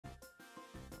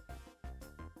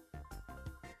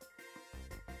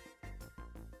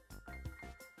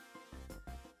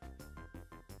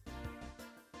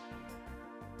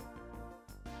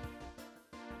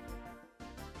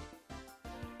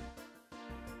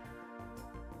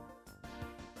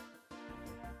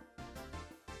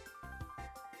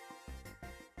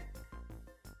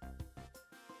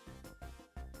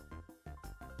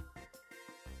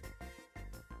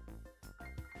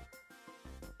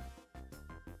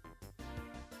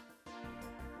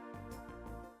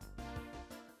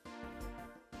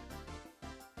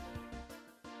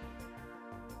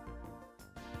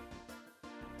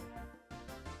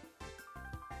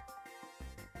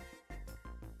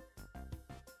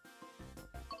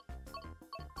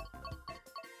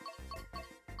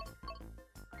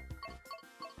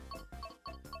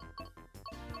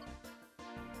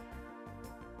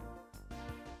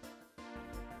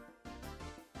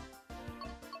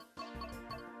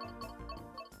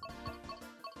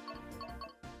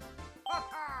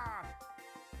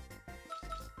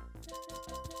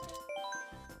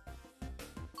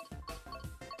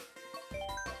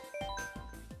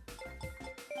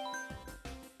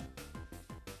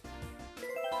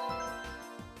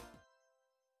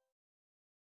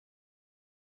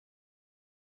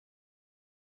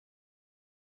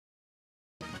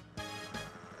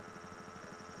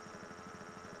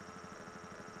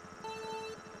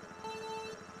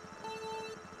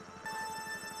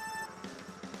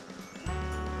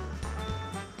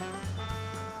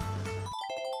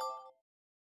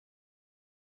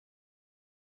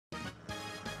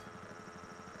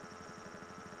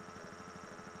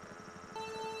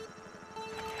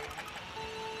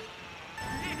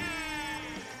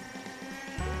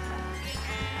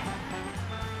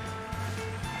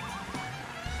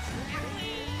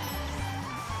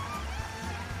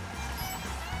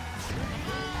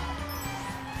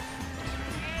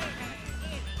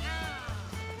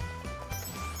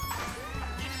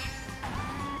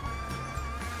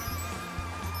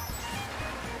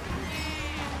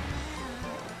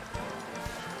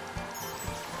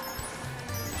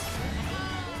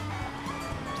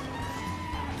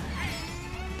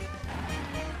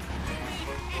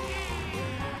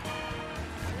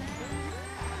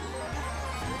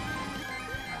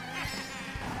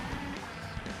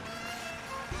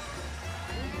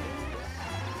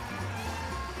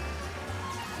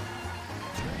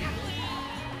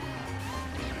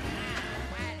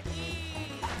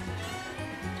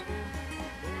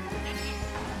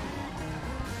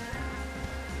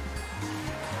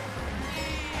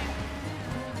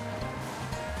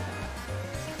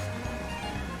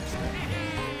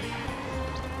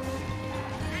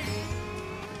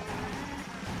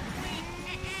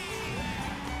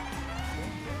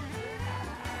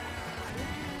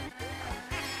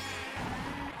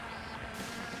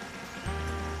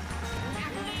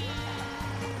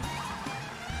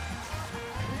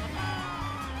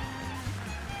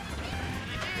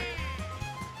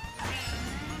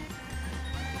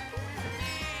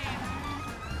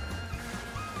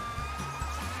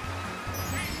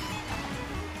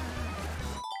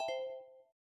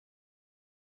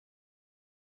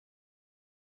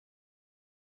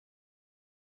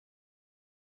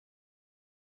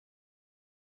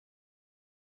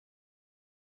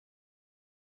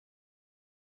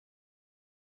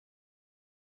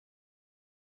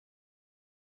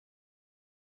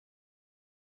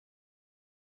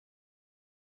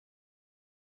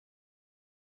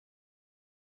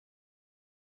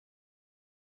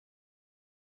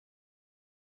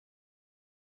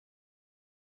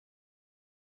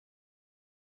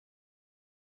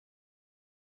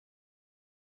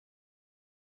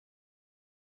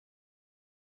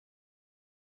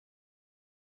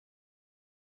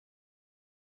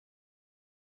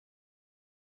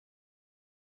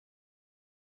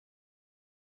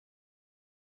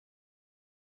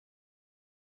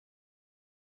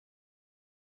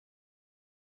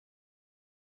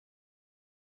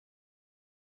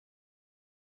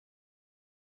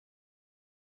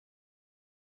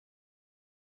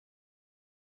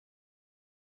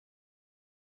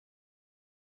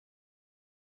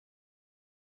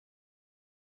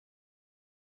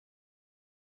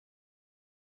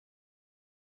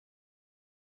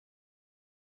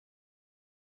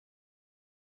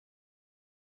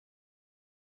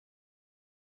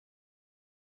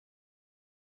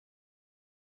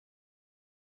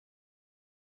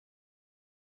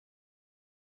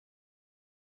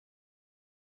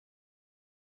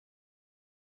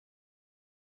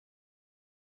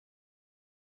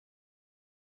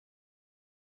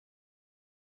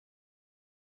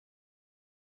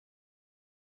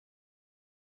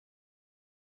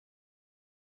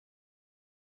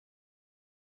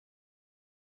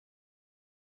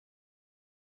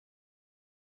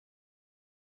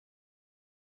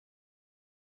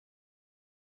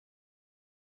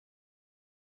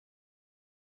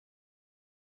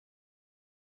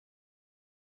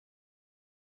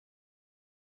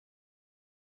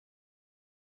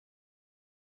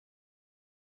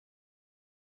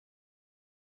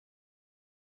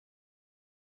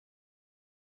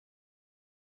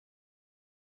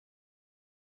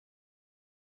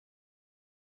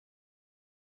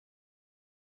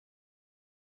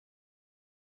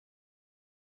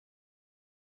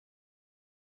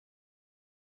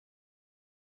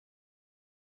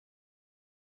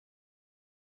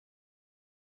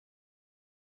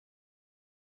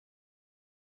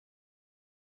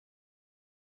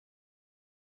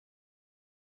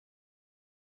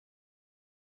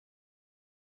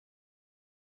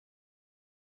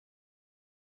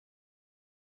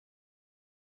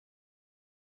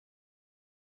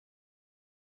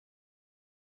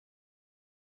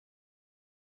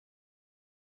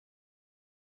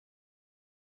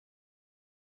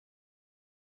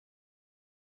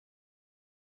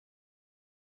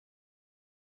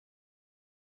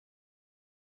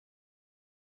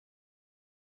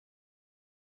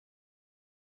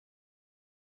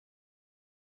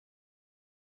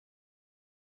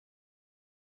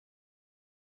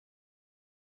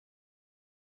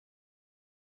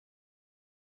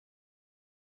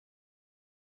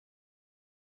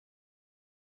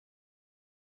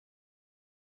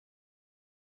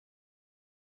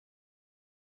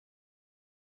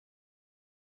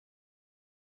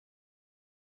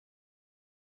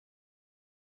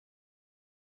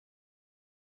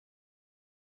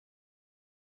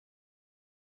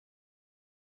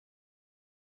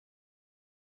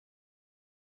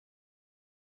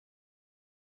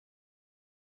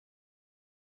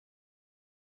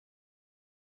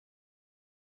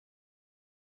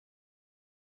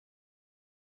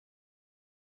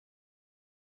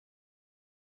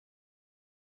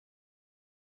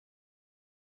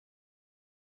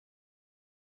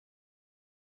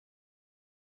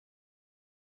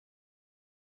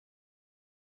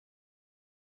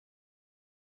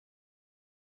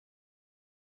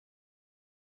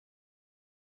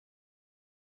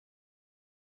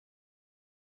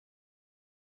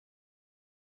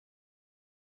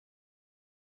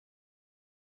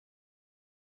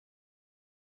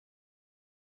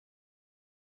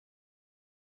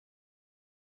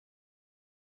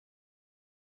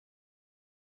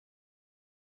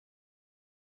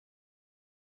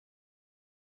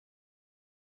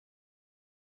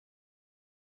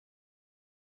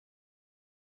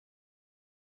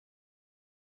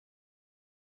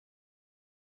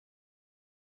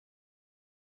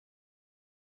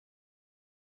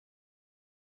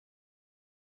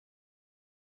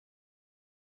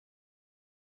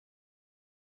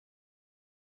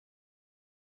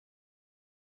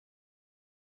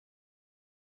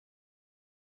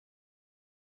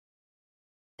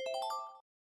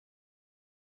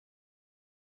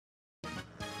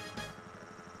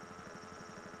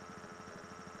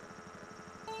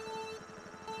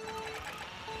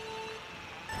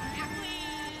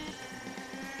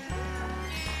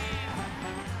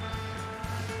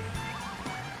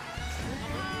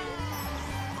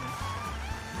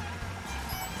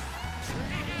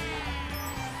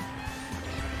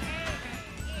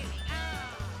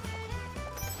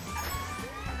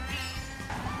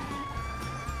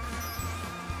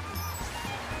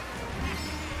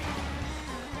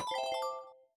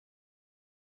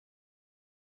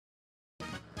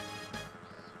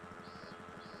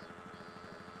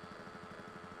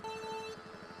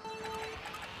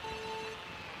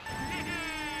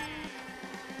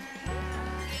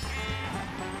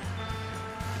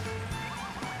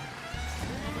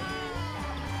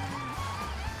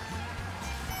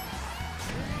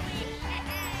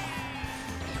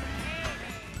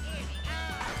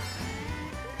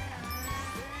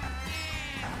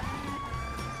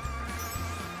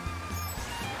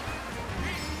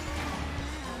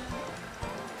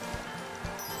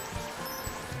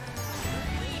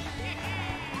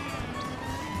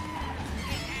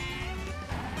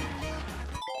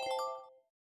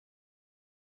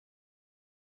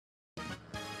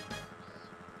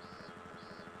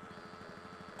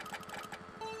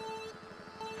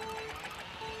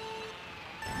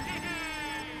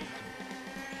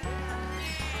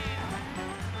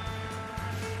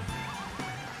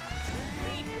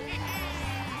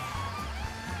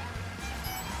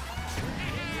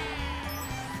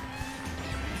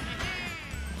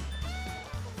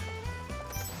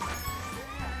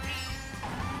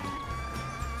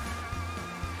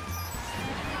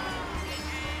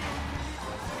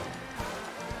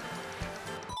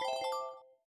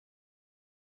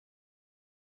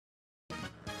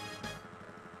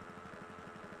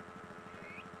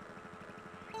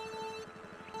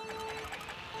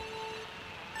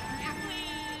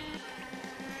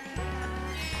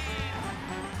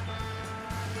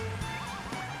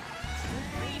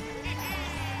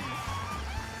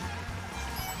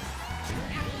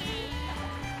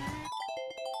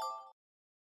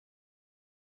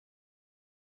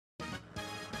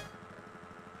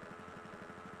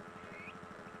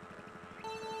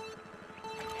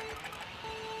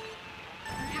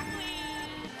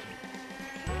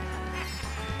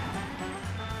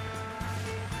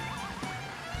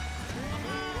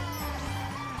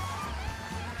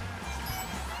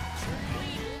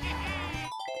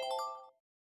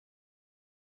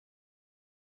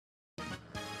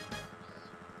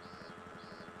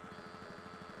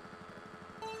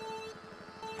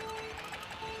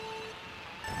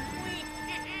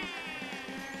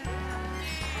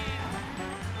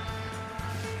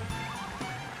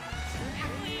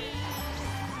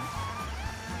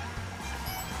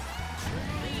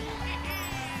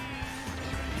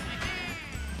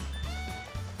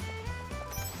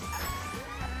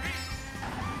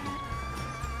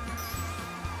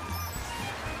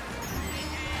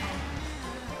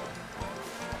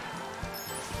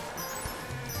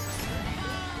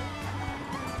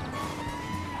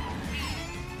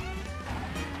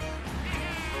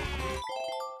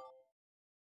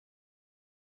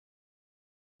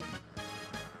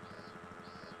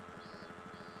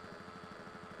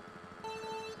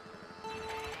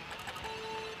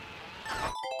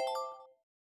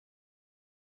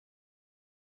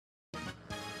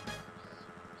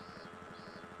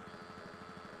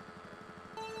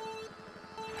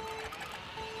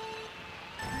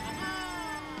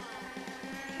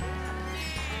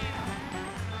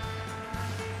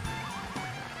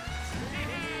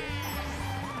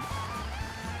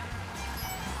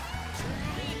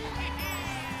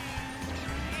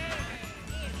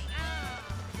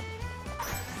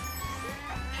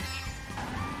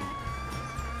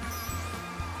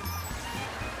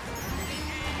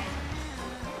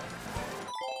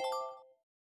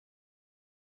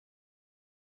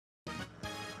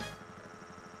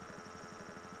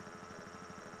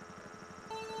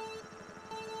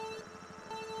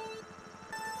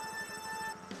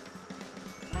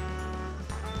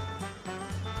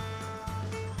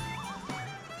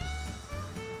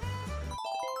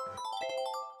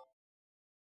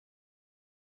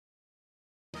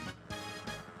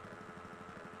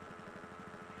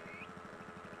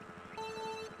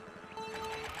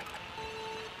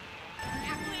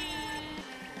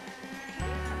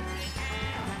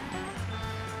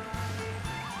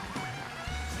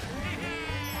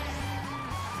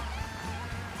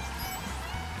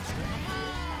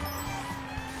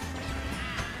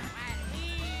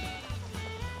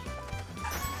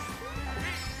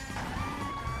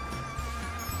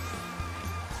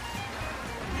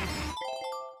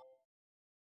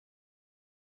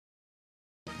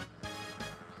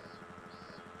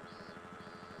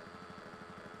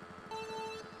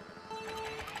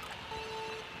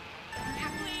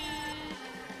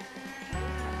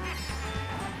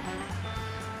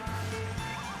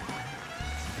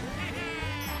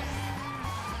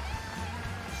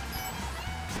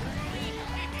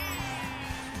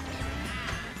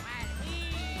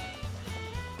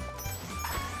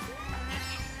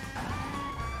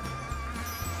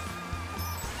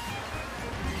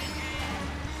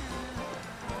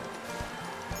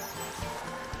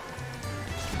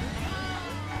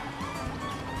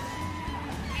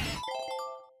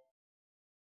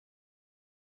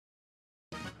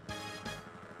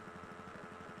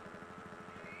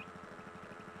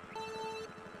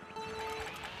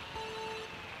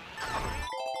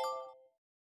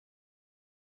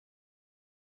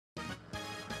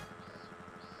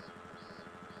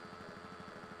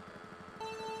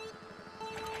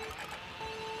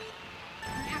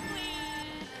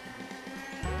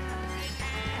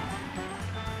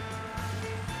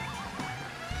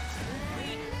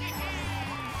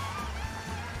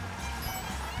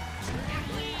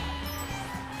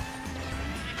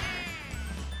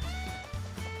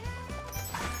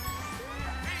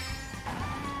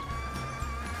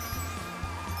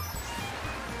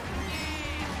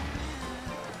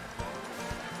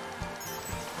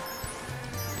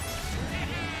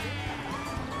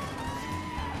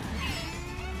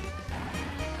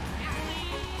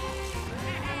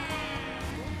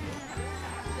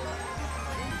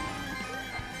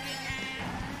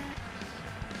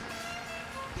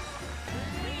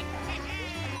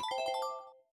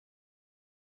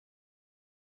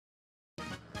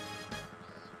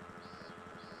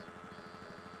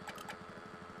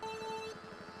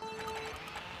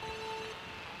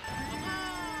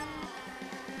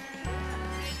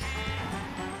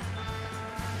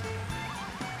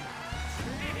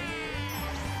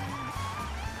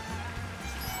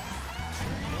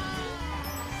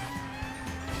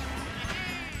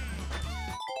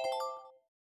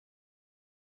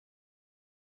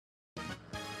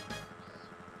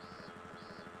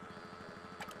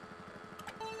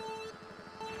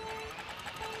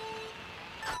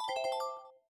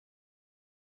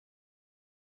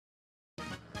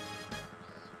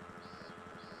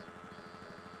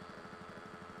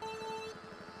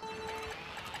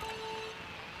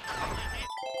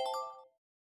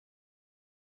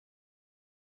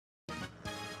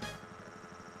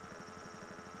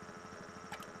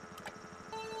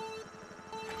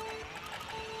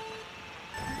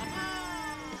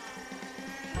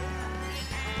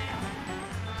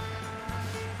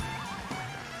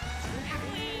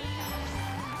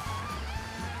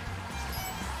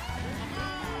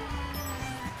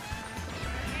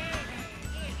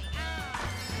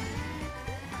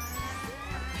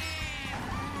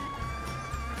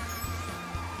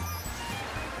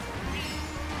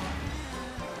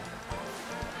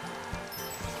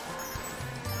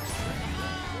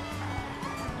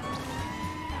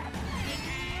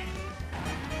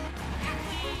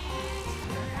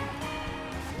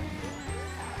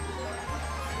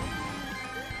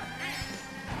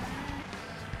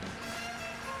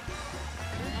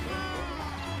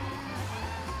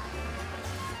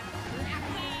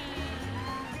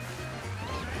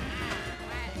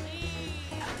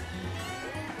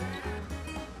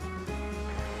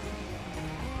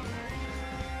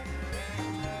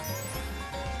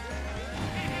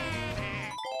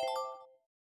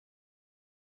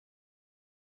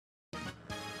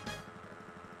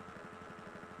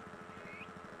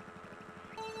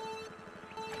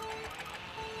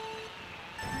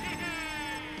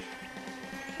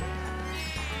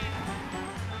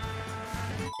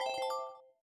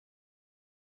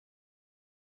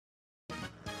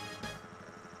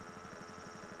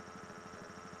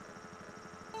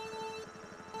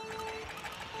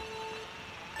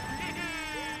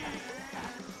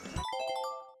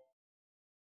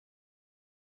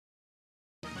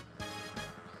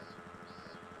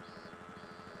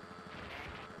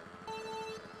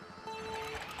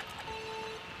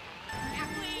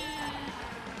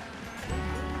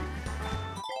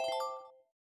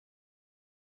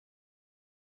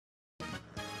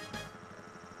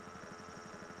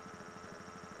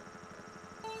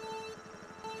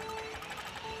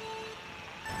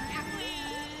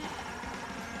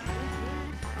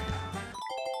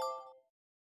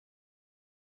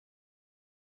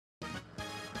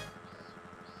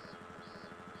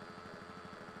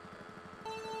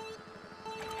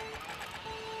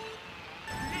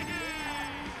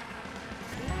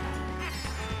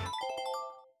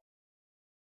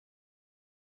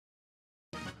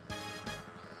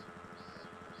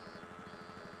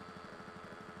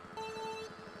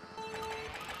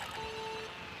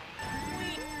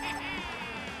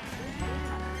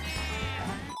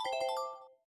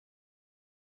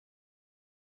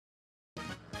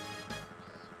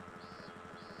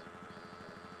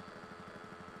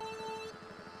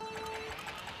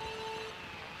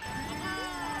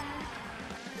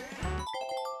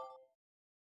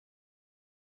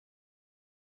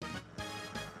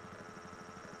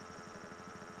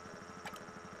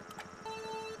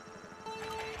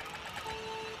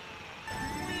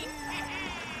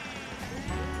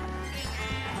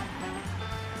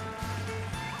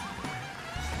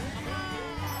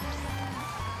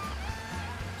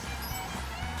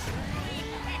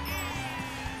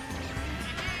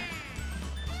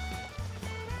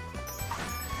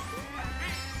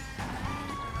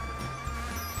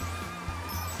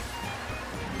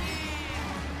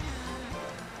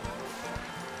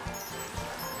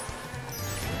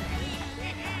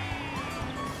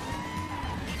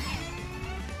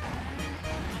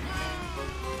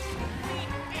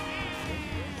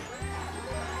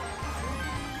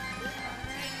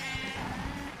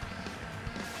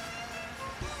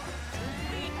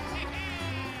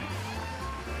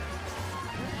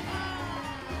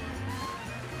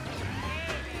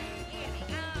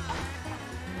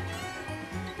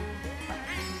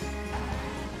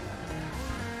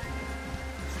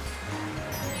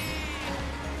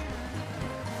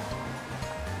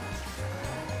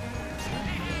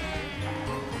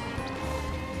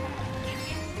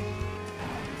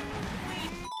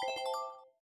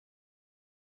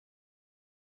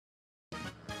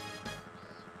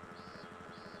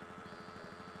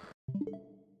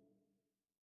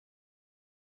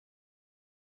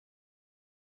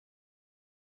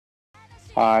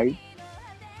I.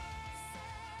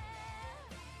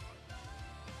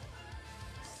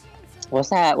 What's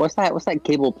that? What's that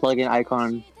cable plug-in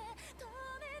icon?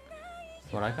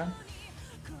 What icon?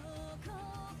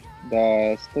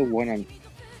 It's the one on.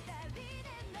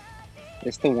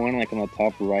 It's the one like on the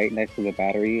top right next to the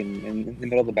battery and in the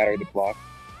middle of the battery, the clock.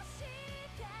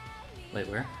 Wait,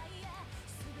 where?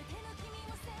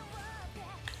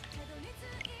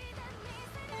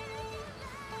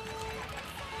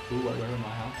 Ooh, where am I?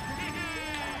 How?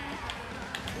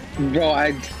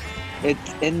 Bro,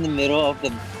 it's in the middle of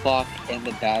the clock and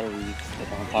the battery.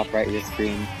 It's on the top right of the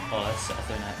screen. Oh, that's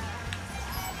Ethernet.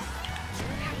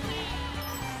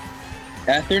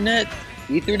 Ethernet?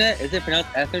 Ethernet? Is it pronounced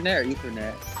Ethernet or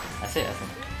Ethernet? I say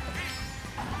Ethernet.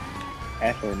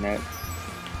 Ethernet.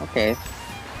 Okay.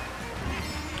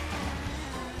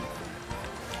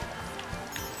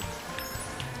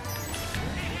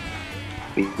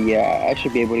 But yeah, I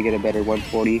should be able to get a better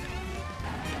 140.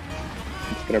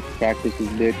 Just gotta practice this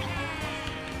bitch.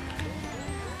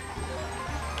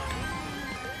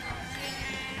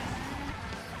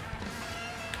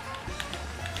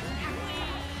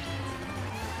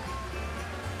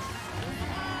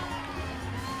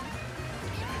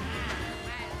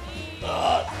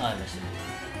 I missed it.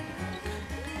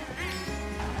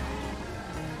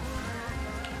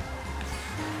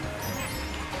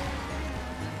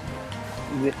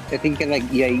 I think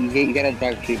you gotta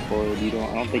drive straight forward. I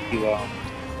don't think you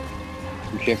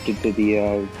drifted to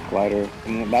the glider. I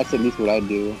mean, that's at least what I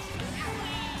do.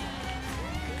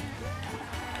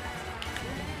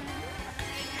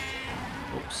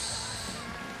 Oops.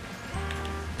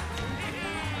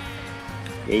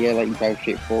 Yeah, you gotta drive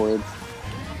straight forward.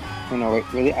 Oh no, wait,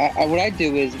 really? What I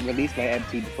do is release my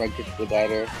MT before I get to the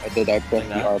glider, and then I press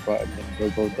the R button and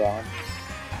it goes down.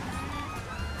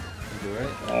 You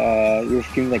right? Your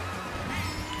screen like,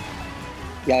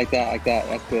 yeah, like that.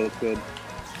 That's good. That's good.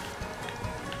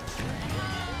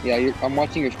 Yeah, I'm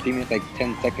watching your stream. It's like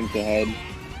 10 seconds ahead.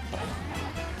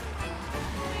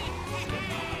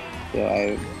 So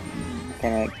I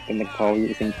kind of gonna call you at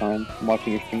the same time. I'm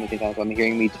watching your stream at the same time, so I'm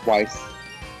hearing me twice.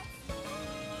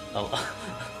 Oh,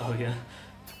 oh yeah.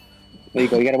 There you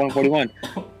go. You got a 141.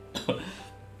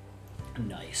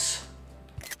 Nice.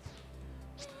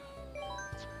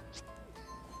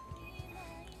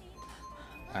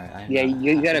 Alright, Yeah,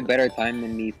 you got a better time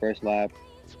than me first lap.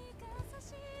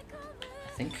 I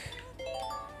think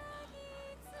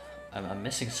I'm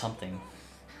missing something.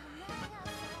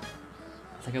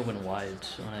 I think I went wide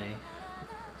when I.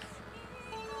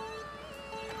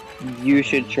 You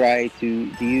should try to.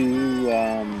 Do you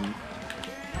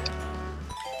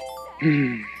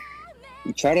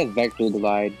you try to vector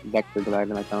glide like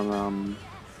on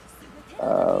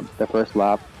the first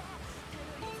lap.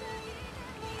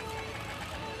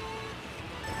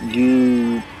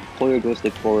 You pull your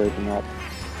joystick forward and up.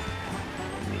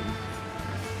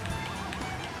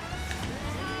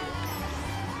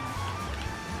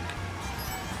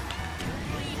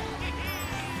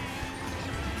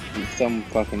 Some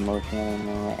fucking motion, I don't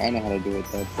know. I know how to do it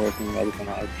though, personally. I just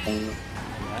want to explain it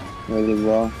really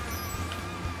well.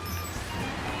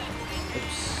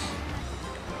 Oops.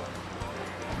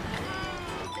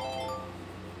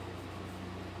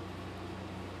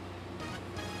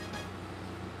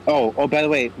 Oh, by the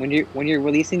way, when you're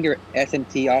releasing your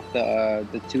SMT off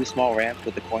the two small ramps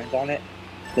with the coins on it,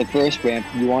 the first ramp,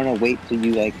 you want to wait till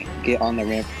you like get on the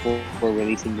ramp before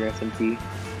releasing your SMT.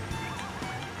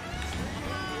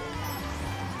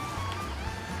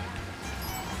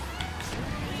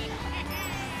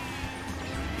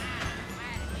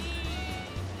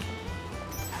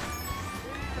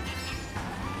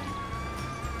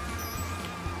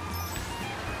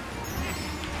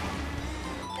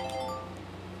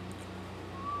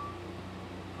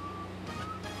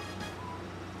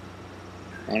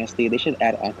 Honestly, they should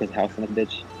add Anka's house in this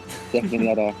bitch.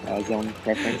 Definitely not a zone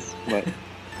preference, but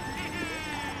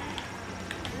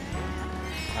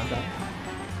I'm done.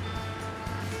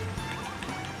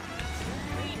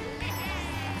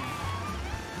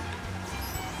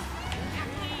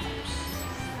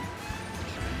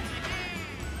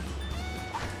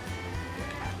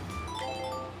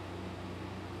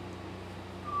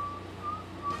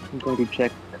 I'm going to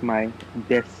check my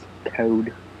disk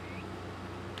code.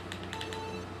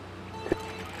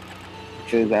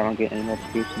 Because I don't get any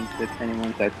notifications if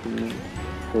anyone's texting me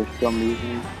for some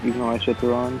reason, even though I shut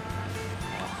her on.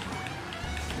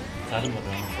 I haven't looked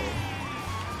around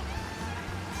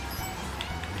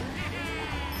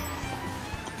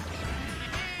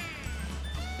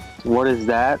for. What is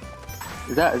that?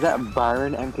 Is that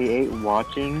Byron MK8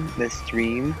 watching the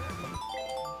stream?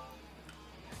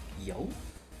 Yo?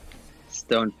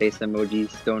 Stone face emoji,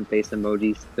 stone face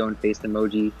emoji, stone face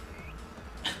emoji.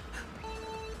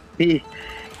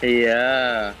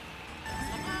 Yeah.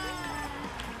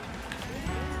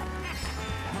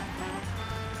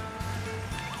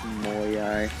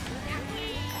 Moyai.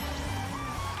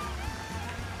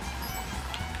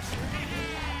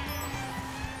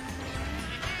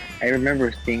 I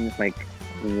remember seeing like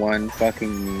one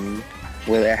fucking meme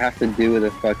where it has to do with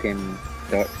a fucking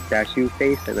statue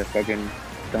face, like the fucking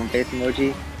stone face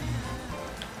emoji.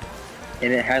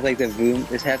 And it has like the boom,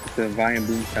 it has the vine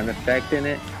boom sound effect in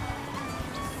it.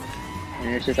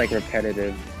 And it's just like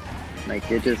repetitive.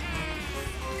 Like it just,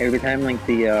 every time like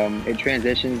the, it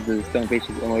transitions the stone face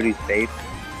emoji's face,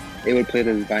 it would play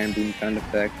this vine boom sound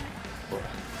effect.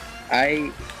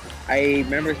 I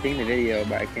remember seeing the video,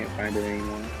 but I can't find it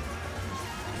anymore.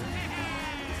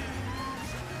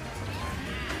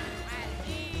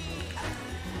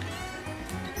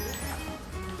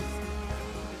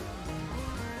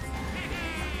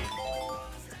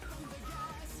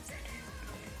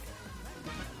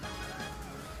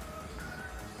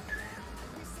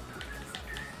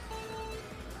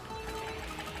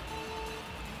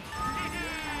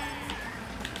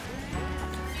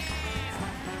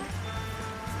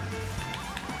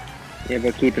 Yeah,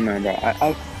 but keep in mind, bro,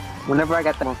 whenever I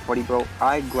got that 140, bro,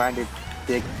 I grinded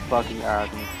 6 fucking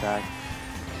hours in this track.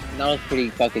 And that was pretty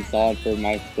fucking solid for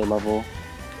my skill level.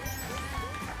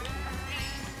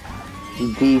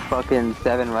 D fucking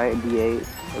 7, right? D8,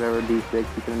 whatever, D6,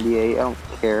 D7, D8, I don't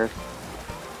care.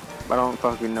 I don't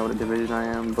fucking know what division I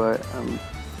am, but I'm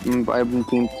in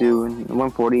team 2, and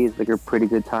 140 is like a pretty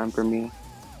good time for me.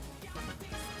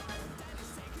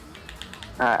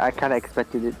 I kind of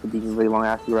expected it to be a really long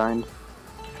ass grind.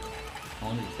 How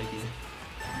long did it take you?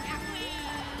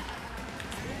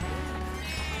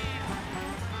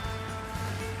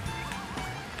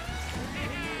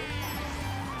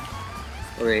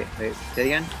 Oh, wait, say it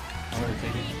again? How long did it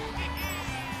take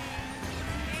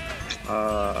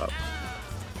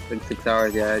you? Like 6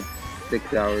 hours, yeah,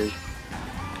 6 hours.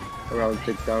 Around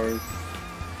 6 hours.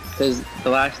 Because the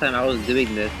last time I was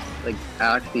doing this, like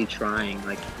actually trying,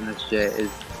 like in this shit, is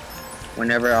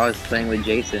whenever I was playing with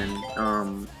Jason,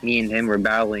 me and him were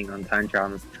battling on time trial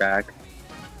on this track.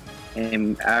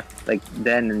 And after, like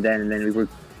then we were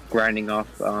grinding off,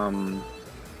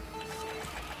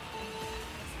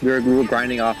 we were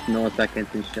grinding off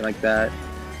milliseconds and shit like that.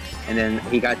 And then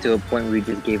he got to a point where he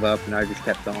just gave up, and I just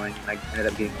kept going. And I ended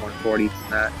up getting 140 from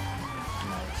that.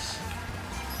 Nice.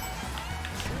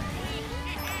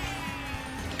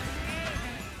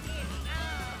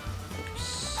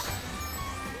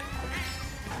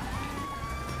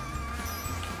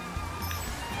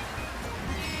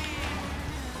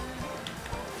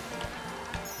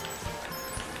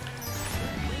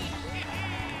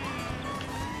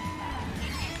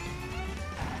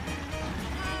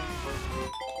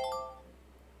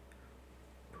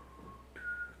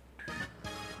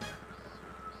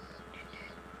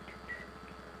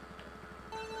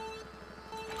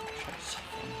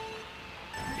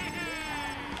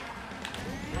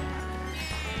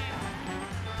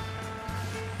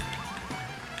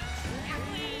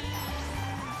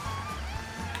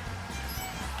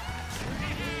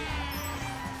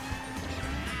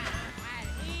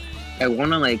 I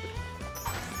wanna like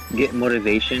get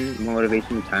motivation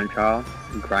to time trial,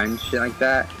 and grind shit like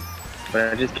that,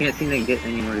 but I just can't seem to get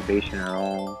any motivation at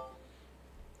all.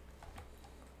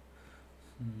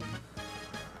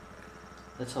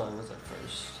 That's how I was at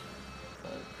first.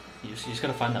 But you just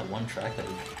gotta find that one track that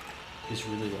you just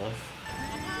really love.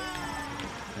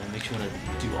 And it makes you want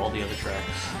to do all the other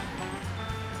tracks.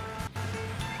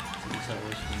 So that's how it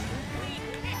was for me.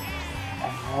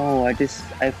 Oh, I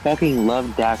fucking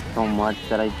love Dax so much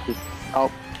that I'll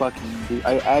fucking do.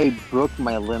 I broke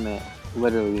my limit,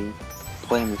 literally,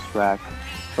 playing this track.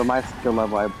 For my skill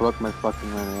level, I broke my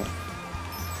fucking limit.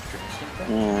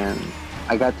 And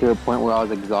I got to a point where I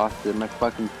was exhausted. My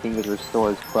fucking fingers were sore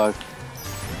as fuck.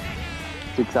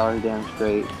 6 hours damn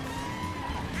straight.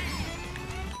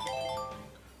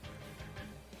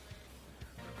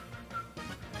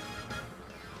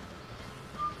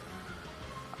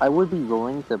 I would be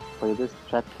willing to play this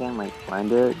track again, like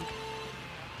find it.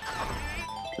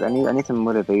 I need some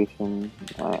motivation.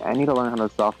 I need to learn how to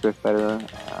soft drift better.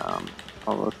 I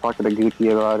was talking to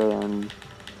Gucci about it, and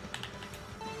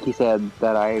he said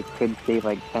that I could save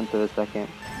like 10th of a second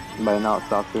by not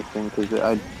soft drifting, because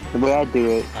the way I do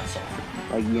it,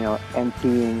 like, you know,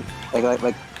 emptying,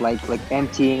 like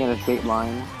emptying in a straight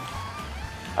line,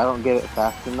 I don't get it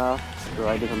fast enough, so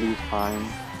I just lose time.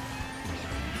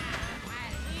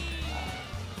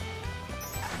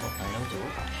 Well, I know to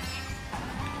work.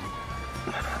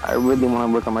 I really want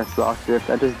to work on my stock drift.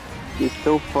 It's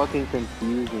so fucking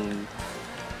confusing.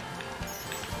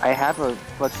 I have a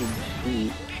fucking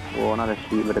sheet, well, not a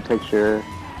sheet, but a picture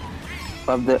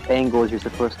of the angles you're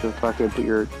supposed to fucking put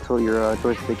your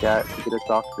joystick at to get a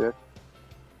stock drift.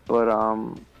 But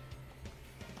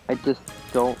I just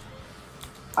don't.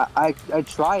 I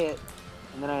try it,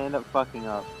 and then I end up fucking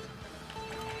up.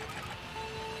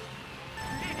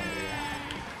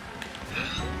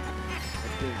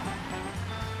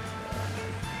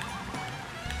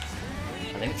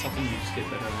 I think it's something you just get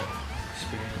better at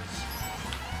experience.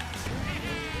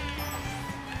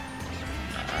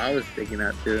 I was thinking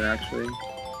that too, actually.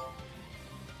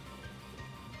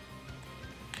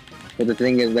 But the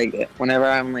thing is, like, whenever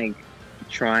I'm like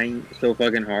trying so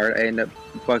fucking hard, I end up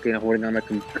fucking holding on I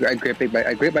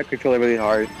grip my controller really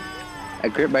hard. I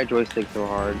grip my joystick so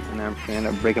hard, and I'm gonna end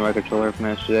up breaking my controller from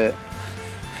that shit.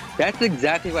 That's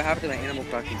exactly what happened to my Animal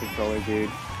Crossing controller, dude.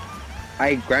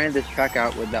 I grinded this track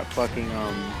out with that fucking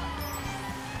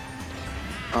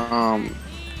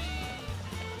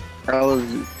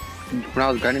when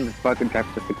I was grinding this fucking track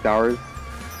for 6 hours,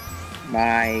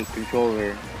 my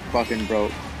controller fucking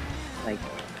broke.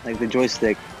 Like the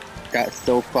joystick got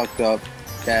so fucked up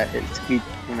that it squeaked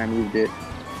when I moved it,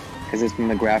 cause it's from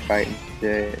the graphite and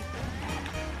shit.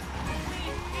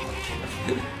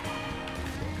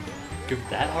 Grip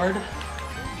that hard?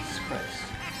 Jesus Christ.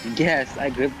 Yes,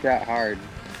 I gripped that hard.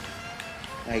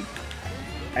 Like,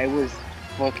 I was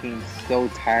fucking so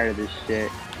tired of this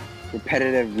shit.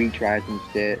 Repetitive retries and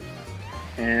shit.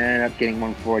 And I ended up getting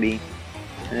 140.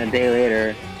 And a day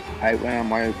later, I went on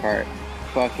Mario Kart.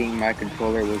 Fucking my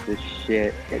controller was the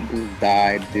shit. It just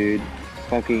died, dude.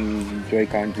 Fucking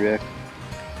Joy-Con drift.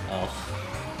 Oh.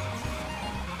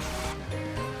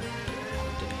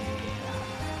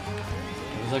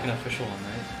 It was like an official one,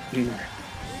 right?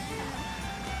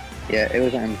 Yeah, it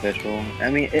was unofficial. I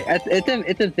mean,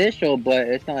 it's official, but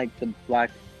it's not like the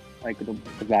black,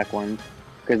 the black ones,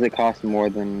 because it costs more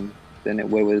than it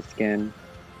would with skin.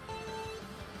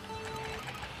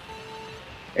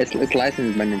 It's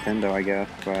licensed by Nintendo, I guess,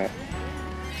 but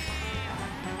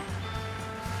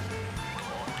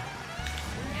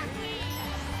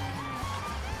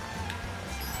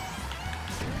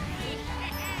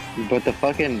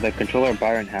the controller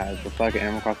Byron has, the fucking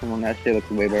Animal Crossing one, that shit looks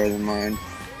way better than mine.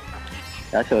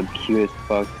 That shit looks cute as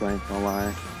fuck, so I ain't gonna lie.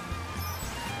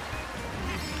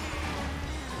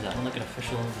 Is that one like an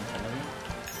official Nintendo?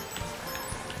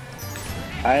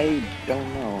 I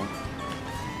don't know.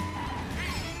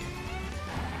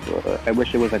 I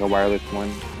wish it was like a wireless one.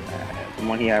 The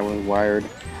one he had was wired,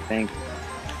 I think.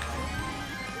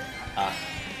 Ah.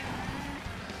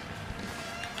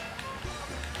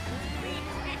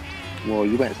 Whoa,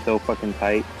 you went so fucking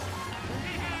tight.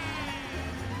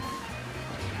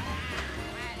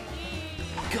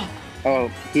 Go.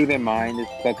 Oh, keep in mind, this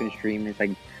fucking stream is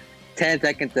like 10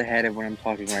 seconds ahead of when I'm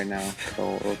talking right now.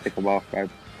 So it'll take a while for I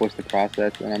post the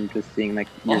process, and I'm just seeing like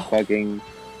your fucking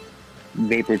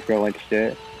vapor trail like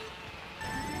shit.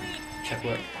 Check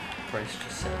what Bryce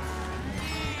just said.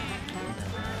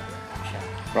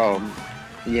 Oh,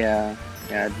 yeah,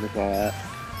 I just saw that.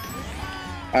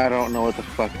 I don't know what the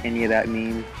fuck any of that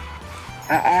means.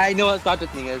 I know what stop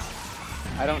drifting is.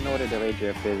 I don't know what a delay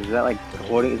drift is. Is that like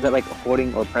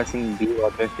holding or pressing B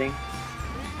while drifting?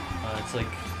 It's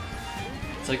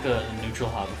like the neutral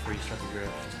hop before you start the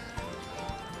drift.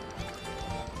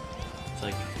 It's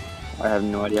like I have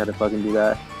no idea how to fucking do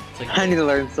that. It's like I need to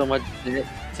learn so much.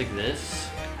 It's like this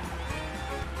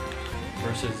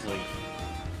versus like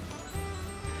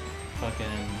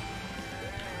fucking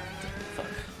fuck.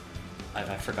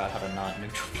 I forgot how to not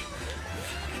neutral.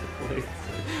 Wait.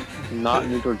 Not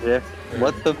neutral drift.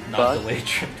 What the fuck? Not delay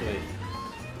drift. Wait.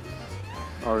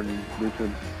 Or neutral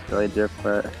delay drift,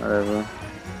 but whatever.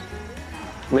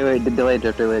 Wait, the delay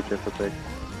drift real quick.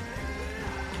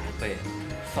 Wait,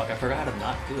 fuck, I forgot how to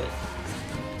not do it.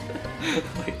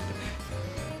 Wait.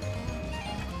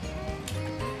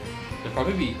 It'd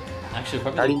probably be,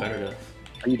 look better to...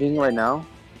 Are you doing it right now?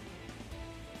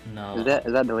 No. Is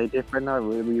that delay drift right now,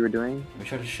 what you were doing? Let me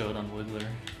try to show it on Wiggler,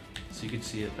 so you can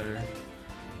see it better.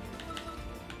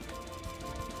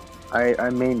 I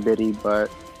main biddy,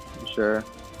 but sure.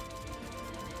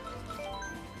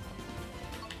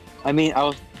 I mean,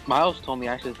 Miles told me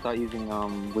I should start using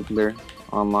Wiggler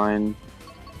online,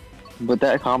 but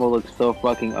that combo looks so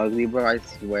fucking ugly, bro. I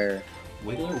swear.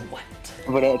 Wiggler what?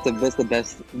 But it's the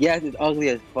best. Yes, it's ugly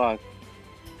as fuck.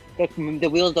 The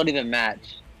wheels don't even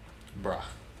match. Bruh.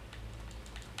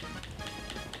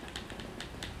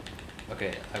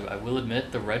 Okay, I will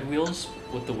admit the red wheels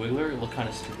with the Wiggler look kind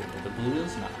of stupid, but the blue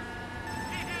wheels, nah.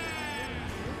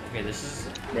 Okay, this is...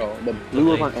 Bro, the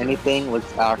blue up on anything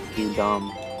looks actually dumb.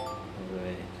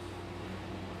 Wait.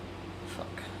 Fuck.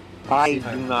 I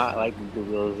do not like the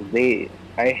wheels.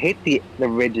 I hate the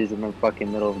ridges in the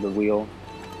fucking middle of the wheel.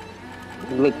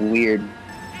 They look weird.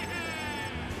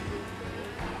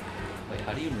 Wait,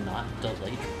 how do you not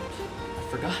delay? I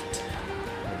forgot.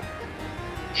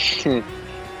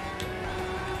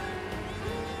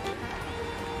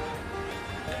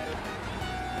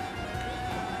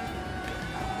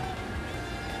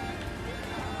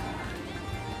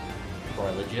 Bro, I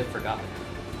legit forgot.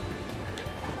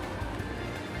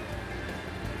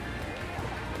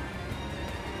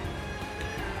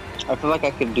 I feel like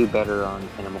I could do better on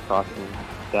Animal Crossing.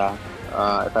 Yeah.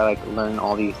 If I like learn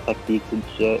all these techniques and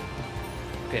shit.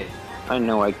 Okay. I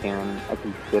know I can. I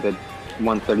can get a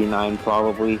 139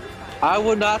 probably. I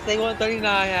would not say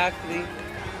 139 actually.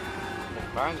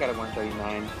 Brian got a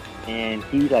 139 and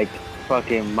he's like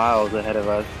fucking miles ahead of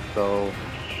us. So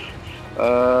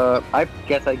I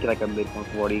guess I'd get like a mid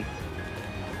 140.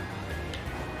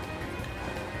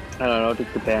 I don't know. It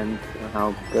just depends on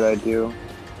how good I do.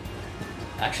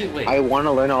 Actually, wait. I want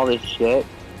to learn all this shit,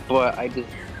 but I just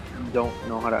don't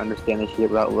know how to understand this shit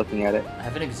without looking at it. I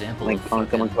have an example Like of on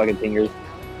someone's fucking fingers.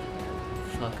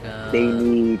 They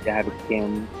need to have a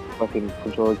cam, fucking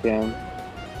controller cam.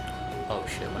 Oh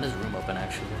shit, when is room open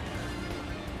actually?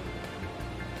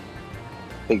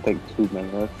 Take like 2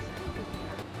 minutes.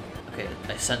 Okay,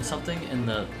 I sent something in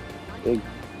the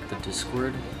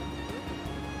Discord.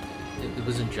 It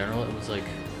was in general, it was like...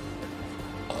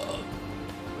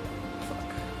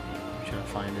 fuck. I'm trying to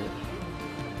find it.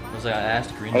 It was like, I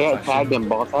asked Green I got tagged in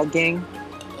Boss Out Gang.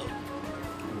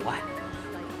 What?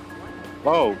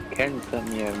 Oh, Ken sent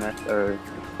me a message or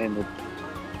extended.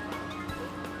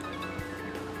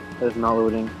 It's not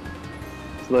loading.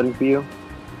 It's loading for you.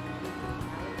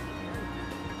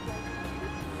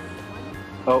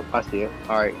 Oh, I see it.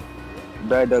 Alright.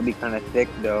 Bread though be kinda thick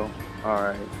though.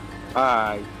 Alright.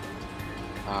 Alright.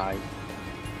 Alright.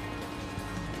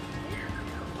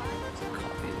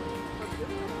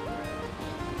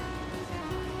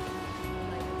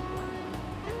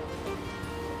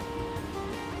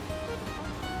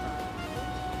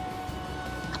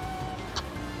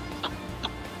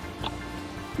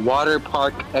 Water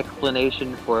park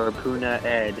explanation for Puna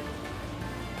Ed.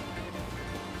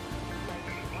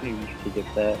 Maybe we should get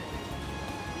that.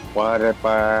 Water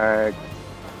park.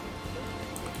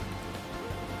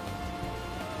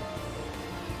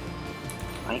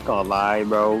 I ain't gonna lie,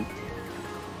 bro.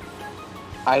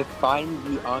 I find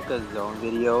the Anka Zone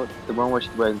video, the one where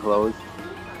she's wearing clothes,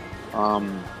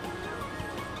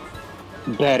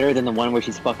 better than the one where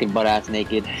she's fucking butt ass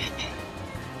naked.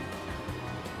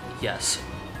 Yes.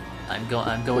 I'm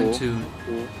going to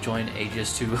join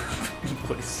Aegis 2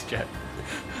 voice chat.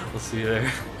 We'll see you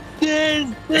there.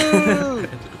 Yes, dude!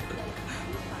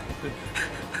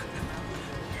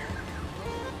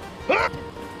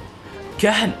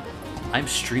 Ken! I'm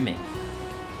streaming.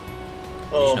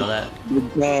 Did you know that?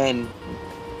 Man.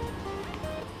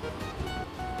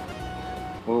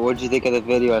 Well, what did you think of the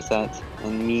video I sent?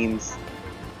 And memes?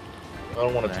 I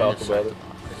don't want to talk about it.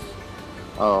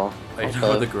 Oh. Are you talking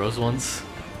about the gross ones?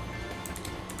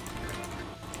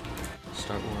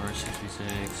 Star Wars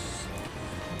 66.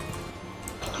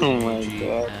 Oh my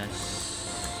god.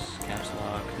 AGS. Caps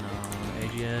Lock, no.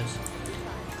 AGS.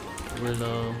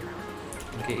 Willow.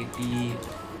 MK8D.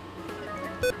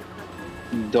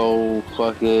 Do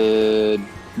fucking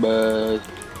buzz.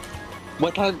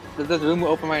 What time does this room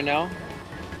open right now?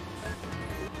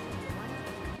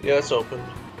 Yeah, it's open.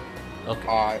 Okay.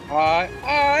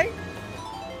 Alright.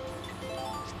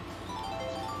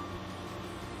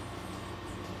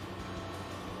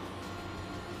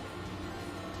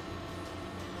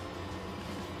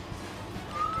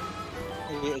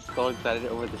 It's so excited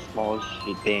over the small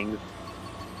shit things.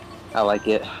 I like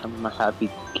it. I'm a happy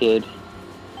kid.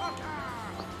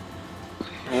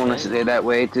 I want to stay that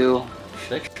way too.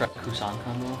 Should I try Kusan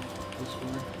combo this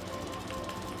one?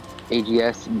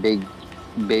 AGS, big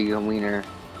wiener.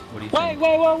 What do you think?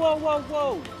 Whoa!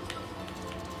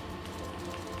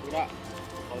 We're not.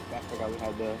 Oh, I forgot we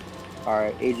had the.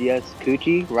 Alright, AGS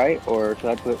Coochie, right? Or should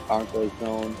I put Anka's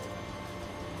Zone?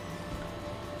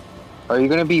 Are you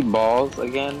gonna be balls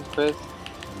again, Chris?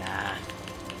 Nah.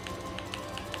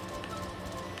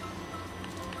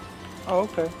 Oh,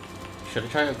 okay. Should I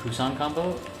try a Kusan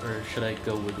combo, or should I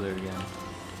go Wiggler again?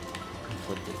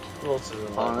 Conflicted.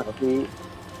 Honestly,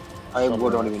 I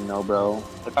don't even know, bro.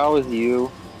 If I was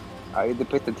you, I'd either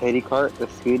pick the Teddy Cart, the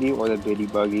Sweetie, or the Biddy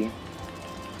Buggy.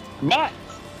 But!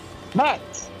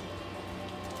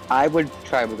 I would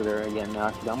try Wiggler again,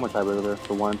 actually. I'm gonna try Wiggler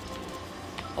for once.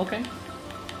 Okay.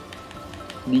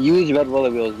 Use red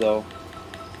roller wheels though.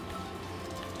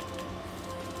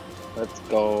 Let's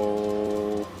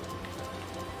go.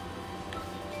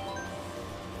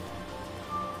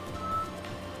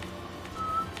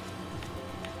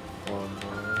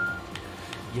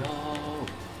 Yo.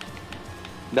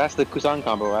 That's the Kusan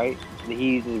combo, right?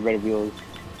 He uses red wheels.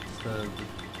 The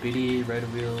BD red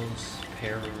wheels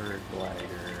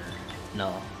paraglider.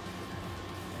 No.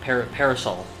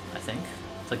 Parasol, I think.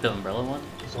 It's like the umbrella one.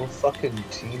 There's no fucking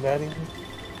team adding.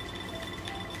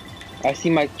 I see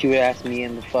my cute ass me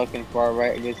in the fucking far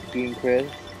right against you and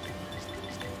Chris.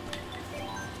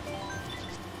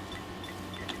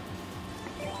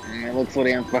 It looks so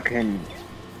damn fucking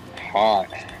hot.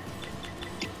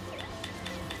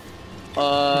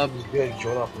 Yeah,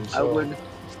 join off himself. I would.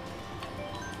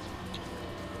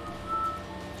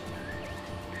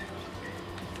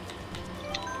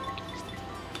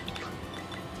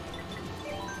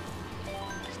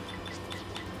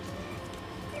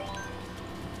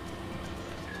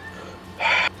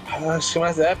 Just gonna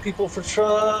have to add people for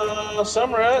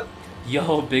Summer at.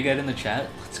 Yo, Big Ed in the chat.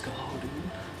 Let's go, dude.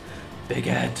 Big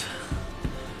Ed.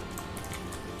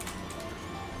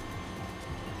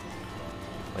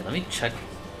 Wait, let me check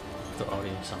the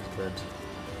audio sounds good.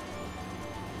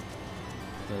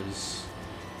 Because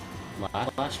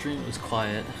last stream it was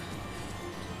quiet,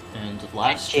 and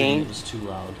last stream it was too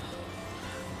loud.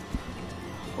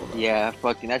 Yeah,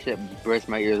 fucking that shit burst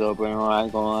my ears open. I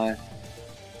ain't gonna lie.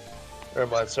 Never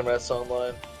mind, Summer's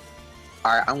online.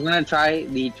 Alright, I'm gonna try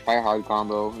the try hard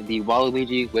combo, the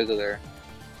Waluigi Wiggler.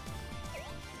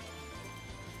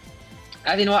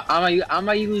 I you know what? I'm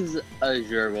gonna use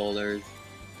Azure Rollers.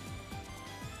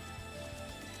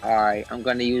 Alright, I'm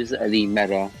gonna use the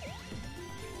meta.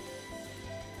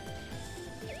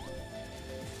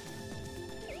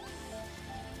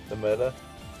 The meta?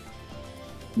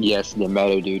 Yes, the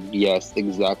meta, dude. Yes,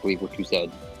 exactly what you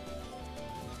said.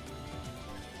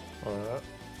 Alright.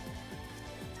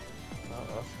 That's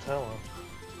a talent.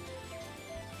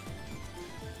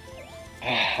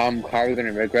 I'm probably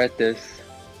gonna regret this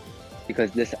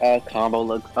because this combo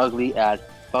looks ugly as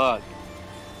fuck.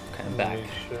 Okay, I'm back.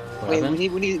 Sure. Wait, we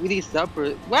need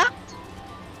supper. What?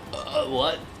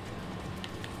 What?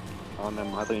 Oh no,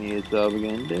 I thought you needed sub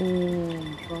again.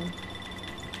 Damn.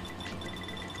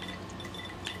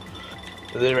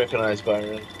 They recognize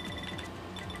Byron.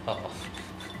 Uh-oh.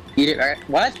 Eat it right.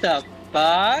 What the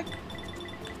fuck?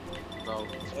 Bro,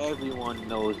 everyone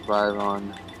knows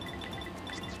Byron.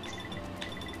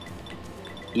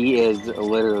 He is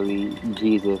literally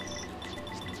Jesus.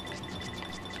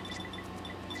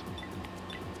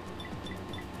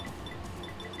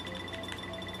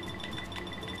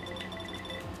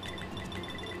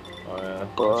 Oh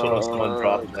yeah. Someone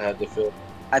dropped and I had to fill.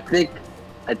 I think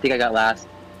I got last.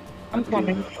 I'm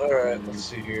coming. Alright, let's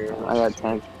see here. I got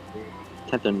 10th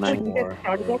or 9th. More.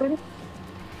 Nice,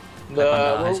 No,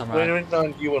 I'm we're waiting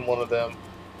on you and one of them.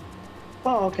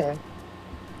 Oh, okay.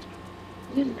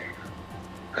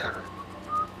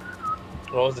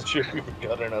 What was the cheer we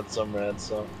got or not some rad,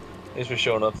 so thanks for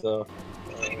showing up though.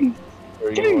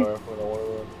 Where you are, we're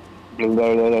gonna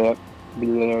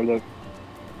work.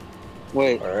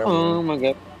 Wait, Alright, oh my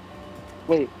god.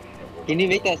 Wait, can you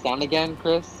make that sound again,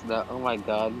 Chris? The, oh my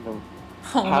god.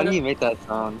 How do you make that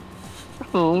sound?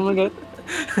 Oh my god.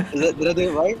 Did I do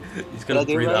it right? He's gonna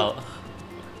breathe out.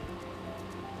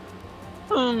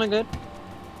 Oh my god.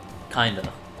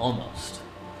 Kinda. Almost.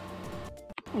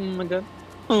 Oh my god.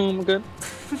 Oh my god.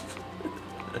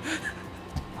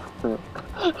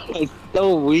 It's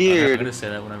so I'm weird. gonna say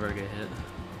that whenever I get hit.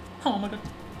 Oh my god.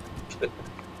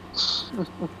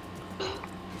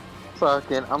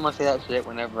 Fucking, I'm gonna say that shit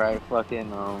whenever I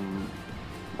fucking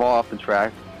fall off the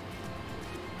track.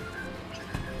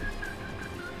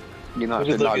 You know, I it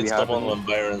could should look not at be someone happening. on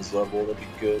Byron's level, that'd be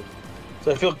good.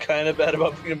 So I feel kind of bad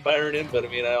about putting Byron in, but I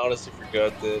mean, I honestly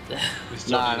forgot that we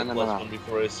started Nah, with plus one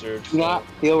before I searched. Do not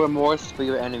feel remorse for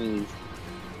your enemies.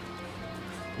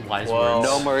 Wise Well- words.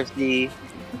 No mercy.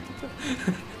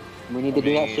 We need to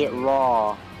do that shit mean-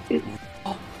 raw.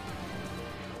 Oh.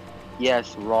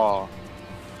 Yes, raw.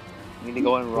 We need to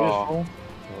go in raw. Oh,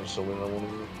 so we're not one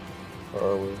of you? Or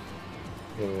are we?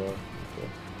 Here we are.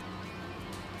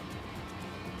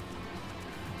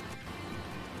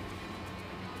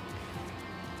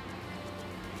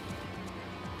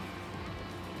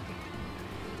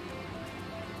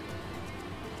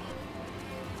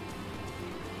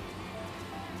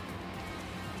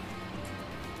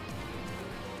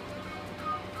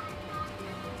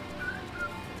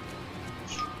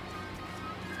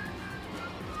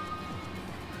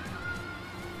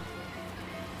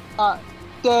 Okay.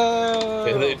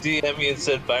 And they DM me and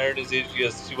said Byron is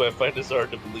AGS2. I find this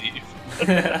hard to believe.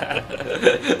 That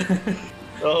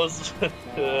was,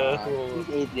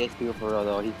 he's AGS2 for real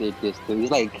though. He's AGS2.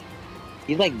 He's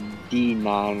like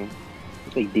D9.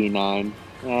 He's like D9.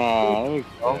 Ah, there we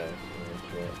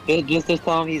go. Just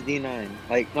tell him he's D9.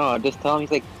 Like, no, just tell him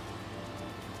he's like.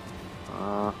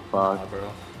 Fuck. Nah,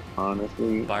 bro.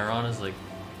 Honestly. Byron is like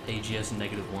AGS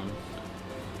 -1.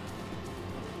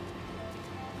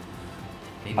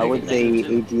 Maybe I would say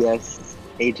 -2.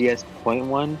 AGS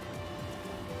 0.1.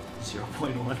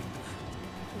 0.1.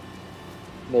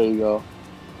 There you go.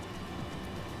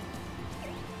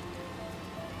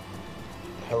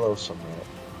 hello, Samrat.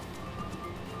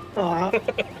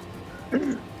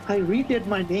 I redid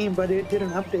my name, but it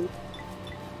didn't update.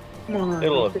 Come on.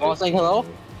 It'll update. We're all saying hello?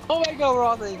 Oh my god, we're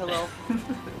all saying hello.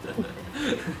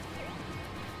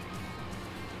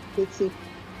 It's it.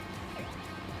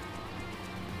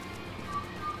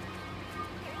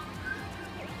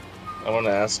 I want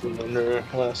to ask them when their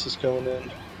class is coming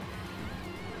in.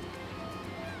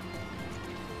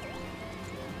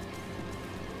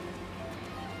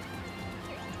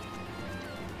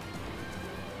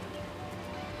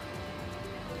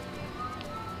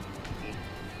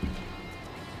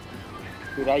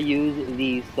 Should I use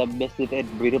the submissive and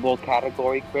breedable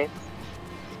category, Chris?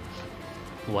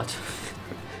 What?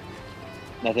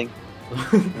 Nothing.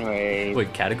 Anyway.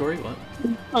 Wait, category? What?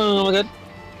 Oh my god.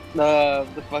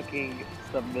 The fucking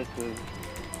submissive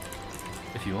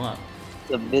If you want.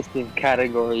 submissive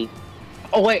category.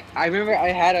 Oh wait, I remember I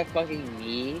had a fucking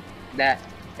knee that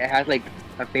it has like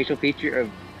a facial feature of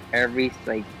every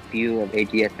like few of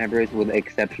AGS members with the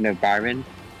exception of Byron.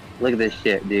 Look at this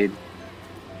shit, dude.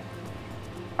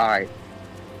 Alright.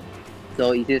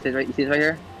 So you see this right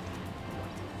here?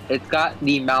 It's got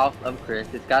the mouth of Chris.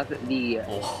 It's got the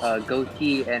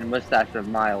goatee and mustache of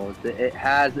Miles. It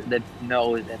has the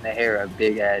nose and the hair of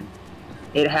Big Ed.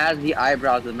 It has the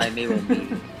eyebrows of my Mabel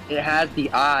me. It has the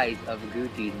eyes of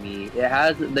Gucci's me. It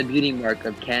has the beauty mark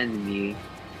of Ken's me.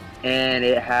 And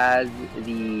it has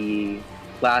the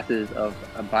glasses of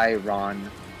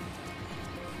Byron.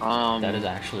 That is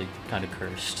actually kind of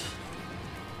cursed.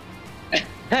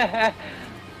 And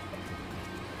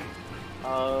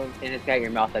it's got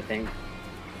your mouth, I think.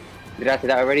 Did I say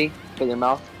that already? Got your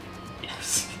mouth?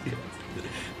 Yes.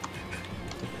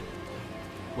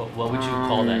 What would you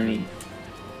call that meat?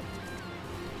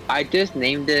 I just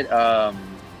named it,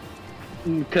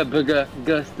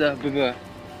 Gusta.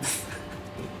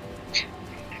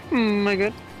 Oh my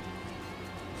god.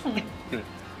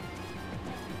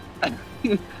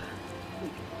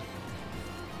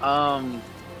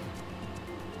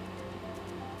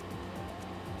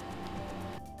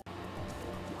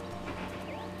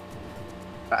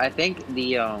 I think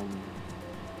the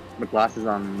glasses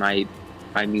on my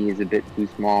me is a bit too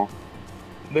small.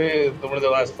 One of the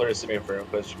last players sent me a friend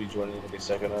request. Should be joining any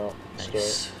second out.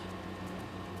 Nice.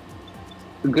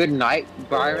 Good night,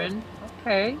 Byron.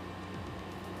 Okay.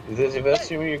 If that's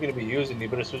who you're going to be using, you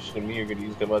better switch to me. You're going to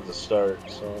use them at the start.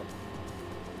 So.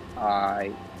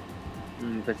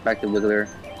 Perspective Wiggler.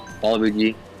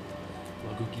 Waluigi.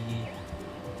 Waluigi.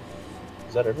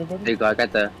 Is that everybody? There you go. I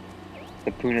got the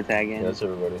Puna tag in. Yeah, that's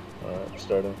everybody. Alright,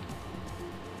 starting.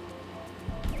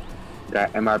 We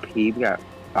got MRP. We got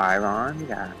Byron. We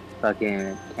got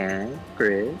fucking Ken,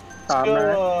 Chris.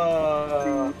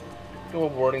 Go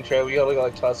boarding track. We got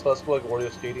like Tots Festival, like Wario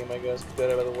Stadium, I guess. Get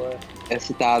that out of the way.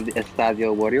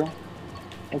 Estadio Wario.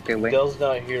 Okay, wait. Dell's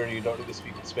not here, and you don't need to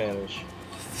speak in Spanish.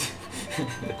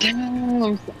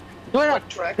 Damn. No,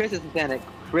 Chris is Hispanic.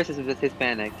 Chris is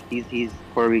Hispanic. He's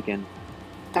Puerto Rican.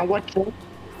 Now what?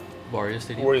 Wario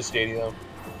Stadium? Wario Stadium.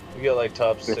 We got like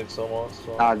top 6 almost.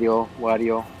 So. Estadio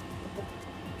Wario.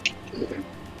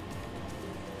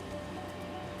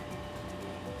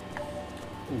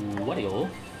 Wario?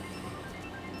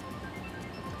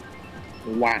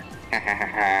 Wow.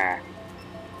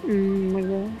 My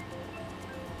god.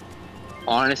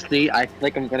 Honestly, I feel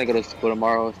like I'm gonna go to school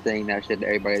tomorrow saying that shit to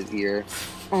everybody's ear.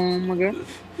 Oh my god.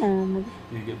 Oh my god.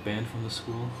 You get banned from the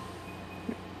school?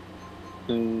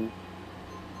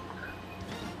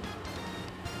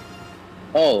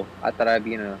 Oh, I thought I'd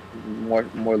be in a more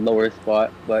lower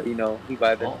spot, but you know, we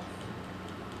vibing. Oh.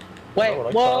 Wait,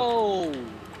 Oh, whoa!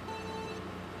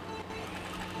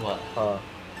 What?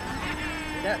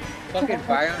 That fucking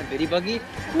fire on a bitty buggy?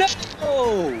 No!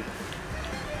 Running.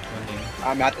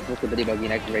 I'm at the bitty buggy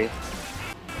next race.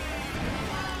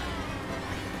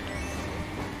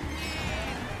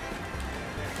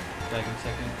 Back in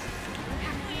second.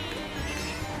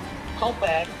 Call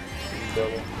back.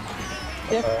 Double.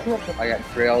 Yep. I got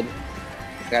trailed.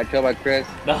 Got killed by Chris.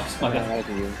 That was my That bad.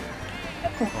 wasn't you.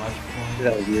 5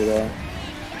 That points. was you though.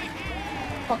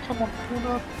 Oh, come on,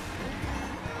 Bruno.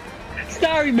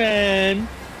 Sorry, man.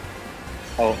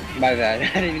 Oh, my bad.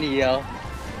 I didn't even yell.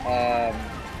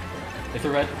 If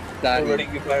you're red, Sorry. Already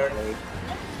get fired.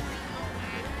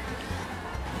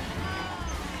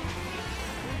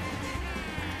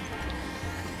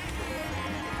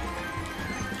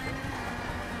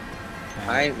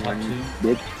 I top won, 2.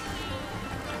 bitch.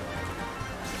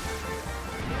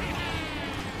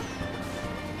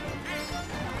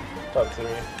 Top 3.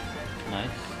 Nice.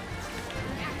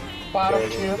 Bottom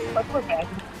Okay. 2. But we're bad.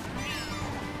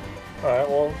 Alright,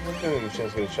 well, we're giving you a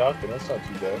chance to get a shotgun. That's not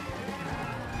too bad.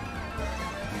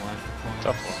 1 points.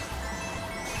 Tough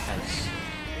one. Nice.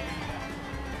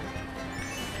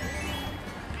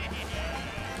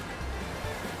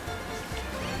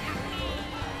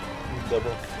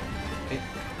 Double. Okay.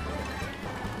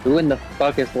 Who in the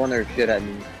fuck is throwing their shit at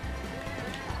me?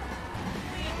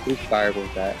 Whose fire was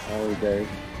that? Oh, there.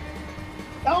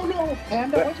 Oh no,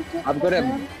 Panda, what'd you do? I'm gonna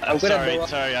blow up.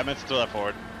 Sorry, I meant to throw that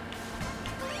forward.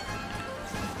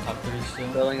 Top 3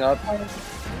 still. Filling up. My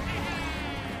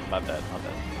bad, my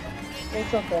bad.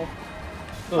 It's okay.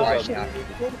 Oh, Alright, shit. yeah.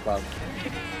 Well,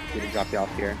 gonna drop you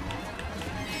off here.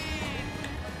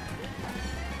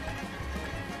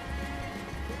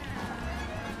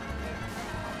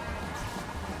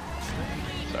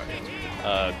 Sorry.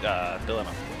 Bill and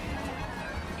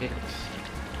Okay.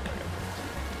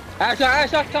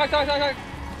 Shock.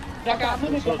 Okay, I'm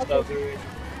gonna So it's go. top 3.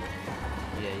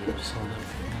 Yeah, just hold it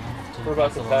for now. We're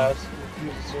about to pass.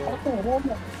 Use it soon. Okay, hold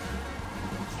on.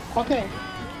 Okay.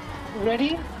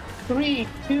 Ready? 3,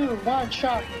 2, 1,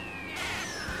 shot.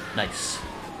 Nice.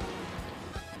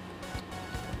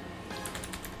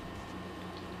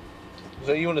 Is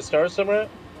that you in the star somewhere?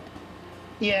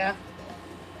 Yeah.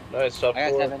 Nice, top I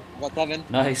got 4. 7. I got 7.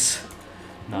 Nice.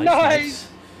 Nice. Nice.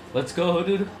 Let's go,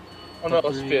 dude. Oh no,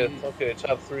 Top it's 3. 5th. Okay,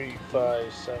 top 3,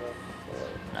 5, 7.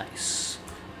 Nice.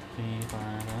 3,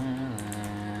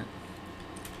 5,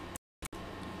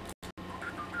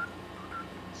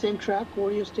 Same track,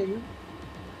 Warrior Stadium.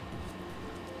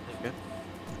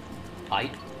 I.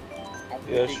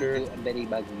 Yeah, sure. A Betty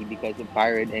Buggy because the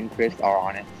Pirate and Chris are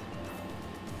on it.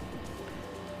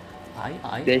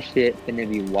 I. This shit finna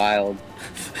be wild.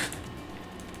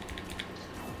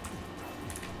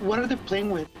 What are they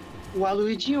playing with?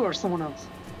 Waluigi or someone else?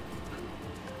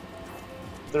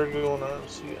 They're going on.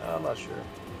 See, I'm not sure.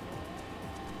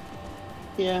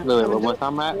 Yeah. Wait, I mean, what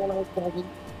time at?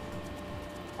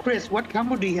 Chris, what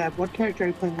combo do you have? What character are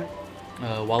you playing with?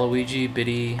 Waluigi,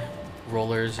 Biddy,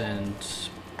 Rollers, and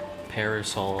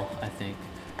Parasol, I think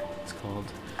it's called.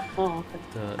 Oh,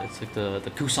 okay. It's like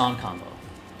the Kusan combo.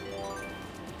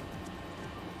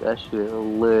 That shit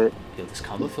lit. Yo, this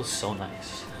combo feels so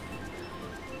nice.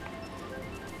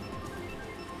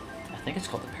 I think it's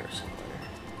called the Parasol player.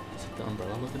 It's like the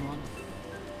umbrella looking one.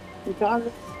 You got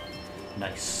it.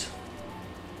 Nice.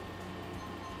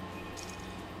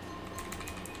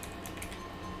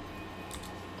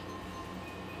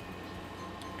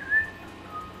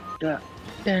 Yeah.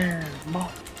 Damn. Mom.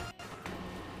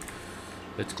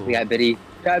 Let's go. We got Biddy.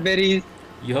 Got Biddies.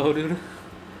 Yo, dude.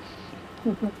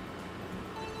 Go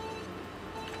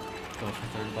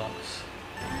for 30 bucks.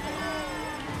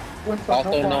 What's up?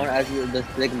 Also known as the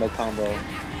Sigma combo. Alright,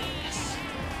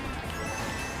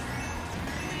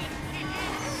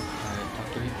 top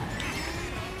 3.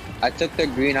 I took the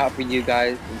green out for you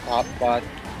guys in top spot.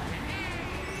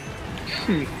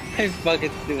 I'm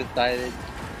fucking suicided.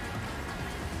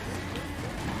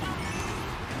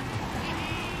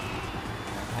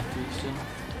 Top 3 still.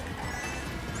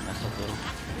 That's up little.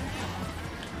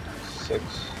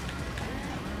 6.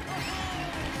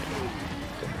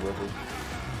 River.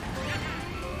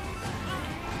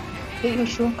 Take a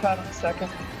shortcut in a second.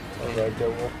 Alright,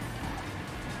 double.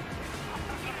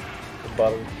 The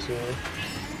bottom 2.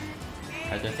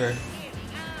 Right there, 3rd.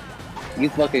 You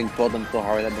fucking trolled them so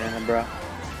hard with that banana, bro.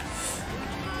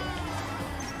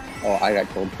 Oh, I got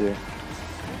trolled too.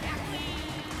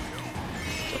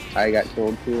 I got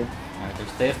trolled too.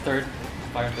 Alright, they have 3rd.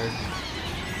 Fire 3rd.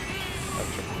 I've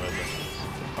triple red missions.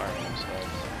 The fire on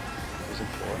sides. There's a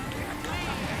 4.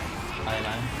 I 9.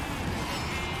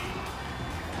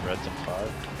 Red's in 5.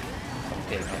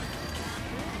 Okay, okay.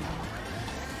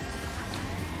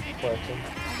 Platinum.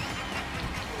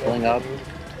 Pulling up.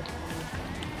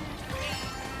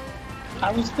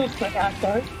 I was supposed to add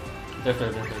third. They're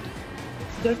 3rd, they're 3rd.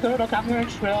 They're third. Okay, I'm going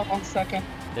to trail 1 second.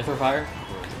 They for fire?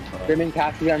 German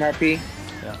Cassie MRP.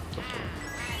 Yeah, go for it.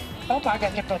 Oh, I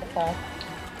got hit by the fall.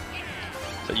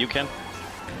 So you can?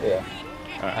 Yeah.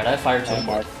 Alright, I have fire too. Oh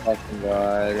my fucking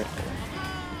god.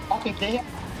 Okay,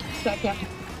 second.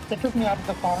 They took me out of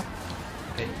the car.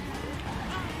 Okay.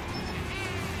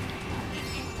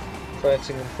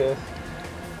 Prancing in 5th.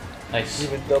 Nice.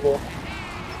 Even double.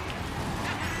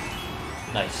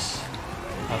 Nice.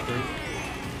 Top 3.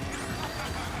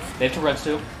 They have 2 reds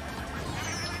too.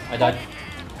 I died.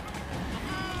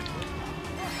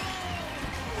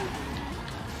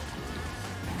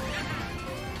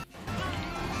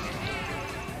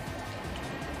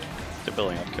 They're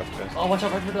building up kill guys. Oh, watch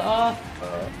out right for the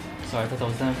sorry, I thought that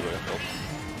was them.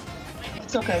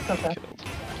 It's okay, it's okay.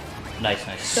 Nice,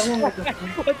 nice. Someone was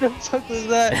What the fuck was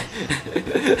that?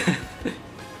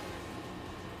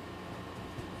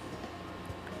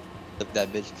 Flip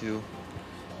that bitch too.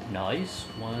 Nice.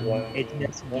 One.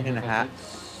 AGS 1.5.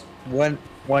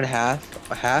 One half.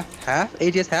 Half?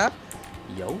 AGS half?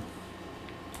 Yo.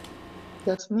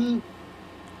 That's me.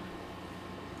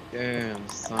 Damn,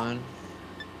 son.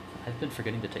 I've been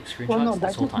forgetting to take screenshots Well, no, this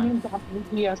that whole just time. means I'm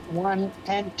AGS 1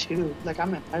 and 2. Like,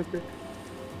 I'm in hybrid.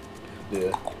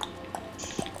 Yeah.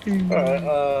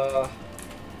 Alright,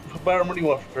 Byron, what do you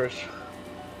want first?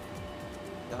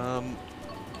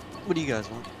 What do you guys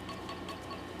want?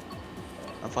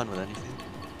 I'm fine with anything.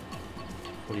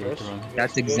 What do you like to run?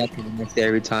 That's exactly what I say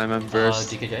every time I'm first.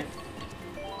 DKJ?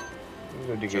 We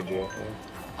go DKJ. Yeah.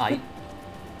 I.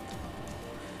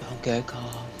 Okay,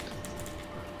 calm.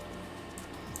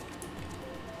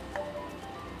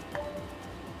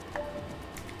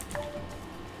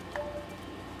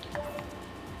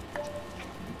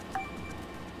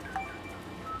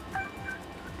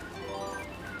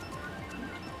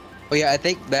 Oh yeah, I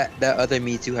think that other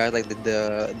me too had like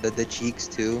the cheeks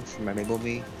too from my Maple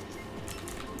me.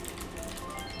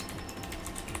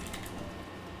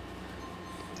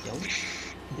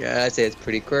 Yeah, I'd say it's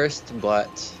pretty cursed,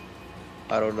 but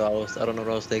I don't know. I don't know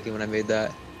what I was thinking when I made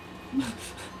that.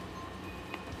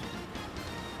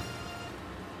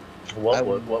 What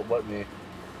me?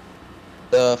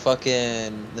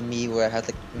 The me where it had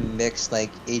like mixed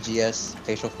like AGS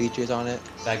facial features on it.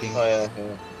 Bagging. Oh yeah.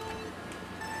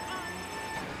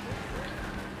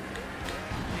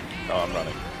 Oh, I'm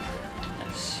running.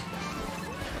 Nice.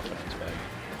 It's back.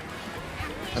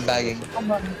 I'm bagging. I'm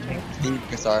running.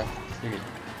 Sorry. You're good.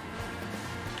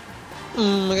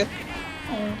 Okay.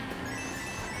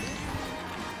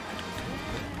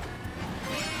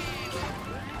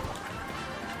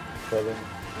 Seven.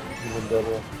 Even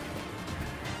double.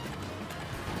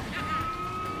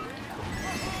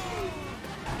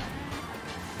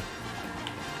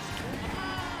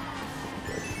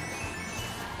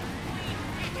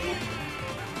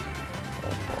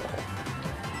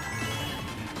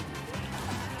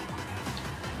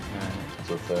 It's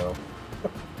a fail.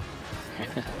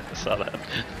 I saw that.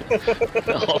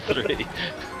 All 3.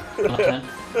 Okay.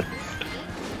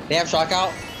 They have shock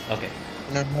out? Okay.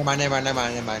 No, never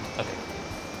mind. Okay.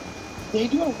 They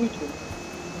do or we do?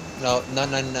 No,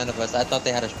 none of us. I thought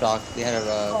they had a shock. They had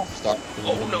a start.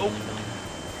 Oh no!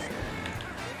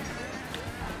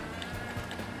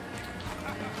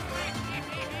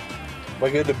 Am I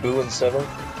good to boo in 7th?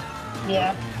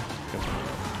 Yeah.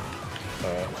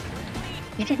 Alright.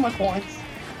 You take my points.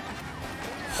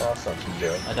 Oh, that's not too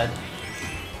bad. I died.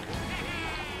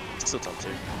 Still top 2.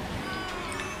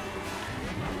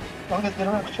 As long as they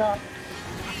don't have a shot.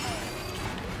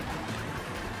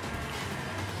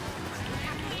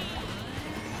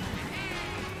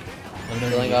 Let me know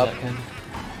Filling you up. that, Ken.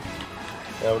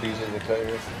 Yeah, what are you using the cut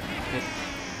here?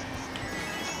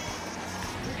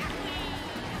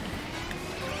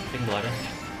 Taking glider.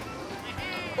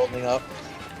 Holding up.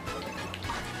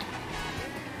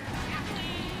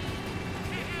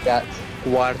 Got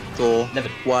cuarto. Never.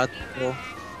 Cuarto.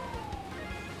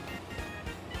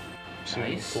 2,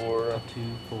 Nice. 4, Up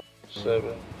 2, 4. 7.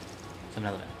 So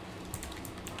another die.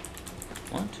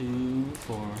 1, 2,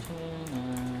 4,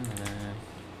 7, 9.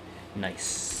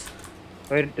 Nice.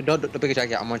 Wait, don't pick a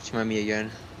jacket. I'm watching my me again.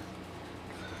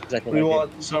 Exactly. What do you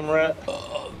want, Sumrat?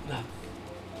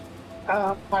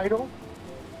 Idle.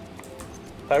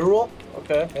 Hyrule?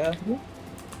 Okay, yeah.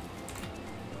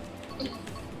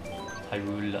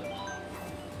 Hyrule.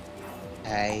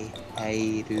 Hyrule.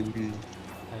 Hyrule.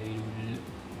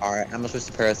 Alright, I'm gonna switch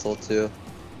to Parasol too.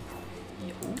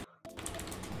 Yo.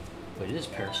 Wait, it is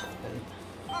Parasol,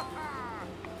 right?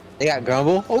 They got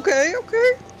Grumble? Okay.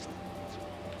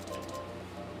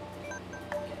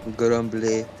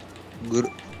 Grumble.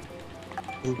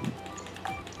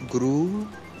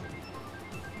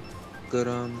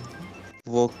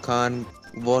 Volcan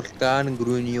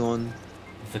Grunion.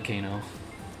 Volcano.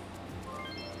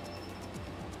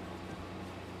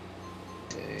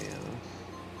 Damn.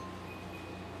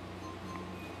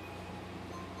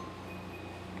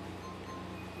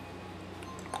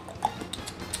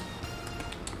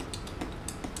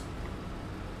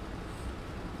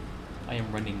 I am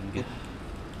running.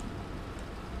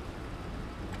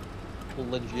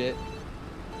 Legit.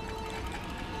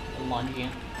 Launching.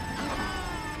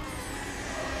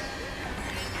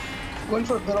 Going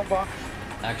for a middle box.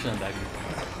 Actually, I'm back.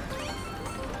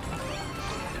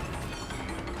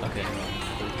 Okay.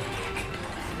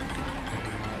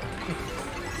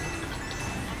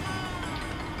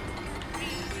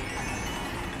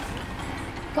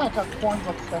 I got coins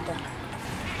on second.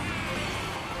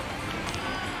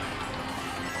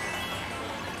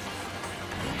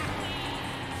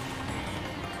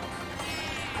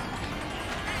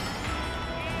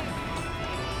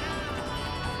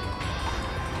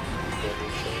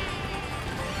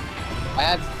 I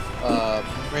have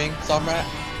ring, Somrat.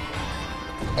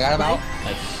 I got him out.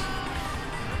 Nice.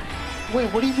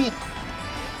 Wait, what do you mean?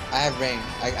 I have ring.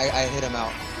 I hit him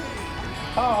out.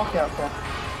 Oh, okay, okay.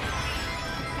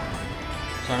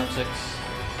 Turn up 6.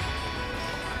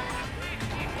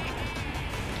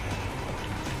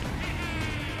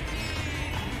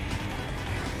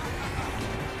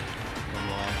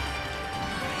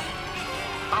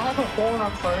 I have a horn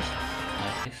on first.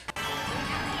 Nice.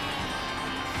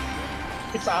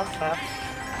 It's out now.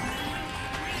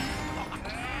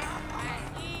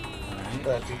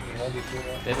 Alright.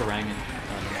 They have a Rangan.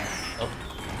 Oh.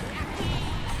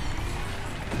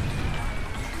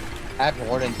 I have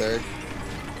horn in third.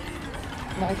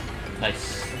 Nice. Nice.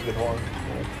 Good horn.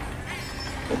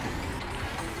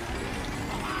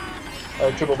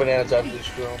 Alright, triple bananas after this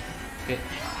drill. Okay.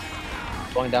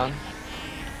 Going down.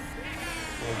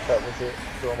 We'll cut with it,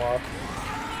 throw them off.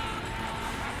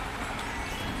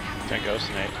 Can't ghost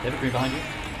Nate. They have a green behind you.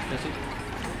 Jesse.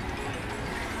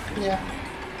 Yeah.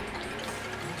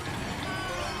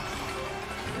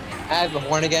 I have the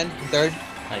horn again in third.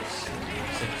 Nice.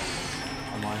 6.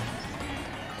 Online.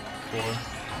 4.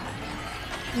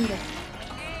 Yeah.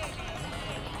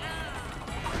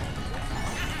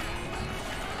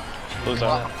 Blue's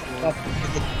out.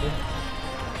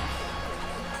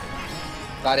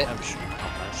 Got it. I'm sure.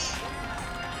 Oh, nice.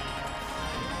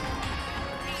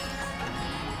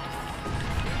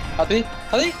 Hadi.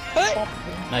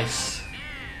 Nice.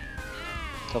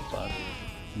 Top 5.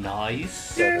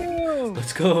 Nice.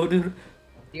 Let's go, dude.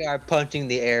 You are punching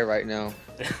the air right now.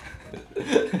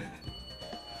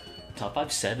 Top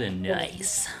 5-7.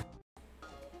 Nice.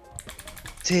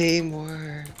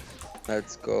 Teamwork.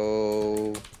 Let's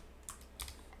go.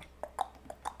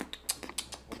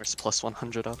 Where's plus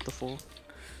 100 off the full?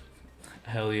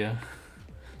 Hell yeah.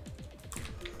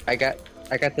 I got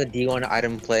the D1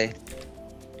 item play.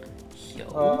 Yo.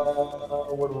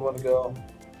 Where do we want to go?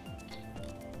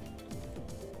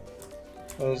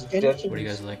 What do you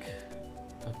guys like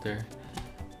up there?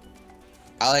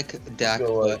 I like Dak,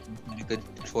 Go, but a good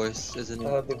choice, isn't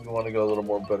I it? think we want to go a little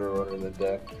more better runner than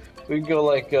deck. We can go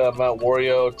like Mount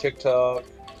Wario, TikTok,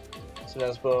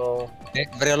 Sinespo.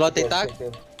 Vrelo TikTok?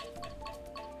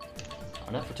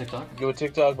 I'm not for TikTok. Go with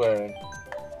TikTok, Baron.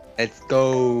 Let's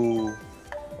go.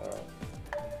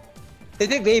 They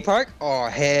think Bay Park? Oh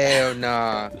hell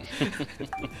nah.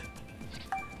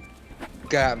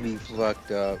 Got me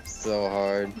fucked up so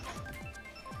hard.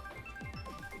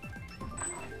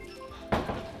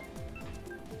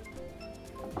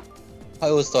 I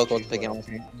was so close to picking up.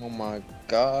 Oh my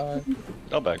god.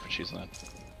 I'll back for cheese nut.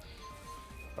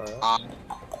 Alright.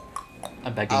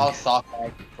 I'm begging. I'll soft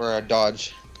back for a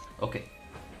dodge. Okay.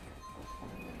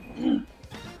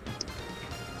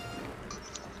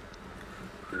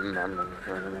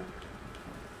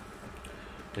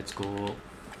 Let's go.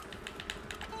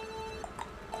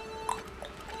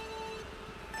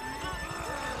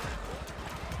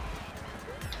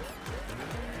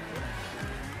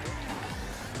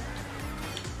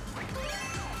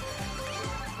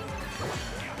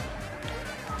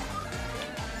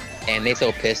 And they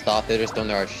so pissed off, they're just throwing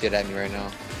their shit at me right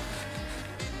now.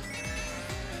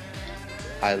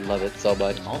 I love it so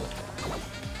much. Oh.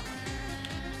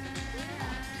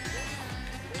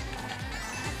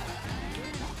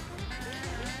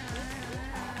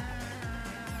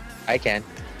 I can.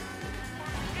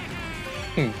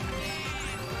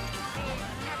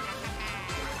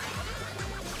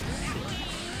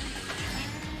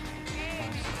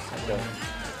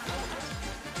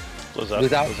 Blue's out.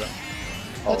 Blue's out. Blue's out.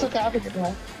 That's okay, I can get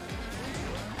one.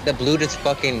 The blue just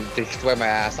fucking destroyed my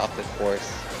ass off the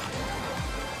course.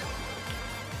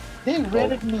 They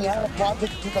rated me out of what to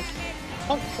the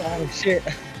fuck Oh shit.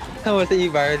 How was it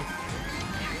you, Byron?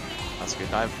 That's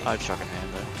good. I've struck a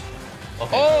hand there.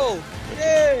 Okay. Oh!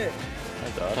 Shit! I Try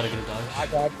to dodged. get a dodge. I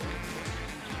got.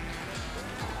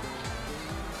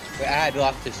 Wait, I had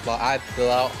lost this spot. I had to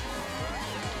fill out.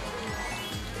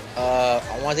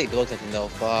 I want to take dual attention though.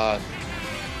 Fuck.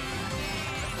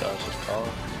 Dodge this call.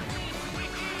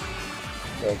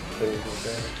 I don't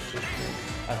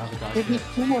have a dodge Maybe yet.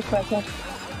 2 more seconds.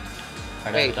 Alright, I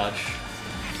have a Wait. dodge.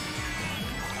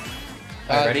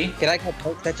 Alright, ready? Can I get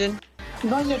poke attention?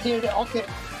 No, you're dead. Okay.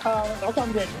 Okay,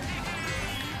 I'm dead.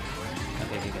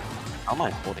 Okay, here you go. How am I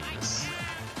holding this?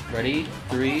 Ready?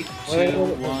 3, 2, Wait.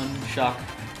 1, shock.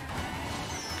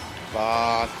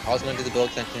 Fuck. I was gonna do the build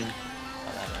extension.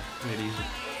 Really easy.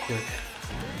 Quick.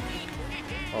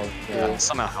 Oh, Yeah,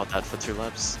 somehow held that for 2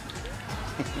 laps.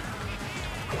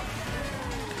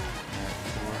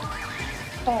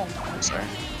 Oh, Sorry.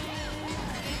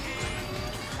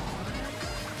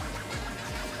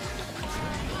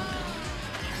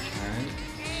 Alright.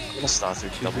 I'm gonna start through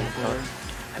 2, double 4. cut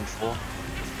and 4.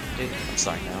 Okay. I'm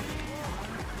starting now.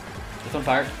 Lift on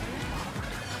fire.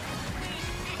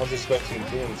 I was expecting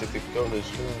things if you go this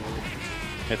turn.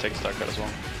 Yeah, take a star cut as well.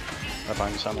 I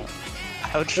find you somehow.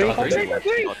 Ouch. Shot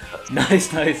three.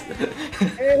 Nice, nice.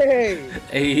 Hey!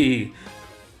 Hey.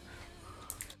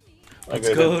 Let's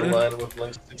I go. got the line with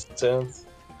like 6 to 10.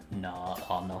 No,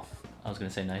 oh no. I was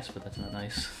gonna say nice, but that's not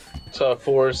nice. Top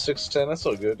 4, 6 to 10. That's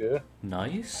so good, yeah.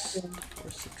 Nice.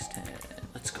 4, 6, 10.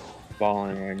 Let's go.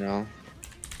 Balling right now.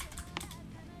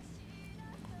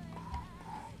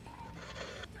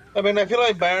 I mean, I feel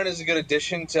like Byron is a good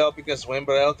addition to helping us win,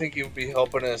 but I don't think he would be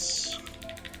helping us.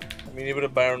 I mean, even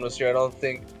if Byron was here, I don't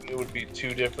think it would be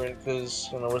too different because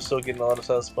we're still getting a lot of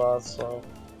tough spots. So,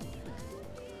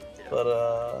 but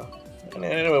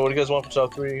anyway, what do you guys want for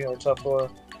top 3 or top 4?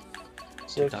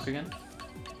 6? TikTok again?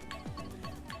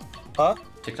 Huh?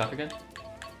 TikTok again?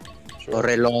 Sure.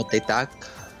 Reloj de tac.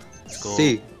 Let's go.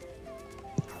 Sí.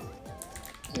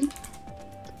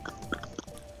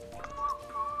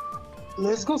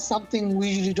 let's go something we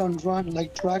usually don't run,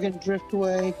 like Dragon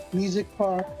Driftway, Music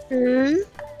Park.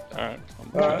 Alright.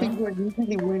 I think we're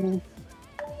usually winning.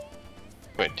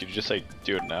 Wait, did you just say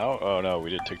do it now? Oh no, we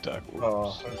did TikTok.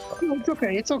 Oh, No, it's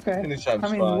okay. It's okay. anytime's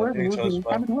I mean, fine. we're Anytime's winning.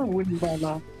 I fine. mean, we're winning by a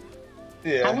lot.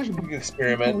 Yeah, I wish- you can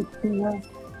experiment.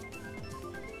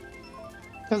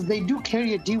 Because they do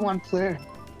carry a D1 player.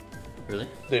 Really?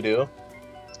 They do.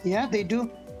 Yeah, they do.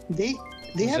 They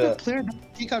Who's have a that? player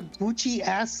that take out Gucci,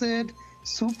 Acid,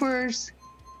 Supers.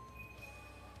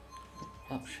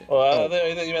 Oh shit. Well, I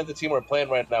thought you meant the team we're playing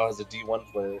right now has a D1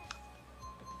 player.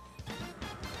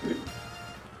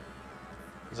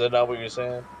 Is that not what you're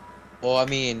saying? Well, I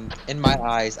mean, in my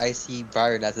eyes, I see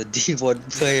Byron as a D1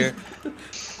 player.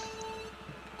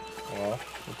 Well, it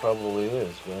probably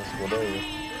is, but whatever.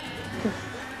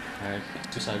 Alright,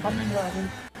 2 side I'm running. driving.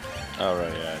 Oh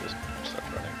right, yeah, I just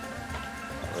started running.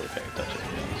 Not really paying attention to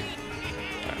things.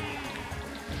 Alright.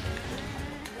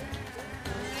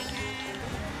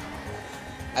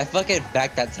 I fucking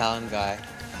backed that Talon guy.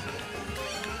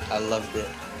 I loved it.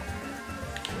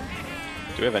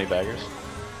 Do we have any baggers?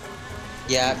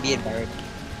 Yeah, me and Byron.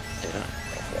 Yeah.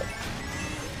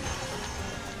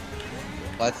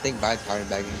 Well, I think Byron's hard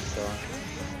bagging, so.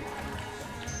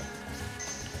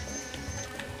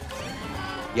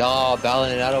 Y'all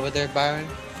battling it out over there, Byron?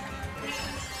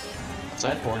 I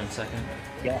had 4 in a second.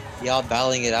 Yeah. Y'all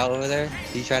battling it out over there?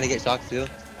 You trying to get shocked too?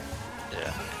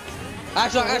 Yeah. I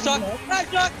shock!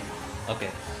 Okay.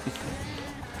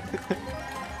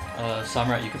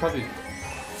 Samrat, you could probably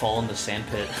fall in the sand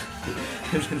pit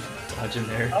and then dodge in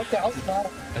there. Okay, I'll try.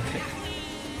 Okay.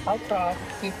 I'll try.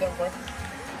 See if that works.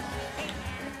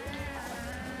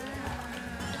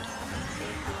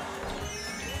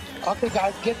 Okay,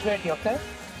 guys, get ready, okay?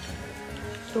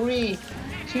 3,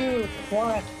 2,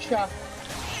 1, shot.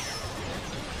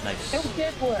 Nice. It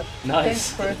did work.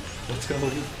 Nice. Thanks, Let's go.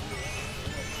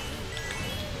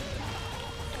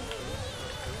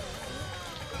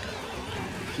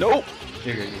 No!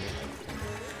 You're good, you're good.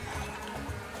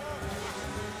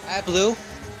 I have blue.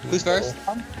 Who's first?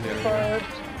 I'm We are. first.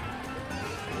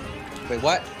 Wait,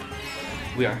 what?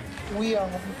 We are. We are.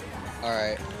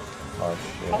 Alright. Oh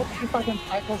I'll shit. see if I can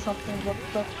cycle something real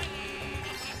quick.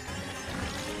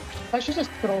 I should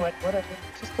just throw it, whatever.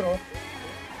 Just throw it.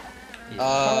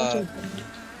 Are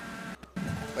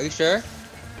you sure?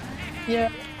 Yeah,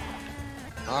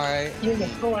 Alright. yeah,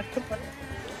 throw it.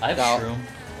 I have No. shroom.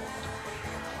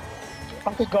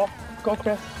 Okay, go. Go,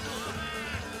 Chris.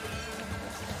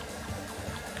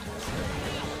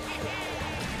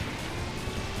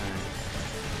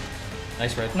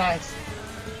 Nice red. Nice.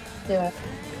 Yeah.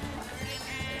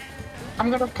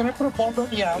 Can I put a ball down?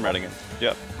 Yeah. I'm riding in.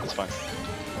 Yep, that's fine.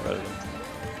 I'm riding in.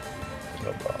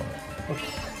 No problem.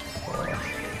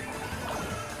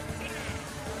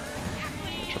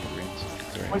 Triple greens.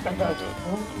 Is there Wait, I anything got to- you.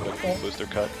 I'm gonna Okay. booster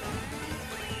cut.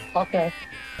 Okay.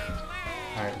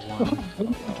 Alright,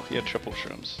 1. Oh, he had triple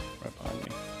shrooms right behind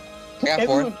me. I got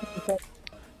Everyone 4.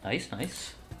 Nice,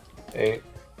 nice. 8.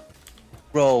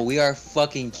 Bro, we are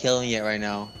fucking killing it right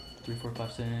now. 3, 4,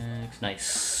 5, 6.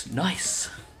 Nice. Nice!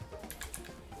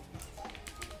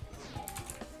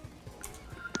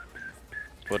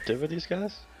 What div are these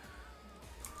guys?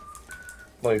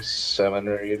 Like 7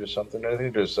 or 8 or something. I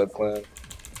think they're subclan.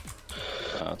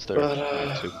 It's their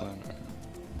But, 2 clan.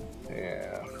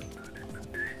 Yeah.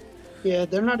 Yeah,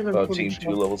 they're not even About fully team 2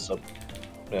 sure. level sub.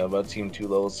 Yeah, about team 2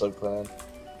 level subclan.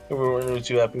 We weren't really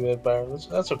too happy with Byron.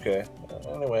 That's okay.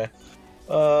 Anyway.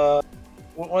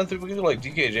 One thing we can do like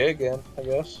DKJ again, I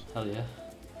guess. Hell yeah.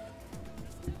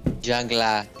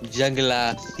 Jungla,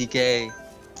 CK.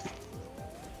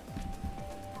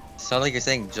 Sound like you're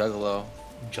saying Juggalo.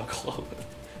 Juggalo.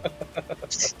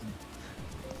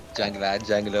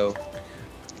 Junglo.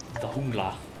 The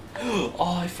Hungla.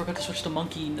 Oh, I forgot to switch to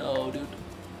monkey. No, dude.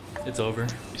 It's over.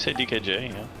 You say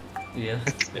DKJ, yeah?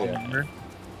 Yeah.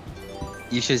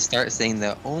 You should start saying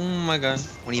that. Oh my god,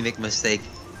 when you make a mistake.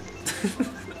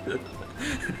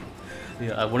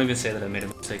 Yeah, I won't even say that I made a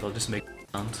mistake. I'll just make it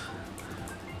sound.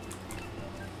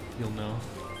 You'll know.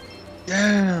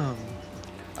 Damn.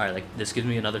 Alright, like, this gives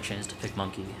me another chance to pick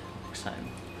monkey next time.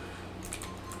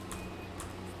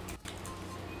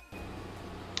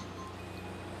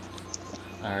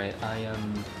 Alright, I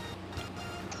am...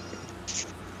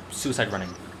 suicide running.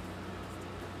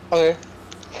 Okay.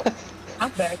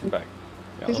 I'm back. I'm back.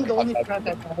 Yeah, This is the okay. only track I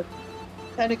have.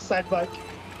 And Excite Bike.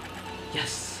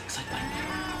 Yes! Excite bike.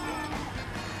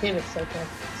 In Excite Bike.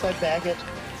 Excite Baggage.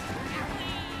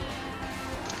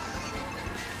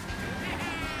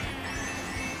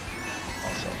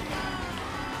 Awesome.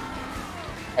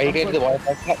 Are you getting to the water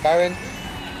park, Byron?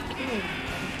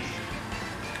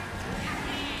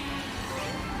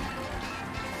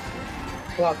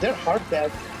 Wow, they're hard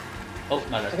bags. Oh,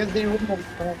 my I bad. guess they wouldn't have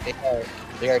fun.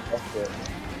 They are desperate.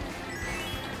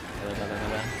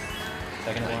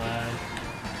 Second one.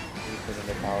 Because of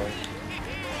their powers.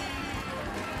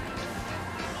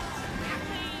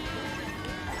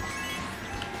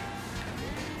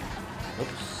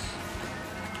 Oops.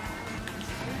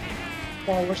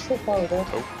 Wow, we're so far away.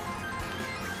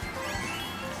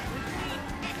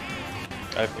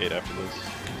 I have 8 after this.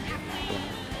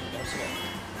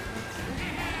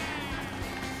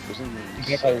 Who's in the... You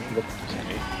can't probably look. Who's in 8?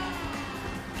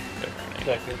 There, an 8.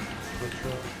 Second. Which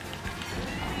one?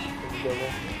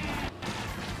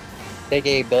 Take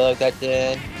a bug that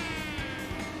in.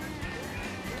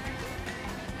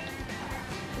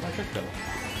 Where'd my trick go?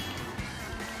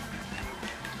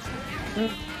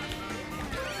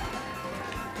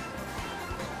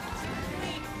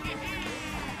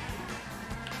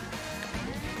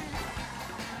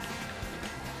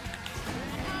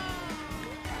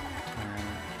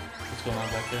 What's going on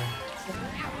back there?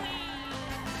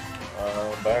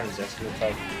 Byron's asking to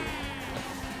type.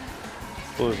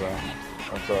 Blue's on.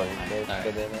 I'm sorry.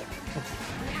 Alright.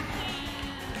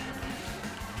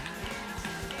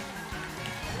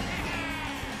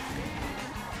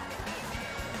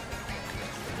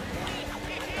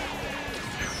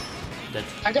 Dead.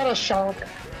 I got a shot.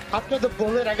 After the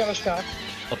bullet, I got a shot.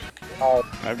 Oh,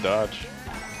 I have dodge.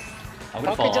 I'm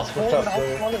gonna Okay, fall just off. hold What's it. up, I'll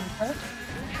player? fall in, huh?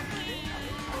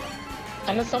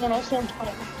 Unless someone else wants to.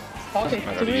 Okay,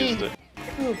 I already used 3, it.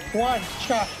 2, 1,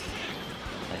 shot.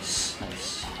 Nice,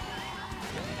 nice.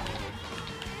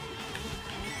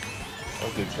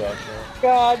 Oh, good shot, man.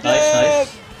 God Nice,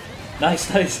 nice.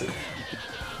 Nice, nice.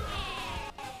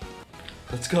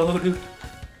 Let's go, dude.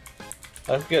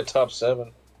 I forget top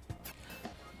 7.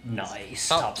 Nice.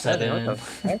 Top Top 7.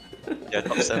 Yeah,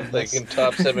 top 7. Like in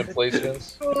top 7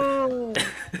 placements.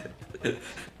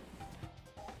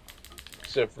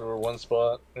 Except for one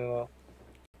spot, you know.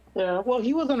 Yeah, well,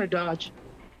 he was on a dodge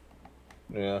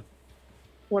Yeah.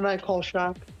 when I call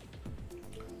shot.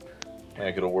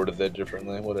 I could have worded that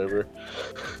differently, whatever.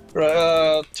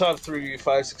 Right, top 3,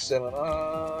 5, 6, 7.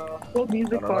 Well, I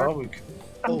music don't know. part. We could...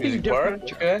 Something Music Park,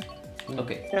 different. okay.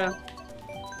 Okay. Yeah.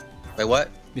 Wait, what?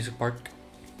 Music park.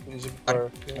 Music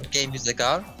Park, yeah. Game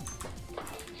musical?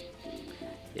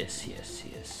 Yes, yes,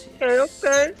 yes, yes. Okay,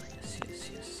 okay. Yes, yes,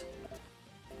 yes.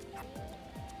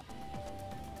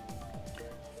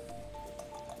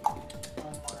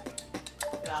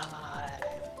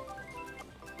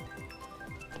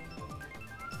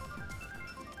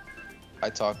 I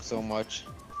talk so much.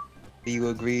 Do you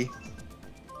agree?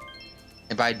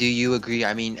 And by do you agree,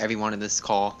 I mean everyone in this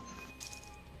call.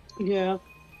 Yeah.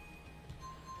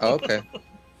 Oh, okay.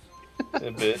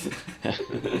 A bit.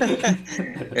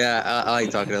 Yeah, I like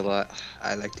talking a lot.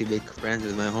 I like to make friends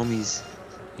with my homies.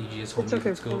 EGS It's homie, okay.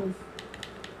 let's go.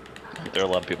 There are a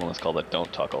lot of people in this call that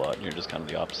don't talk a lot, and you're just kind of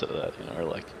the opposite of that, you know, or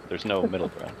like, there's no middle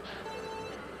ground.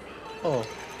 Oh.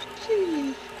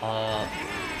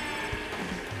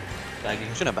 Bagging.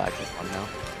 I'm gonna bag this one now.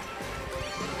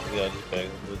 Yeah, just bang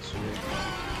it.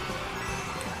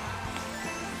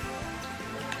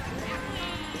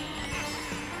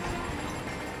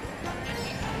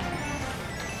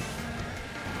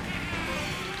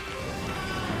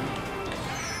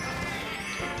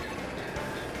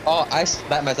 Oh, I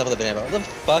slapped myself with a banana. What the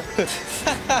fuck?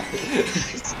 I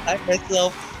slapped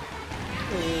myself.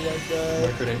 Oh my god.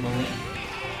 Marker day moment.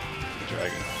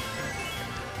 Dragon.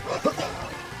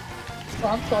 Oh,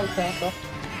 I'm sorry, Panda.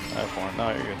 I have one. No,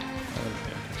 you're good.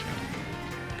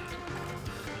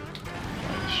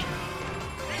 Nice.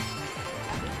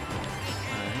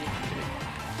 Alright.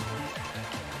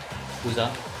 Who's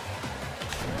up?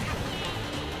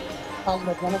 I'll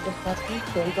let one of them pass me.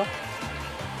 There you go.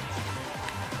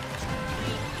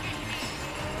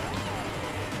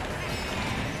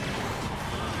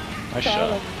 Nice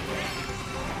shot.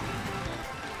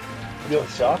 You have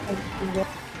a shot?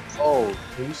 Oh,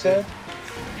 who said?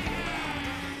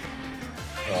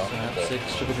 Oh,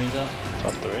 6 triple greens out.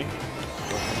 Top 3.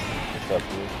 what's up,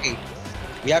 dude? Hey,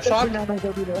 we have shot? Banana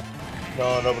go be there.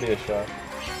 No, nobody has shot.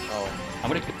 Oh. I'm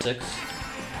gonna get 6.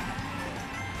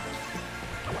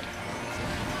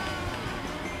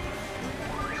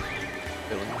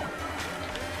 Really?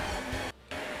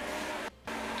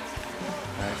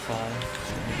 Alright, 5.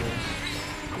 There he goes.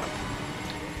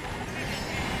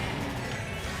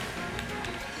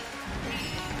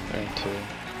 They're in 2.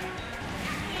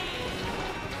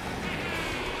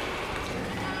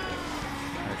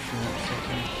 Alright, shooting up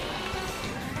second.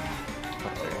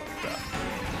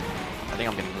 I think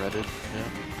I'm getting redded. Yeah.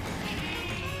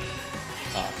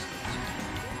 Ah,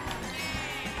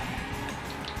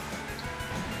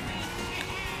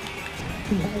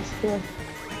 Nice, good.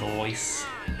 nice.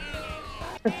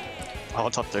 Oh,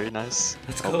 top 3, nice.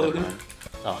 Let's Oh, go. never mind.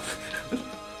 Oh,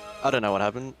 I don't know what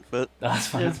happened, but that's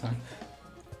fine, that's fine.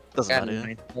 doesn't Got matter.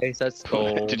 ninth place, that's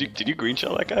gold. Did you green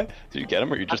shell that guy? Did you get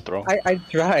him or you just throw him? I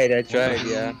tried,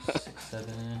 yeah. 6, 7,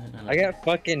 and I got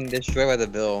fucking destroyed by the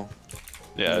bill.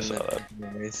 Yeah, I saw that.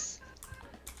 Nice.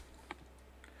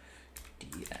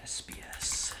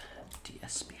 DSBS.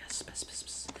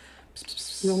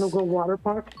 You wanna go water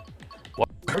park?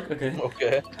 Okay.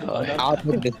 Okay. I'll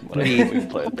put this What a tweet. we've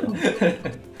played though.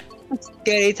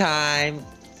 Scooty time.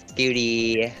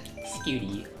 Scooty.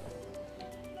 Scooty.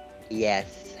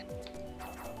 Yes.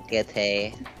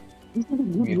 Gete.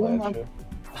 Me last year.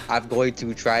 I'm going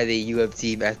to try the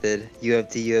UFT method.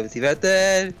 UFT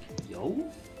method.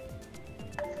 Yo.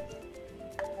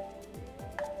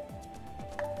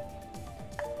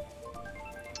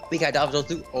 We got Dobson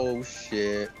too. Oh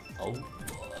shit. Oh, fuck.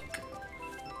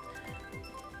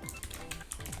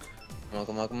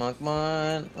 Come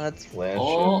on. Let's. Last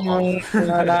Oh,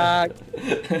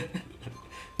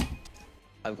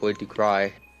 I'm going to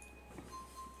cry.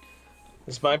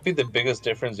 This might be the biggest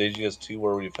difference AGS 2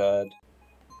 where we've had.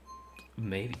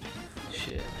 maybe.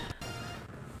 Shit.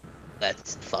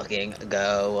 Let's fucking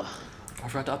go. I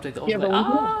forgot to update the Yeah, overlay. but we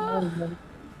Ah! don't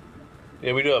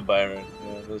Yeah, we do have Byron.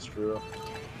 Yeah, that's true.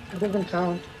 it doesn't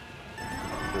count.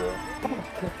 True.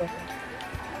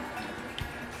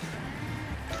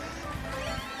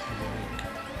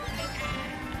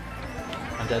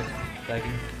 I'm dead.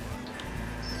 Bagging.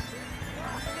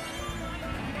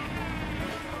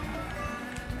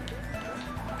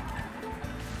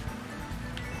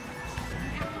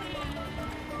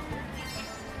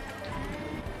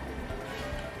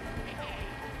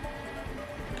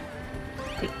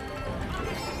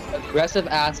 Aggressive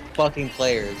ass fucking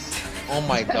players. Oh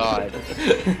my god.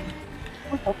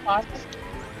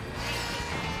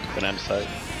 Banana side.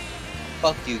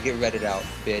 Fuck you, get redded out,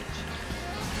 bitch.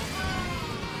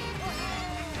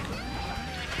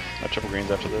 No triple greens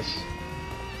after this.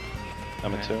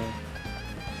 I'm at 2.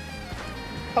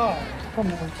 Oh, come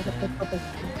on.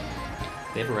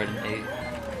 They have a red in 8.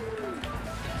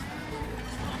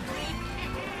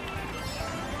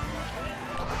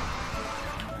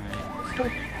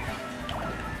 Alright.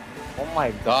 Oh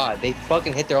my god, they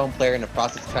fucking hit their own player in the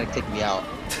process of trying to take me out.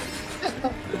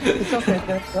 It's okay,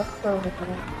 that's totally fine.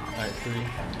 Alright, 3.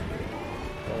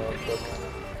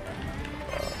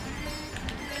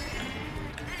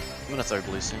 I'm gonna throw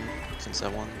blue soon, since I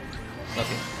won.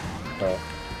 Okay.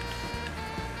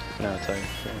 Banana tag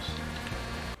first.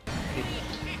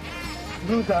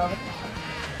 Blue down.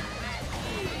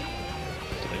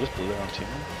 Did they just blue their own team?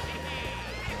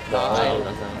 Oh,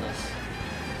 that's nice.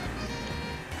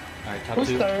 Alright, top Who's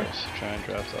 2. third? Just try and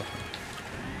draft off.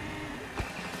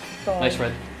 Sorry. Nice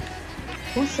red.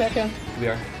 Who's second? We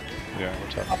are. Yeah,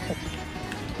 what's up?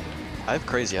 I have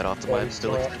crazy head off to Yeah, my he's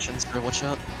build correct. extensions for watch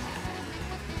out.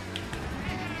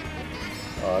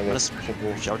 Oh, I I'm guess gonna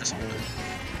triple. shout just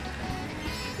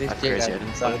This I've chick crazy got head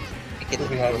inside. inside.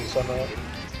 Behind you somehow.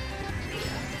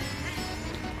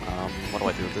 What do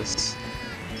I do with this?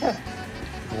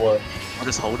 What? I'll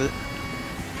just hold it.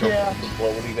 Yeah.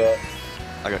 What do you got?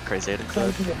 I got crazy head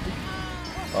inside.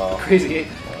 Oh. Crazy 8.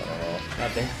 Uh,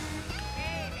 God damn.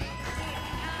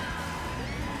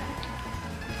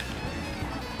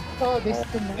 Oh, this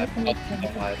is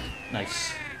the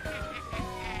Nice.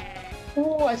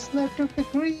 Oh, I snapped up the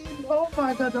green. Oh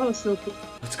my god, that was so cool.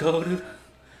 Let's go, dude.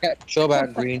 Show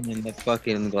about green in the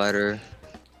fucking glider.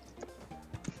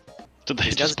 Did they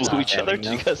These just guys blew are each not other? having Did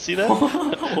you enough. guys see that?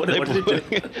 What They did it blew-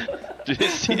 do? Did you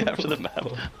see after the map?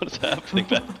 What's happening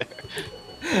back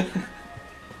there?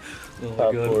 Oh my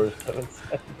top god. four.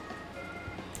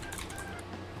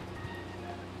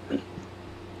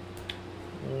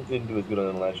 Didn't do as good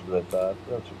on the last as I thought.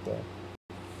 That's okay.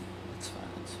 It's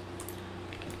fine.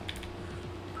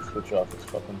 Switch off this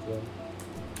fucking thing.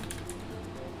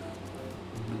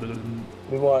 It's...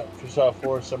 We want for Saw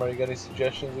 4. Summer, you got any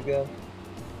suggestions again?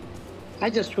 I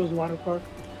just chose water park.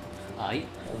 Aight.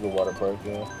 We'll go water park,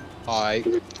 yeah. Alright.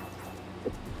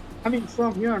 I mean,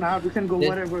 from here on out, we can go Yeah.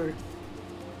 whatever.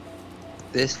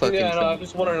 This fucking Yeah, no, thing. I'm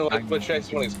just wondering like, what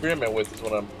tracks you want to experiment with is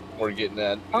what we're getting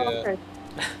at. Oh, Yeah. okay.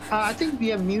 I think we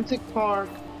have music park,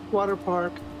 water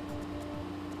park.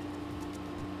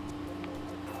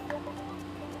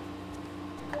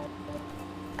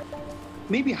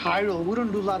 Maybe Hyrule. We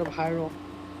don't do a lot of Hyrule.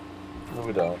 No,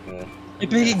 we don't, yeah. You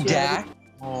picking Yeah. Dak?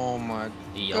 Oh my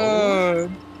Yo.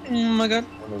 god. Oh my god.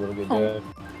 We're gonna get Oh. that.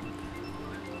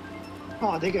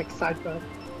 Oh, they get excited. Bro.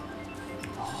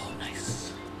 Oh,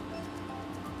 nice.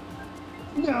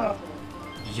 No.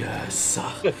 Yes.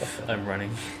 I'm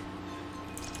running.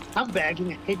 I'm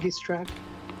bagging. I hate this track.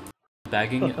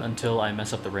 Bagging until I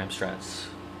mess up the ramp strats.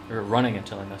 Or running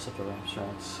until I mess up the ramp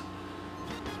strats.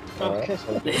 Okay. Alright,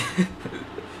 okay.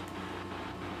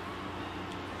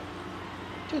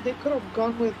 Dude, they could have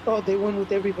gone with. Oh, they went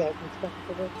with every bag.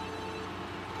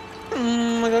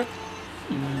 Oh my god.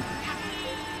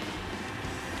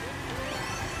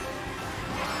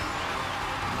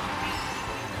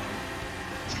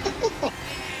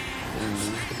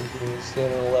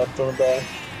 Stand on the left, on the back.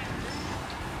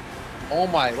 Oh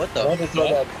my, what I the want to throw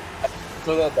fuck?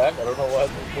 that back. I don't know why.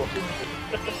 It's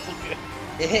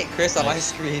okay. It hit Chris on my Nice.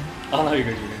 screen. Oh, no, you're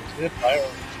good, you're good. It hit fire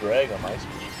drag on my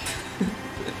screen.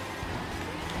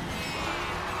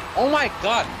 Oh my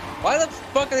god. Why the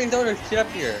fuck are they throwing their shit up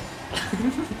here?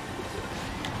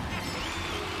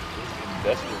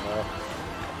 Desperate now.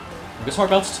 Good smart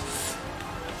bounced.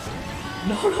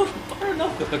 No, fire, no.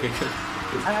 Okay, good.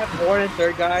 I have more than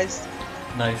third, guys.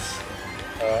 Nice.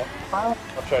 Alright. I'll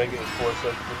try to get 4 so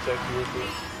I can protect you with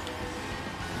it.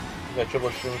 You got triple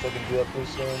shrooms, I can do that pretty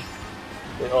soon.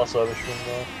 They also have a shroom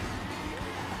now.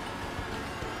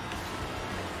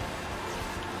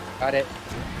 Got it.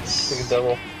 Take a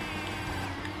double.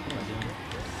 What am I doing?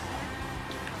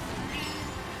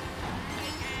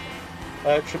 I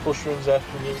have triple shrooms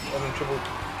after this. I mean, triple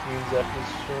shrooms after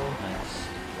this shroom. Nice.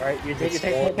 Alright, you It's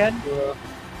take one, a cut?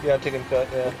 Yeah, I'm taking a cut,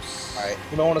 yeah. Oops. Alright.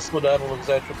 You might want to slow down a little because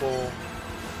I have triple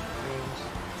shrooms.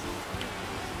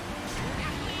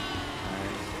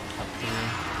 Alright. Up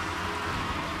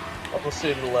 3. I'll go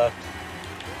stay to the left.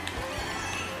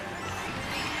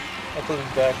 I'll put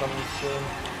his back on the shroom.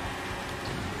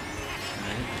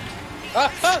 Alright.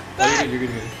 Ah, ah, Oh, ah! you're good,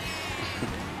 you're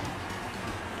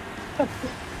good.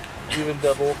 Even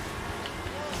double.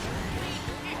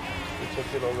 We took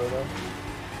it all right on.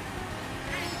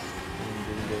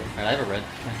 Alright, I have a red.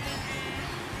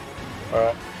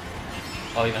 Alright.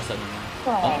 Oh, you messed up.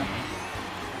 Aw.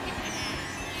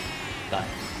 Die.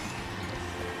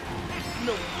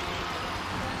 No.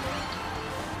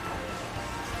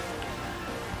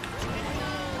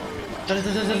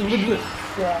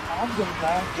 Yeah, I'm going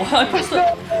back. What?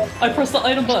 I pressed the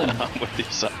item button. I'm with you,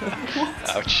 son.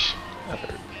 Ouch. That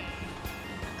hurt.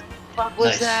 What was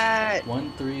Nice. that?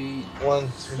 1, 3,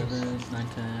 1, 7, 9,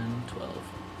 10, 12.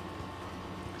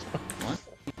 1,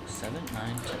 7,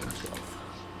 9, 10, 12.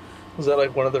 Was that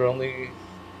like one of their only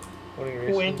winning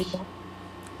races? Winning.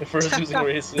 The first losing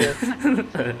race, yeah.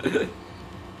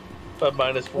 But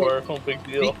 -4, no big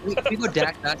deal. We go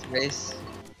Dak last race.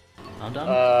 I'm done.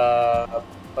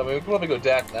 I mean, we can probably go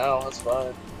DAC now, that's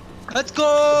fine. Let's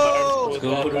go! Let's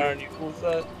go. Byron, you cool with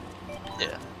that?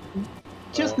 Yeah.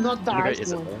 Just not the You're ice right,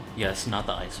 is it one. there? Yes, not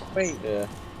the ice one. Wait, Yeah.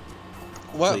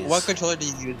 what Please. controller do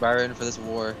you use, Byron, for this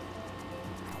war?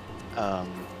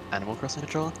 Animal Crossing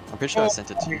controller? I'm pretty sure I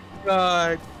sent it to you.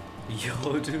 God.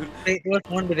 Yo, dude. It was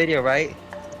one in the video, right?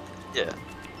 Yeah.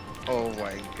 Oh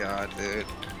my god, dude.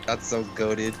 That's so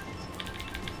goated.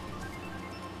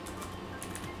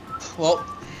 Well,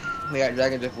 we got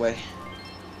Dragon Drift Way.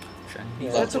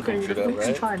 Yeah, That's looking okay. for that, We can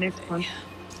right? try next one.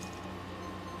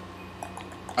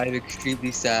 I'm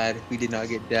extremely sad we did not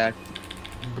get that.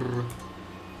 Brr.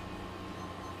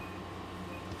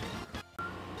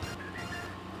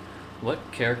 What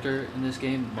character in this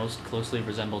game most closely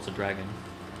resembles a dragon?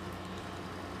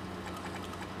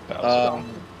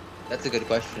 That's a good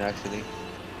question, actually.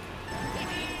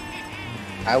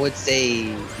 I would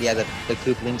say, yeah, the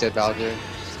Koopalings are Bowser.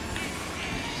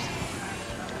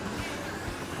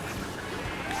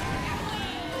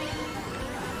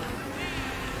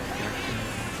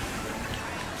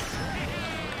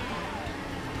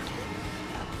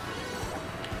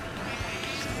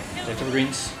 Back to the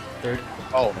greens. Third.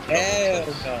 Oh, hell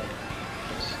no.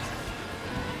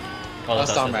 Oh,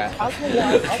 That's us, Stormrat. I'll go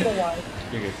wide. I'll go wide.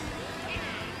 You're good.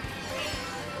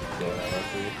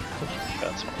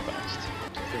 That's my fast.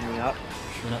 Bring me up.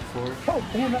 Shooting up forward. Oh,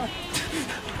 damn it.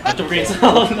 Back to the greens.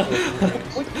 Oh no.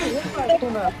 What's the hit by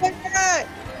Tuna?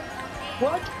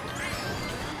 What?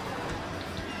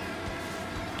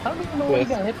 How do you know what you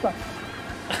got hit by?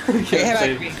 Hey, Yeah, have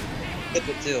same. green. Hit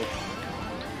it too.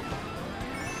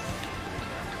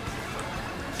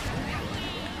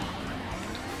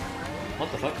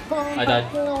 What the fuck? Oh, I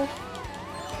died. no.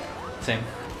 Same.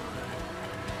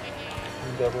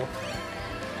 Double.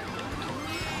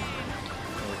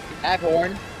 Have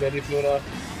horn. Ready for it.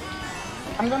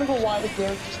 I'm gonna go wide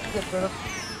again just to get rid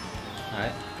of.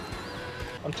 Alright.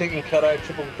 I'm taking cut eye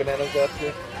triple bananas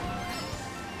after.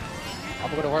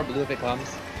 I'll go to horn blue if it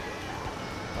comes.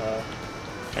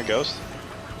 A ghost?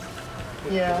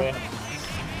 Yeah.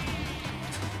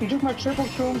 You took my triple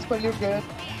shrooms, but you're good.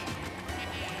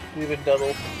 Even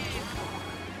double.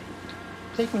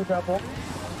 Take me double.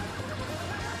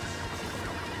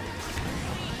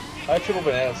 I have triple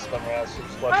bananas on my ass, so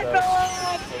just watch out.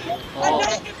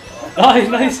 Oh. Oh,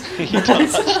 nice. You Nice.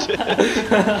 dodged it.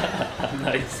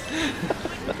 Nice.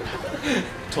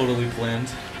 Totally planned.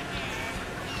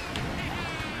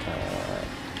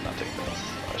 Not taking those.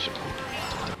 I should.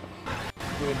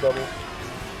 Even double.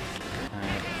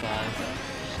 Alright, 5.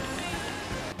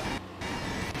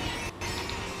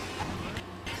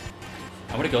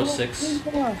 I'm gonna go 6.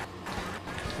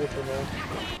 Good for me.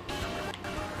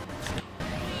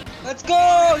 Let's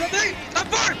go! Top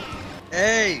 4!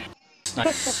 Hey!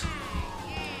 Nice.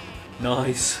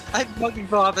 Nice. I fucking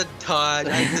fell off a dodge.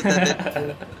 I did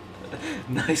that.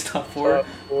 Nice top 4. Top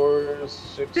 4,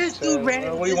 6, This 10. dude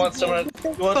ran What do you want, Summer? You want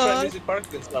to try Fuck. Music Park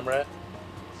against Summer,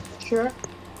 Sure.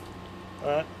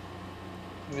 Alright.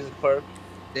 Music Park.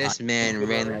 This man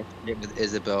ran that shit with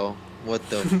Isabel. What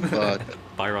the fuck?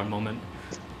 Byron moment.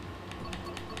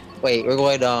 Wait, we're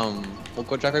going,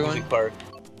 what track are we Music going? Park.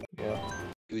 Yeah.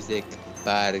 Music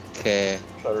Park. Okay.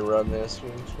 Try to run this.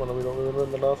 It's one that we don't really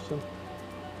run that often.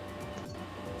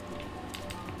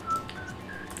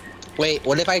 Wait,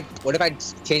 what if I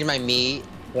change my Mii?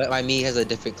 But my Mii has a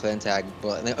different clan tag,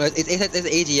 but it's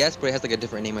AGS, but it has like a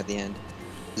different name at the end.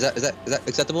 Is that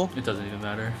acceptable? It doesn't even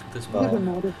matter at this No. point. Doesn't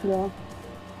matter, yeah.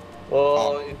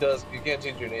 Well, it does. You can't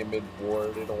change your name mid-war.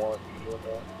 They don't want you doing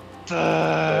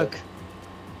that. Fuck.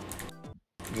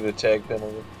 You get a tag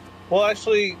penalty. Well,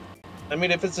 actually, I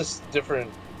mean, if it's just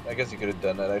different, I guess you could have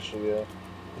done that. Actually, yeah.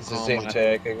 It's the Oh same my-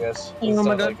 tag, I guess. Oh It's my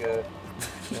not God. like a.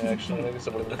 Yeah, actually, I guess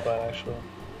it would have been fine. Actually,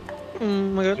 Oh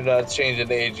my god. do not change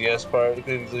the AGS part. You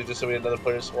could easily just have another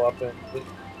player swap it. But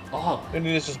Oh, I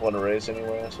mean, it's just one race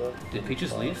anyway. So. did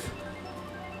Peaches leave?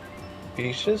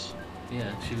 Peaches?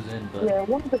 Yeah, she was in, but... Yeah,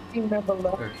 one of the team member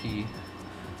left. Or he...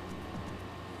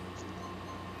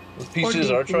 Was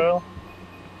Peaches Or our DP. trial?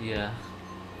 Yeah.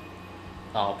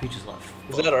 Oh, Peaches left.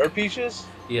 Was that our Peaches?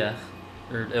 Yeah.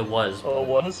 Or it was. Oh, it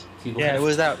was. He Yeah, it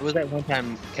left. was that one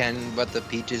time Ken about the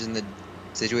peaches in the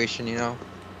situation, you know?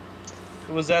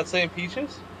 Was that same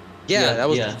Peaches? Yeah, Yeah, that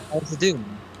was yeah. the Doom.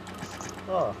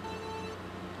 Oh.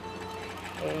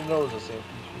 I didn't know it was the same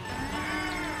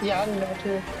Peaches. Yeah, I didn't know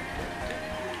too.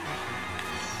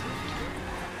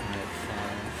 Alright,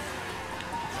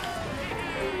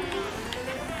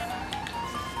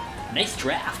 5. Nice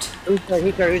draft! Who's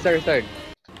third?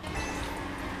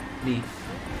 Me.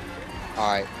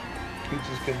 Alright.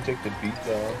 Peaches couldn't take the beat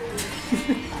down.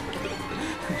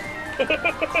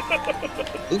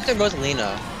 Who's third goes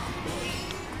Lena?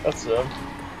 That's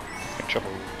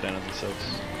Triple bananas and 6.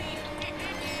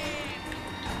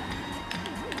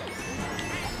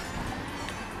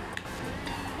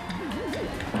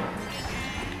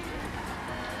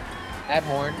 Add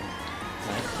horn.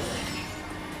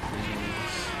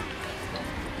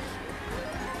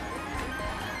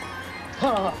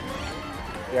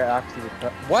 You're actually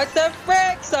what the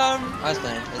frick, son? I was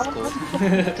playing.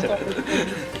 It's cool.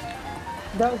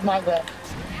 That was my bad.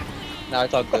 No,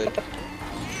 it's all good.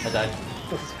 I died.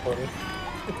 That's funny.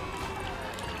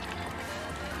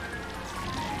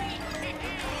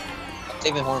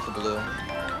 Saving horn for blue.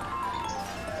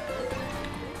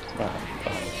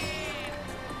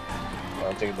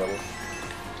 I'll take a double.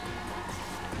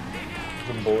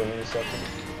 Some bullet in a second.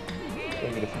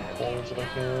 Maybe get a few coins if I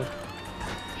can.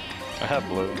 I have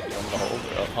blue. I'm gonna hold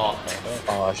it up.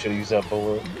 Oh, I should have used that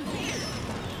bullet.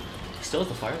 Still with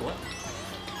the fire? What?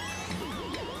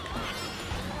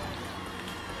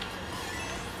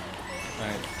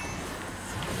 Alright.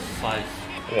 5.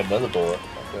 I got another bullet.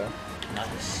 Okay.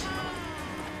 Nice.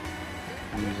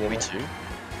 Use Me it. too.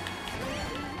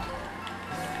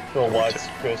 Go wide,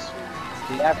 Chris.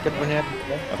 Do you have good one here?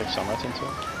 I think Summit's into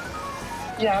it.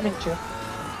 Yeah, I'm in too.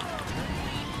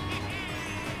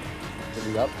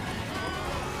 Is up?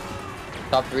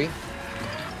 Top 3?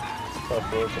 Top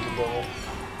 4, second double.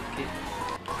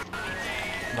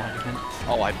 Behind you, man.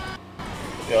 Oh, I.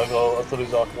 Yeah, I'll go. I thought he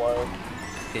was off wide.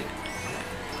 Okay.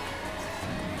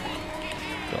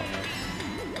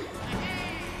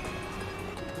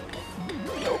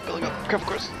 Yo, building up. Careful,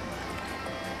 Chris.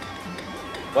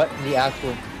 What in the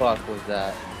actual fuck was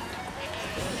that?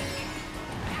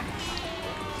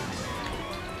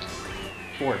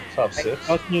 Four. Top 6.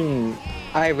 Fucking.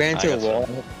 I ran to I a got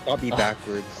wall. I'll be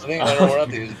backwards. I think I don't want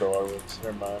to use Bill Arwoods.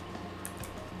 Never mind.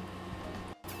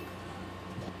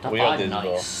 Top We have 5, this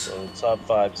Bill. nice. So top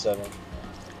 5, 7.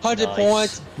 100 Nice.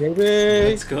 points, baby!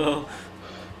 Let's go.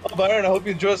 Oh, Byron, I hope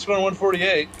you enjoyed scoring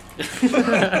 148.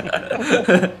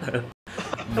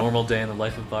 Normal day in the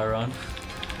life of Byron.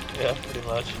 Yeah, pretty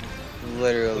much.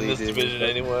 Literally, In this dude. division,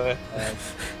 anyway.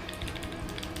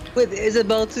 With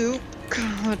Isabel too?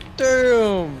 God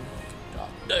damn!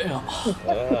 Damn. Yeah.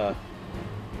 Alright,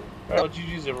 well,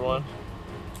 GG's everyone.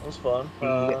 That was fun.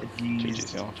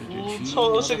 GG's, y'all. GG. So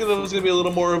I was thinking it was going to be a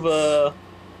little more of a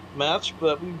match,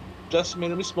 but we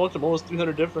decimated. We smoked them almost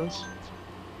 300 difference.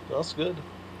 So that's good.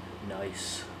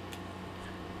 Nice.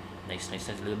 Nice.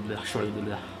 Blah, blah, blah,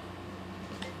 blah.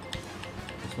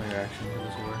 What's my reaction to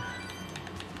this war?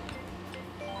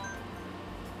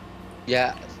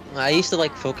 Yeah, I used to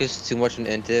like focus too much on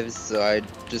intivs, so I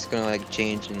just gonna like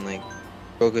change and like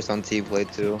focus on team play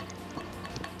too.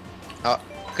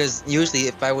 Cause usually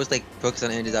if I was like focused on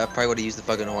intivs, I probably would have used the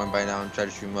fucking horn by now and tried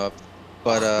to stream up.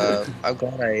 But I'm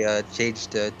glad I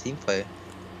changed to team play.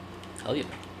 Hell yeah.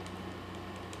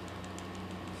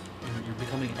 You're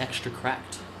becoming extra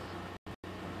cracked.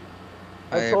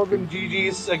 I told them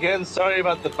GG's again. Sorry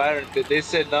about the Byron bit. They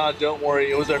said, "Nah, don't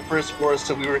worry. It was our first war,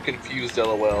 so we were confused."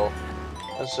 LOL.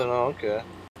 I said, "Oh, okay."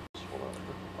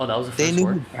 Oh, that was the They first knew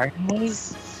war? who Byron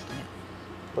was?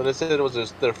 But they said it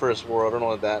was their first war. I don't know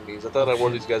what that means. I thought I wore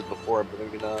these guys before, but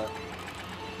maybe not.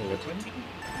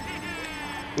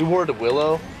 We wore the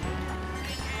Willow.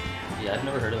 Yeah, I've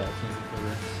never heard of that team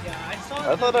before. Yeah, I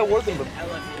saw. I thought I wore them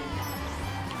before.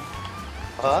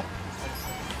 Huh?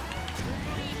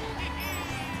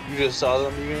 You just saw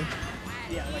them, you mean?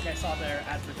 Yeah, like I saw their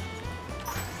advertisement.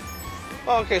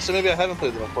 Oh, okay, so maybe I haven't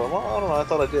played them before. Well, I don't know. I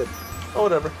thought I did. Oh,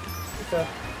 whatever. Okay.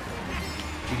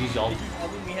 GG's y'all.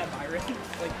 Although we have Byron,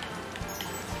 like,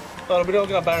 Oh, we don't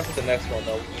get Byron for the next one,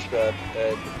 though. We just grab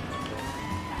Ed.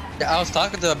 Yeah, I was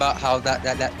talking to him about how that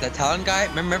Talon guy.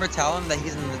 Remember Talon that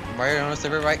he's in the Mario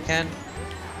server, right, Ken?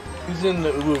 He's in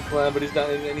the Uwu clan, but he's not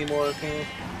in it anymore, I think.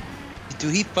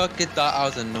 Dude, he fucking thought I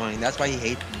was annoying. That's why he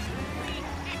hates me.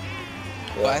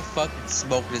 But I fucking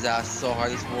smoked his ass so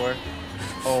hard this war.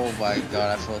 Oh my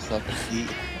god, I feel so beat.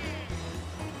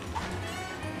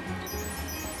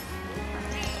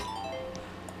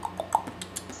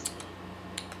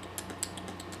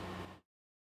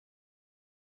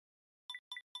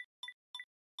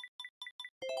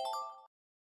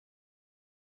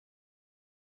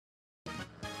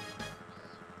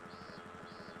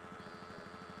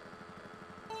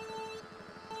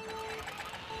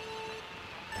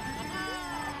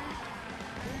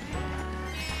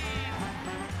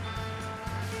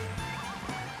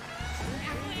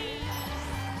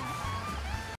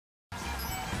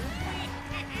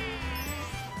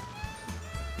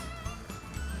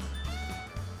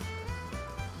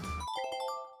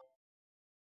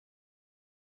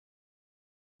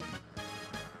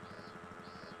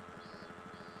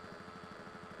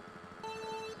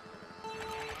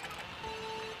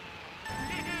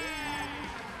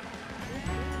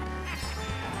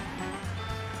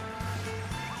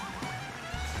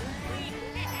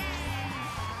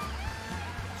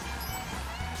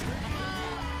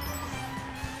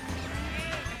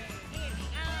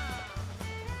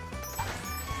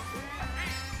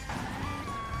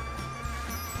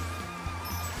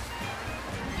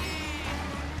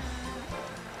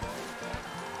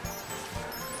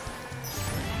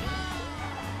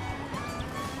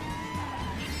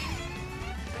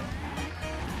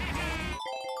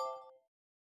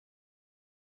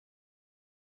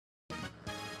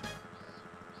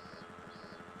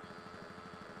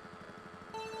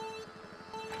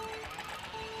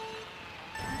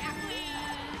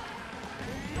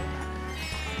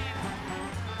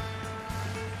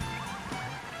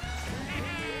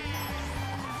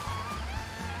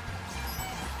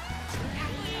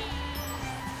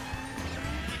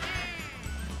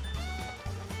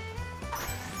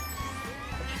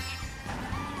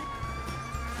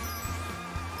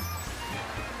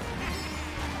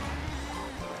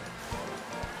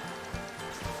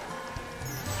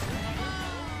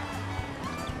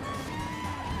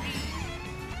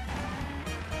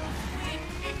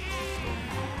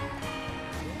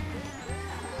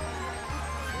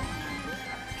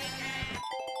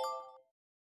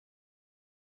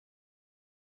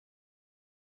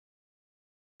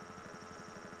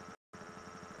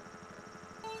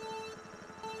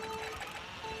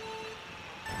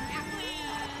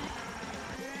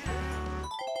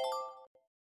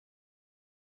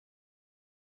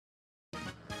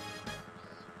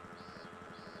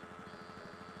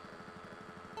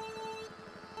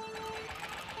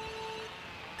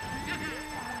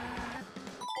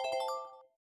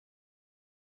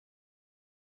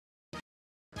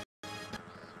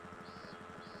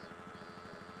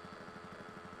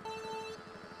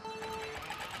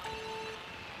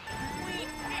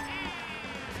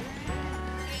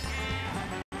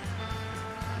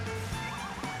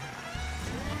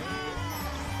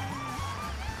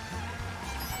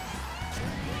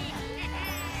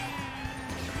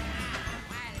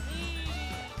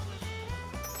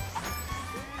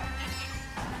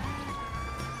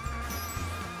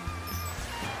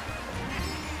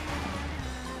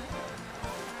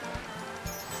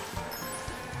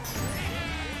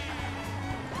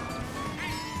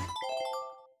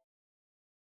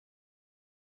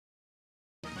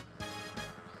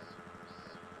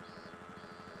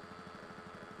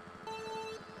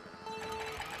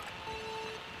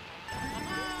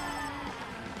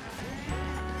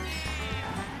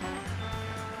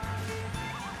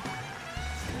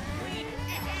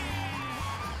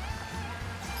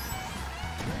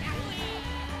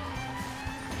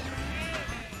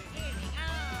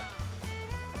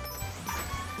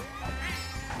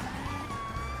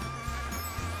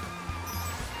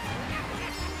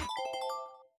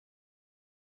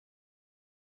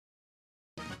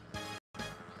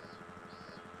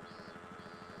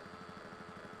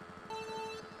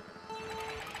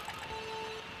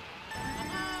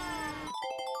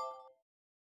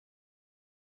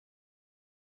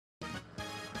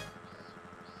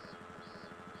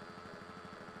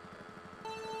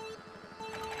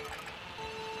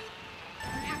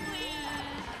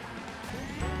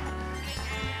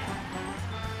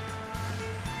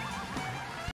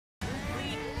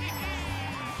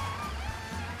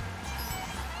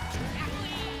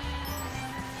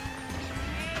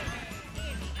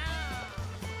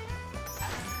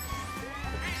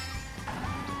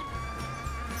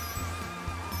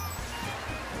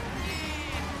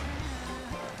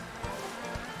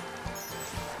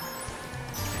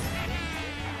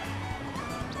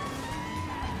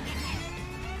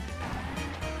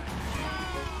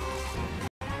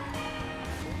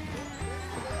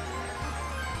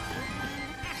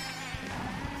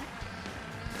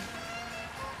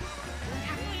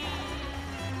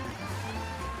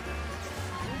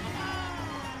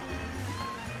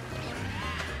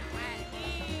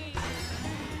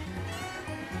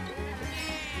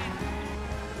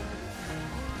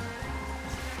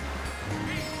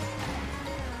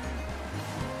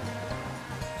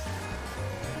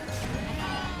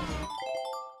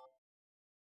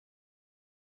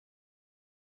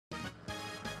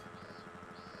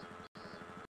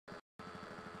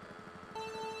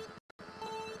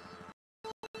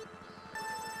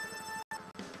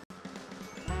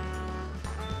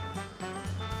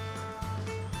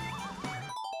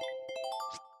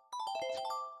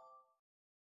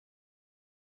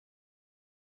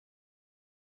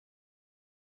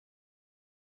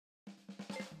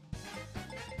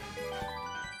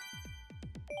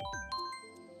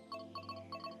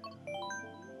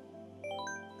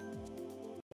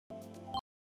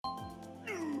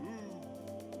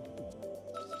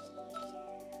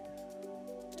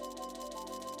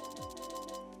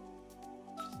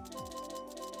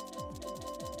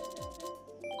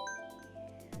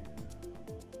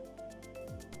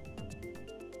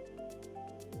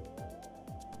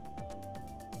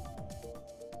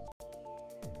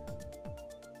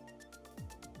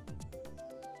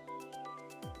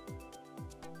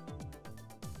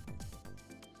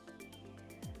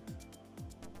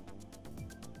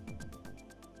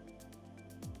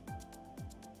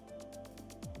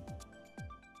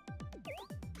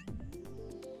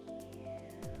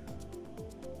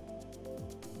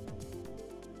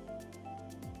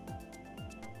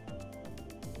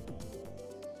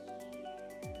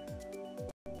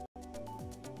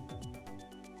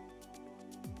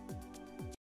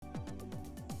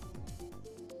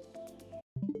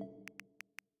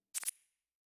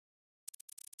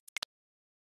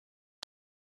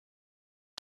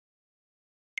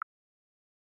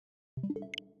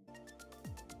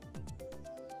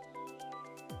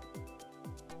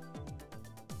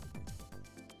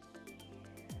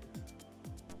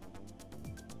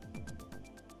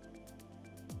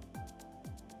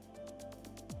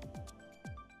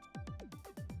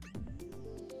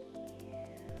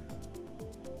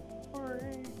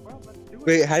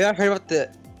 Wait, have you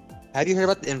heard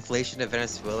about the inflation of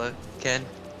Venezuela, Ken?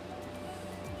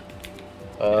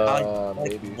 Like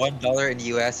Maybe. $1 in the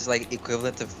US is like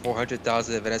equivalent to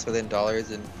 400,000 Venezuelan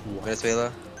dollars in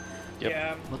Venezuela. Yep.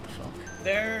 Yeah, What the fuck?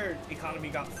 their economy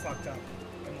got fucked up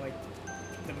in like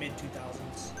the mid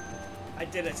 2000s. I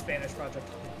did a Spanish project.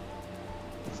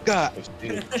 God.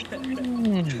 Where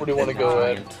do you want to go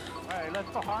at? Alright, let's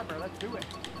go harbor. Let's do it.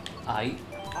 I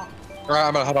Alright,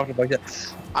 I'm gonna hop off the boat.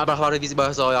 I'm gonna hop off the easy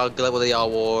bus, so y'all good luck with y'all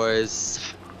wars.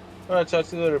 Alright, talk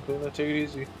to you later, Puna. Take it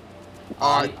easy.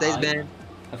 Alright, thanks, man.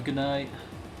 have a good night.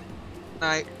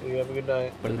 Night. You have a good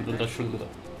night.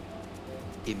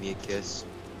 Give me a kiss.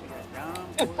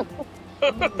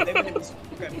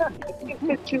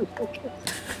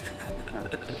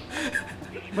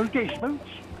 Smoochy smooch.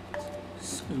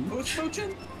 Who's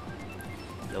smooching?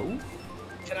 No.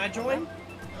 Can I join?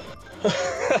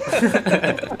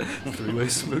 Three-way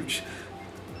smooch.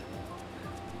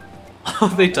 Oh,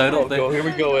 they titled. Go, here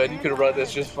we go, Ed. You could have run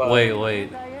this just fine. Wait.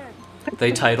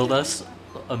 They titled us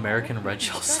American Red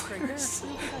Shell Slingers.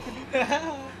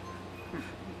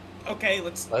 Okay,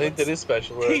 let's. I think that is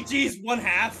special, right? PG's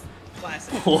 1/2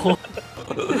 classic.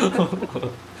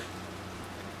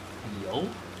 Yo.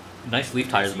 Nice leaf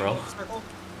tires, bro. Circle?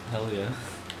 Hell yeah.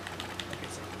 Okay,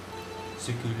 so.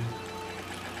 Secluded.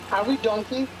 Are we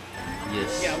donkey?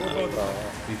 Yes. Yeah, we're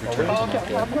both. We've Oh, returned to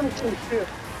Okay, monkey. I'm gonna take two.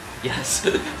 Yes.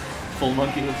 Full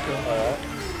monkey, let's go. Alright.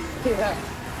 Yeah.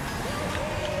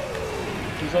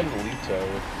 He's on the lead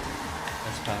tower.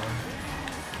 That's power.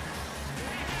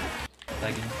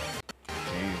 Begging.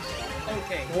 Jeez.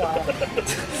 Okay. Wow.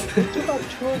 It's about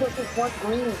two of us with one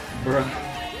green. Bruh.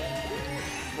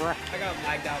 I got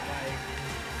lagged out by.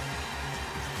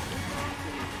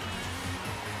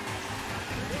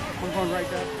 We're going right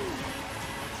there.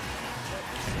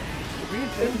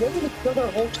 They're maybe to kill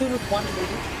their whole team with one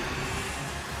green.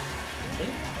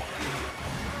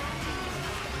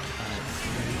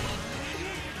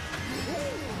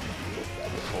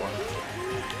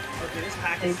 Okay, this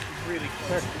pack is really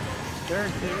close. They're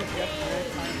in two. Yep.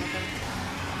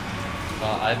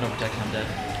 I have no protection, I'm dead.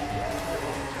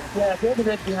 Yeah, they're the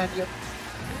red behind you.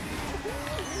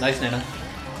 Nice, Nana.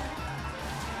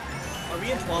 Are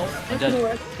we in 12? I'm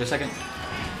dead. Go second.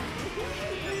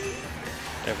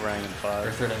 They have Ryan in Or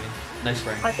 5. third, I mean. Nice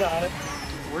spring. I got it.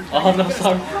 Oh, no,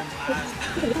 sorry.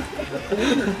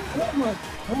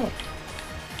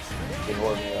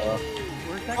 Ignore me,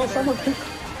 We're second. Oh, someone took.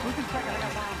 Who's in second? I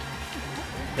got bomb.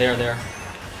 They are there.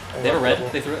 They have a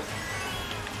red. They threw it.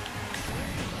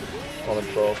 On the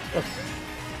 12.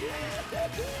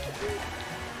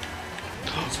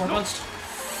 Smart bounced.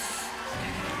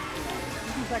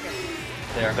 Who's in second?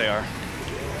 They are. They are.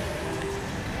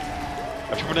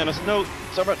 After bananas, no!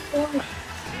 Stop it!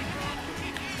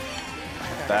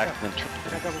 Back, then I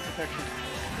got double protection.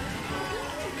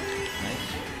 Nice.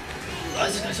 Oh,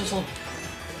 this guy's so slow.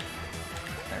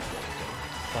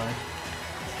 Fine.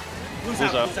 Who's Who's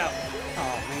out? up? Who's out?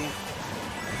 Oh man.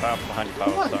 Power behind your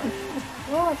power star.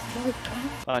 Oh, my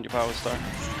God. Behind your power star.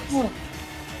 Oh,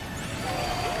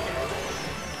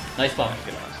 Nice bomb.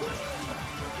 Get on.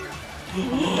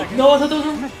 No, I thought those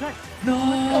were. No.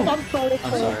 I'm sorry.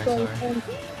 I'm sorry.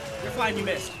 You're fine, you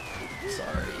missed.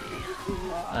 Sorry.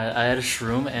 I had a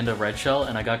shroom and a red shell,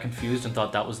 and I got confused and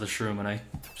thought that was the shroom, and I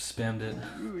spammed it.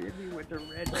 You hit me with the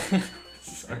red.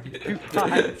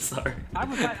 Sorry. Sorry.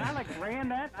 I like ran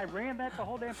that. I ran that the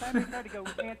whole damn time. They tried to go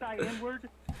anti-inward,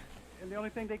 and the only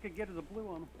thing they could get is a blue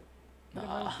on them. They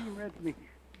didn't let them team red to me.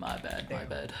 My bad, my Damn.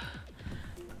 bad.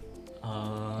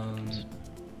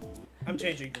 I'm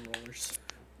changing the rollers.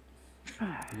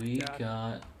 We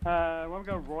God. got. When we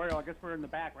go Royal, I guess we're in the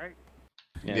back, right?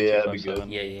 Yeah, that'd be 257.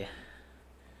 good. Yeah.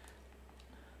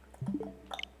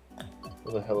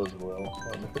 Where the hell is Will?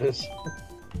 Oh, there it is.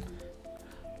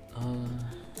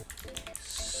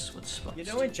 What's spot? You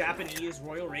know, in Japanese,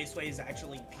 Royal Raceway is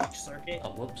actually Peach Circuit.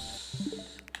 Oh,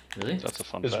 whoops. Really? That's a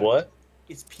fun Is fact. what?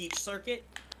 It's Peach Circuit.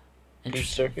 Peach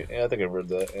Interesting. Circuit? Yeah, I think I've read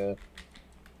that, yeah.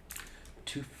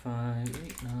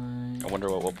 2589. I wonder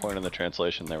at what point in the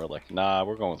translation they were like, nah,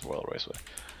 we're going with Royal Raceway.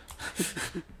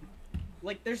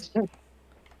 Like, there's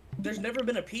never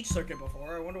been a Peach Circuit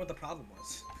before. I wonder what the problem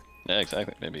was. Yeah,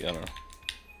 exactly. Maybe, I don't know.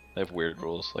 They have weird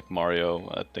rules. Like Mario,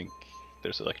 I think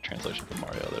there's like a translation for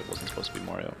Mario that wasn't supposed to be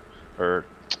Mario. Or,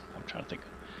 I'm trying to think.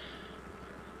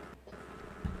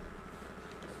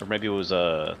 Or maybe it was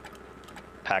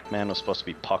Pac-Man was supposed to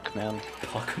be Puck-Man.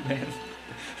 Puck-Man. I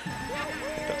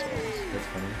think that's what it was. That's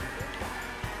funny.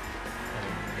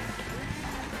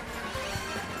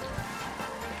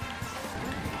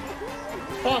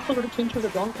 Oh, I forgot to change to the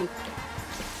donkey.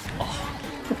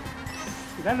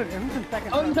 Is that who's in second?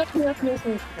 Oh, that's yes.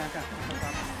 Okay.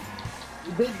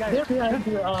 They're behind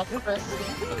you, Chris.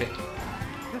 Okay.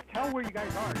 Just tell where you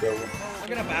guys are. I'm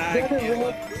gonna bag. I got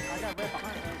red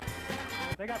behind them.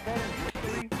 They got red in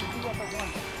 3, 2 up at 1.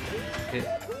 Okay.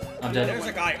 I'm dead. There's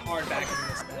a guy hard back in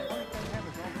this guy.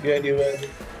 Yeah, you man.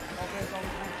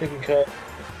 Taking cut.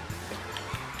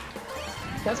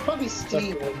 That's probably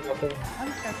Steve.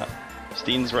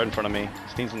 Steen's right in front of me.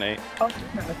 Steen's an 8. Oh,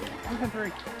 Who's in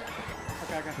 3?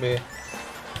 Okay. Me.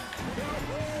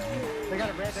 They got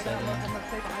a red. They got a red. I'm gonna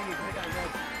stay behind you. They got a red.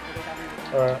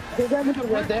 Alright. they got me to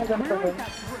red. They got me to red.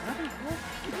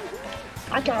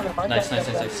 I got him. Nice.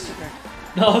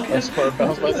 No, okay. I spark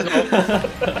bounced myself.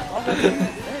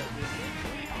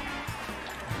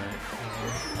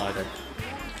 Oh, I did.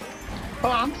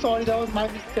 Oh, I'm sorry. That was my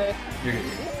mistake. You're good.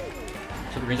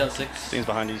 So the green's out 6. Steen's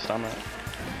behind you, Stomach.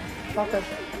 Okay.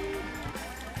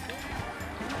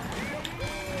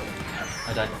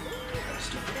 I died.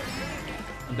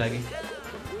 I'm begging.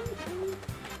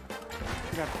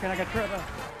 Can I get Trevor?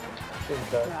 Taking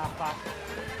cut. Ah, fuck.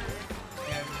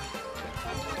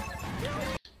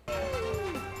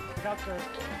 I got the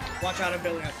Watch out, I'm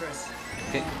building on Chris.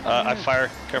 Okay. I fire.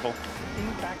 Careful.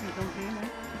 team back in his own team, eh?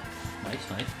 Nice.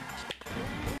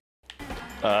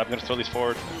 I'm gonna throw these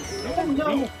forward. Oh,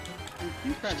 no.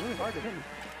 He's trying really hard to hit me.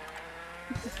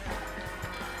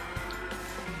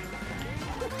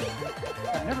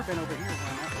 I've never been over here.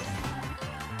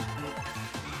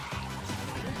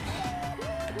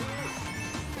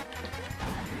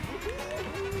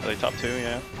 Are they top 2?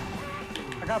 Yeah.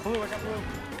 I got blue.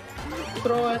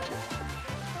 Throw it.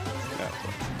 Yeah.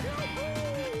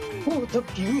 Oh, the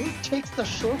view takes the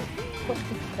short. Go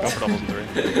for doubles in 3.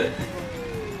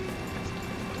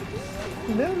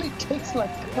 Literally takes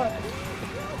like cut.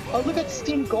 Oh, look at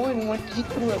Steam going when he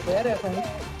threw a red at him.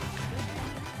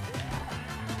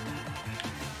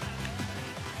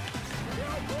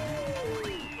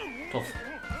 Twelve.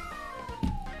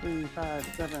 3, 5,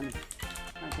 7, 9,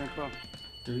 10, 12.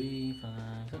 3, 5,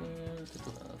 7,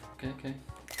 12. Okay.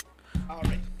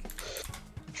 Alright.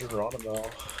 Geronimo.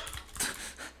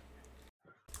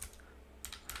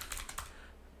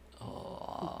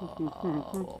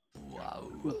 Oh, wow.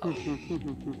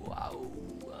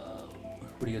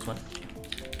 What do you guys want?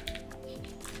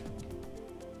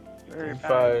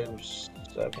 5,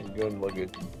 7, going like a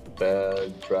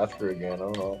bad drafter again. I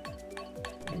don't know.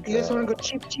 You guys want to go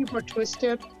cheap or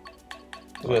twisted? I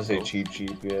was gonna say cheap,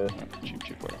 yeah.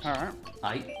 Cheap works.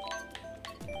 Alright.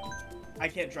 I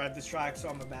can't drive this track, so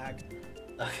I'm a bag.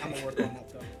 I'm Okay. gonna work on that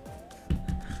though.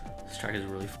 This track is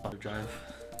really fun to drive.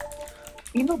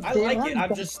 You know, I they like it, aren't I'm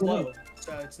that just good. slow.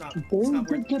 So it's not They worth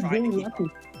did get trying very to keep lucky.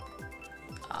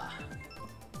 up.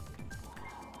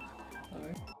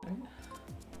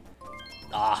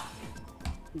 Ah.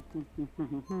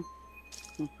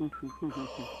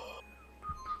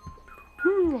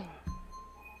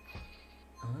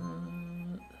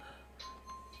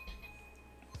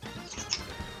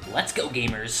 Let's go,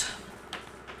 gamers.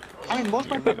 I mean, most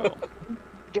of my Here we people go.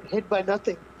 get hit by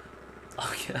nothing.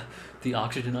 Oh yeah, the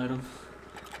oxygen item.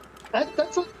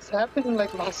 That's what's happening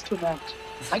like last 2 matches.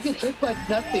 I get hit by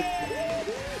nothing.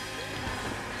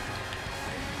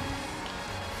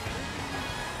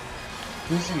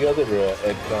 Who's the other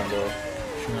Ed combo? I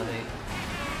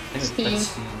think Steam. that's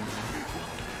Steam.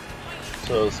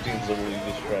 So Steam's literally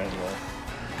just trying to.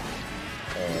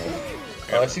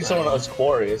 I see someone else,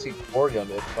 Quarry. I see Quarry on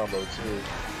the Ed combo too.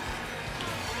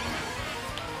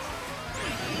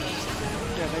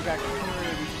 Yeah, they got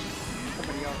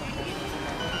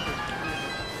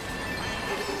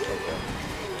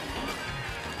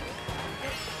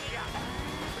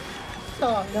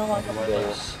Oh, no, I got What it.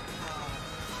 else?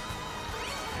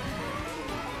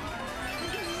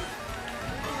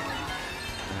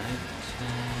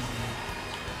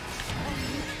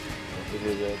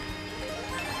 Really good.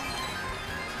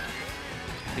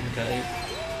 I think got 8.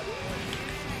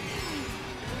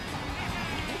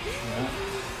 Yeah,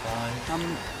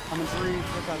 5. I'm in 3.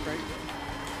 That sounds great.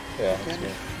 Yeah, that's Ten.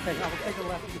 good. Hey, I will take a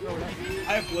left. You can throw it up.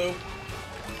 I have blue.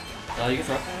 You can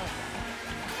throw.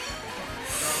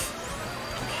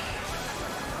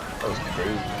 That was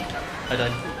crazy. I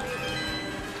died.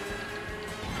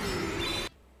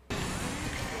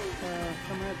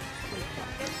 Come at.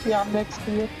 Yeah, I'm next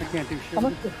to you. I can't do shit. How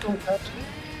much is so touch?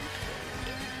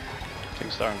 Take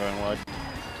a star and going wide.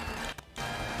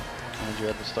 Behind you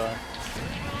at the star.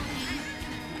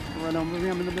 Right on,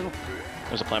 moving. I'm in the middle.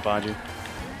 There's a plant behind you.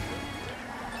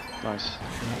 Nice.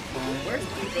 Where's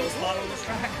the Bill spot on this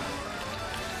track?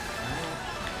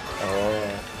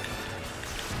 Oh.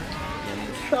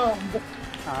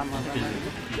 I'm on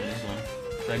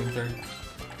Dragon 3rd.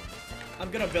 I'm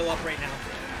gonna bill up right now.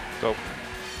 Go.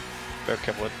 Bear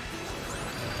careful it.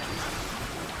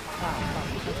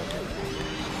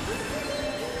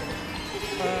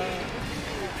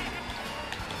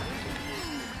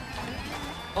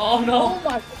 Oh no! Oh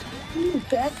my, dude,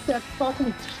 that's that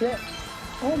fucking shit.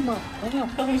 Oh my god.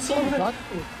 I'm so mad. lucky.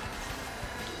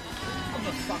 Come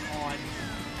the fuck on.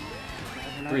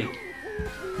 3.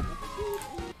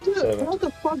 Dude, 7. how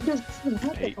the fuck does this even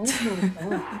happen? 8. Oh my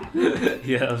god.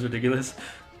 Yeah, that was ridiculous.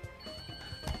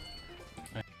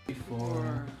 4.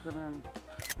 4, 7.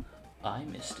 I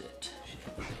missed it. Shit,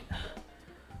 wait.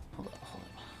 Hold on.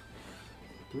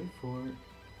 3, 4,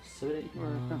 7, 8,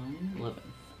 9, 11.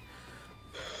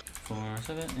 4,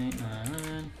 7, 8,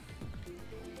 9,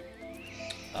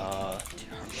 11.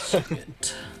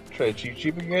 Shit. Try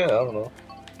cheap again? I don't know.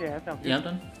 Yeah, that sounds good. Yeah, I'm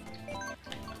done.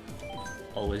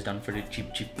 Always done for the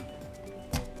cheap. Cheap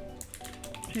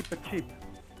but cheap.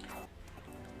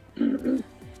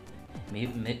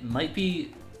 Might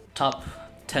be top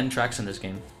 10 tracks in this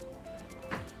game.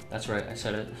 That's right, I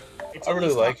said it. It's I really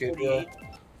at least like top it, 48.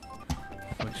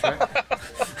 Which track?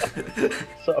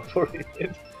 Top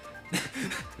 48.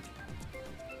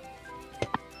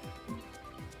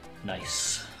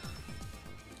 Nice.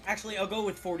 Actually, I'll go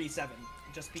with 47,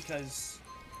 just because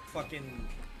fucking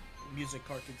music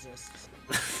cart exists.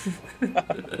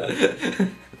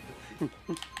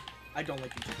 I don't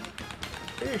like music cart.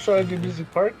 We were trying to do Music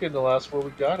Park in the last one.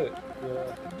 We got it.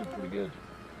 Yeah, we did pretty good.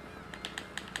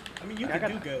 I mean, you Yeah, I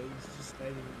can got- do go. It's just I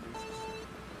think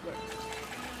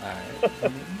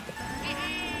Alright.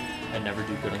 I never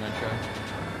do good on that track.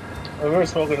 I remember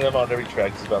smoking them on every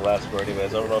track just about last year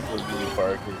anyways. I don't know if it was Music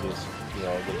Park or just, you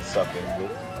know, get sucked into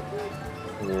it.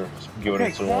 We were giving Okay,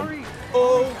 it to him. Quarry.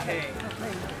 okay.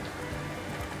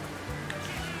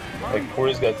 Like,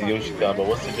 Corey's got the Yoshi combo.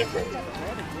 What's the difference?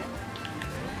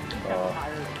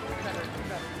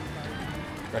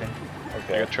 Ready? I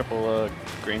Okay. got triple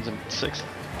greens and 6.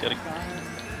 Getting.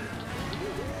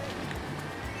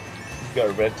 He's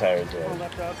got red tires, Pull right?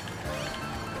 left up.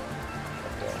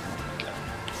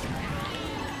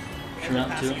 Shoot out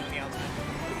Passing 2. you on the outside.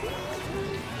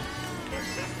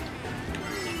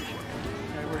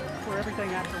 Okay, we're everything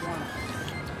after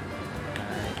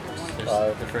 1.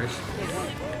 Alright, the first.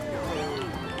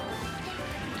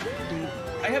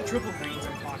 I have triple greens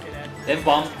in pocket, Ed. They have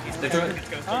bomb. He's They throw it. gets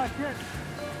ghosted. Ah, shit.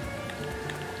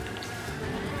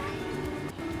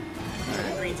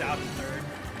 Triple greens out in third.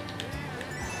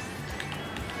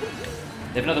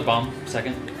 They have another bomb.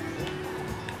 Second.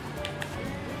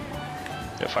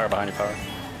 Yeah, fire behind you, power.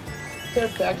 They're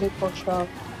back in for shot.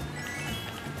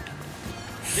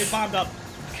 They bombed up.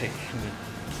 Okay.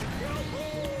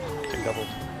 Take double.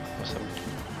 What's up?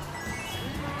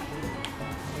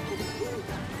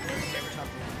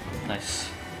 Nice.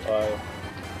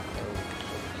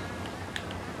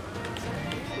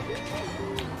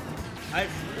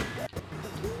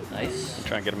 Nice.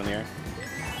 Try and get him in the air.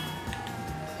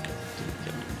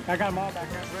 I got them all back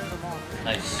there. Rid of them all.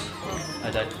 Nice.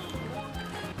 I died.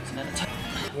 Isn't that a tie?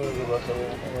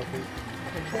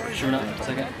 Shooting up.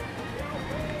 Second.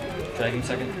 Dragging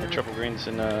second. Triple greens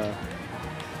in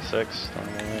 6.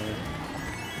 Don't know.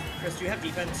 Chris, do you have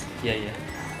defense? Yeah.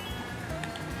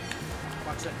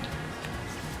 Watch it.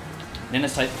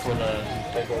 Nana's tight before the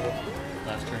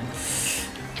last turn.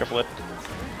 Careful it.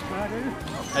 Ah, dude.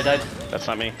 I died. That's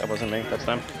not me. That wasn't me. That's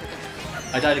them.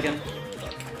 I died again.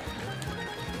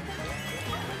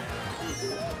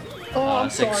 Oh, I'm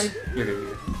 6. sorry. You're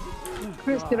good.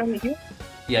 Chris, did I hit you?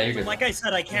 Yeah, you're good. Like I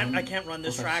said, I can't run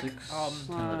this 4, track.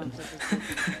 5, 6,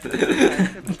 10,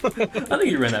 11. Uh, I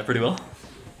think you ran that pretty well.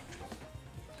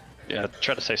 Yeah, I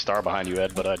tried to say star behind you,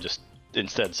 Ed, but I just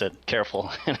instead said careful,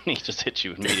 and he just hit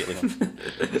you immediately.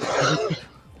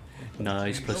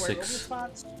 Nice, So plus wait, what were 6.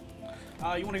 spots?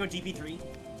 You want to go DP3?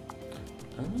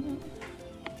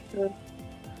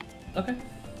 Okay.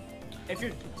 If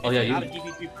you're, Oh, yeah, not you- a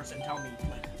DP3 person, tell me.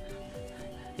 Like,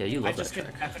 Yeah, you I love just that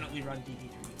could track. definitely run DP3.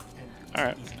 And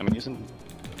Alright, easy. I'm using...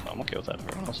 I'm okay with that.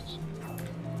 Everyone else is...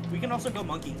 We can also go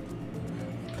monkey.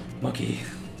 Monkey.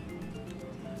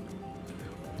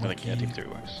 I think, yeah, D3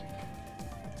 works.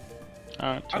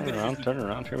 Alright, I'm turn good.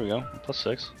 around, here we go. Plus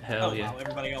 6. Hell Oh, yeah. wow,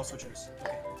 everybody else switches.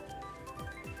 Okay.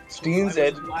 Steen's I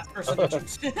Ed. was the last person to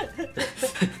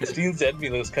choose. Steen's Ed me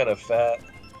looks kind of fat.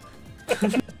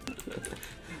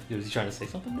 Dude, is he trying to say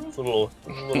something, bro? It's a little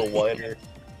wider.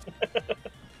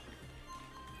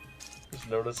 Just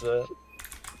notice that.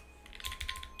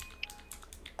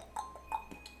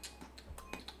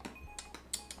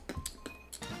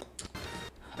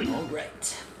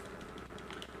 Alright.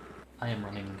 I am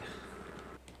running.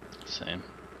 Same.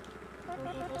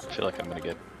 I feel like I'm gonna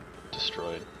get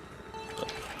destroyed.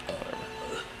 But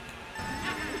whatever.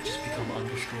 Just become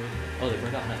undestroyed. Oh, they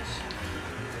burned out nice.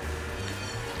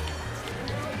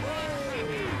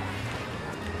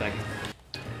 Back.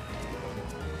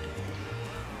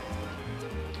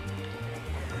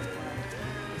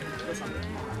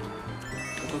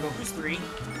 Go, go. Who's 3?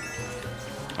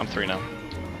 I'm 3 now.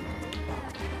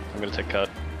 I'm gonna take cut.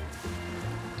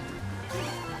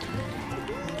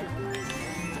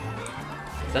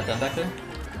 Is that done back there?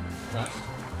 Nice.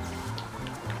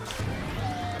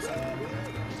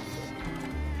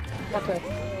 Okay.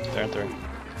 There and 3.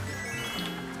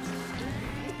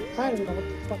 I don't know what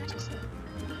the fuck to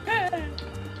say.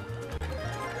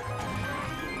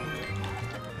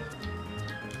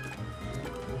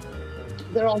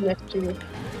 They're all next to you.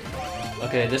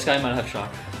 Okay, this guy might have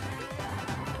shock.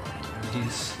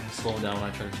 He's slowing down when I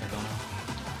try to check on him.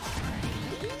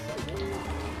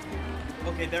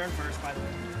 Okay, they're in first, by the way.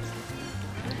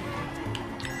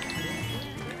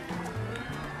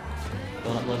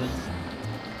 Going up 11.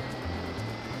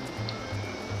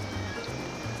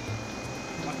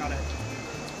 Fuck out it.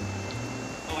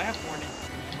 Oh, I have Hornet.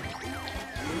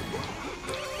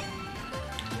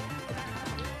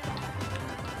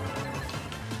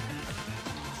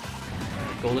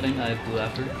 Goldening, I have blue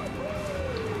after.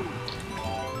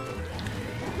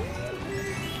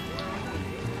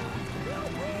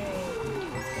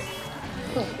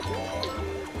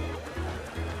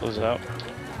 Close it out.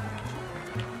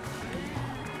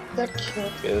 That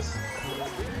killed. Yes.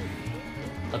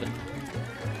 11.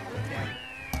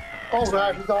 Oh,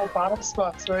 right, he's all bottom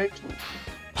spots, right?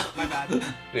 My bad.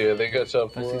 Yeah, they got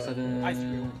shot 5, 6, 7.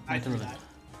 I threw that.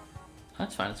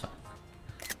 That's fine, that's fine.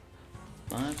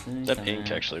 5, 6, That 7,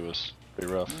 ink actually was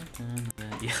pretty rough.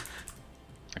 8, yeah.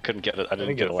 I couldn't get it. I I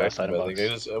didn't get a last affected item by it.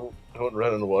 box. I went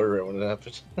right in the water right when it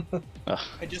happened. Ugh.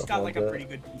 I just Something got like like a that. pretty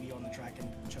good PB on the track and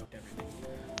choked everything.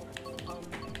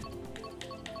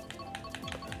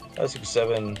 5, 6,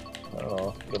 7. I don't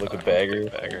know. Get like a bagger.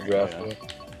 Bagger, Draft yeah.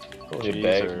 it. Probably a Cheese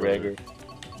bag, or- bagger.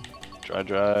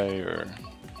 Dry, or...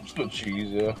 Just go cheese,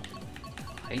 yeah.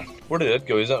 Hey. Where did Ed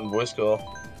go? He's not in voice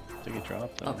call. I think he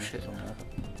dropped. Oh, shit.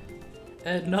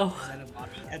 Ed, no. Is that a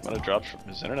lobby? Ed's Might have dropped.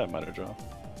 His internet might have dropped.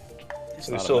 It's He's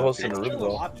not still a bad hosting Ed's the still room a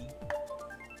though. lobby.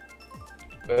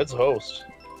 Ed's host.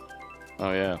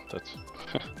 Oh yeah, that's.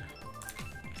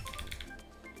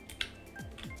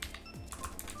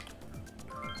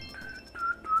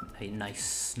 Hey,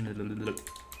 nice.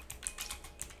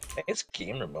 It's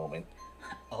gamer moment.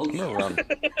 Oh, I'm gonna yeah. run.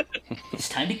 It's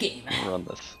time to game. I'm gonna run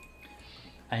this.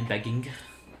 I'm begging.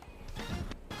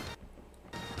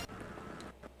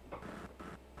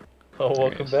 Oh,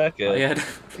 welcome back, Oh, Ed. yeah.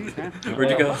 Jeez, man.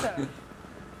 Where'd you go? What the-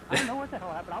 I don't know what the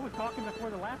hell happened. I was talking before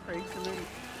the last race, and then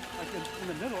like in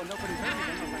the middle, and nobody heard me.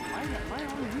 And I was like, "Am I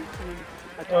on mute?" And then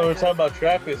I Oh, we're tried talking about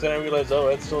track race, and I realized, oh,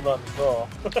 Ed's still not in the call.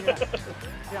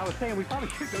 Yeah, I was saying we probably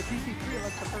should go DC3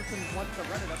 unless the person wants to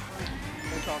run it up front.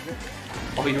 It's all good.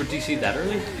 Oh, you were DC'd that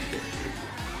early?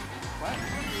 What?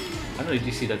 I know you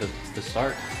DC'd at the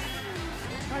start.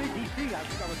 I didn't DC. I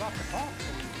was off the call.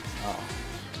 Oh.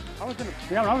 I was in the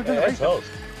yeah. I was in the Ed's race. host.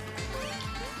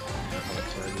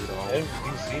 Ed,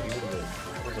 DC, he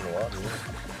wasn't a lot,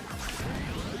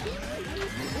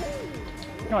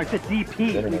 No, I said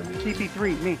DP. Internet.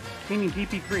 DP3. Me. Meaning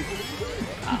DP3.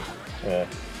 Yeah.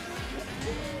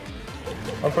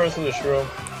 I'm first in the shroom.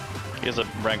 He has a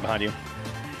rank behind you.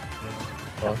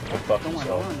 Oh, go fuck Don't want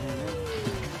to himself.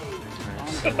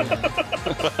 run.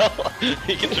 Well,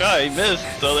 he can try. He missed.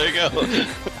 So there you go.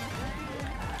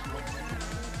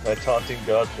 My taunting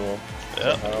god to him. Yeah,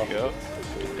 there Somehow. you go.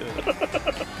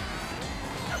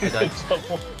 I died.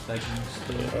 Double. Vikings.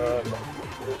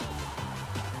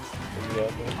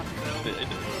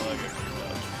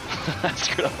 I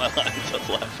screwed up my lines, that's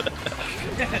laughing.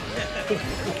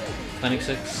 Planning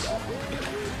 6.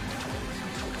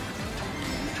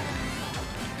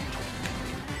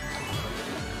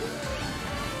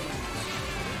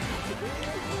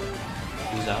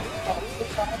 Who's out?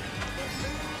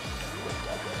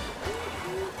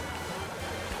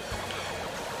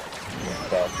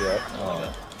 Stop, yeah.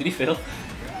 Oh. Did he fail?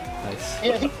 Nice.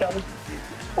 Yeah, he fell.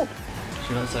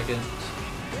 Shoot on second.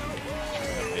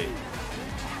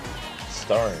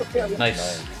 Starring.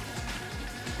 Nice.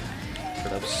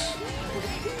 Good ups.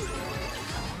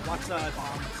 Watch the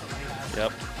bomb. Somebody has.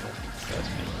 Yep. That's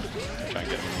me. Try and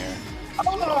get him in here.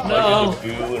 No!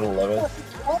 Goo in 11th.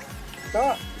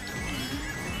 God.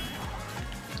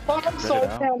 I'm so Ready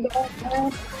now? turned off,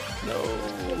 man. No.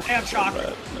 Damn shock. Red,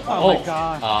 no. Oh, my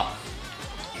god.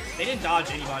 They didn't dodge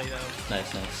anybody though.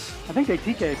 Nice, nice. I think they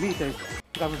TK'd me, too.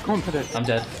 I was going for this. I'm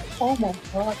dead. Oh my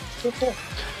god.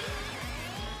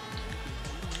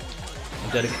 I'm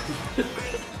dead again.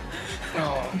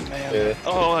 Oh, man. Yeah.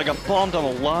 Oh, I got bombed on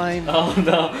a line. Oh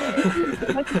no.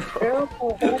 That's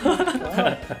terrible. Oh my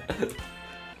god.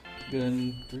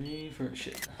 Good 3 for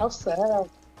shit. How sad.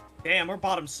 Damn, we're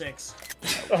bottom 6.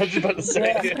 I was about to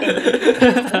say.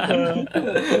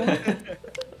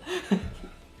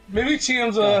 Maybe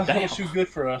TM's damn. too good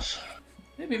for us.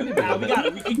 Maybe a Nah, little we bit. got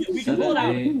it. We can pull it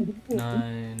out. 8,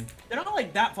 9, They're not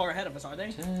like that far ahead of us, are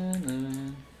they? 10,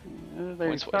 11. They're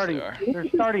Points-wise starting, they are. they're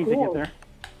starting to get there.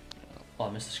 Oh,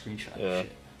 I missed the screenshot. Yeah.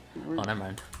 Shit. Oh, never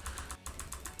mind.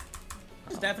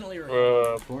 It's definitely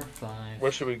right. 4, 5.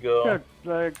 Where should we go?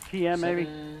 Good, TM maybe.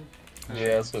 7,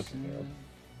 Yeah, let's go to 7.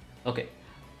 Okay.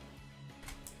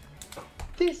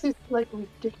 This is like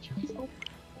ridiculous.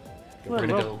 We're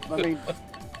gonna Well, go. I mean,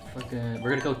 We're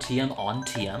gonna go TM on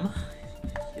TM.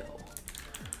 Yo.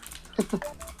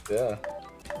 Yeah.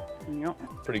 you know,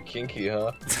 Pretty kinky,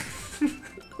 huh?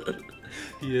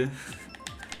 Yeah.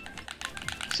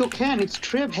 So Ken, is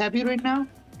Trib happy right now?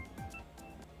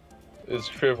 Is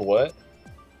Triv what?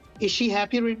 Is she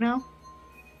happy right now?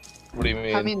 What do you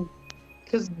mean? I mean,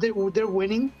 because they're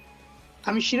winning.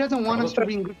 I mean, she doesn't want us to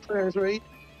be good players, right?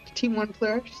 Team 1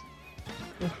 players.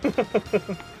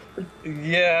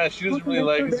 yeah, she doesn't really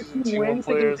like us as Team 1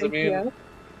 players. I mean,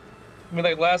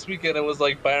 like last weekend it was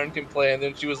like Byron can play, and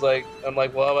then she was like, I'm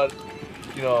like, well, how about,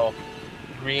 you know,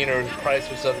 Green or Price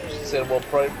or something? She said, well,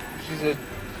 Price.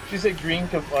 She said Green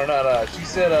can, or not. She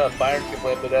said Byron can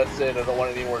play, but that's it. I don't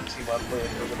want any more Team 1 players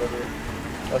or whatever.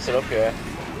 I said, okay.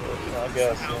 I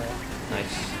guess. Yeah.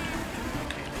 Nice.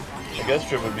 I guess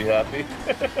Triv would be happy.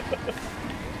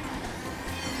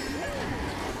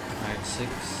 Alright, 6.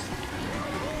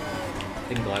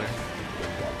 Big glider.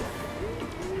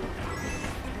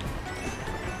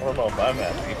 I don't know if I'm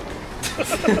happy.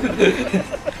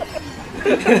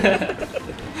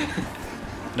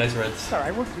 Nice reds.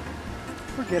 alright, we're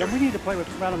good. We need to play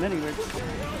without him anyway.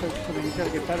 So, I mean, we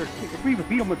gotta get better. If we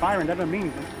beat him with Byron, that doesn't mean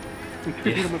anything. We should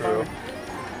beat him with Byron.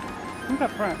 Who's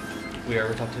up front? We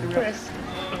are top 2. Chris.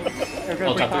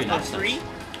 Oh, top 3, Top nice. 3?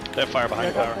 They have fire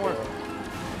behind top power. 4.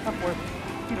 Top 4.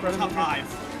 Keep running. Top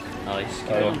 5. Nice. Keep I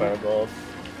going. don't fireball.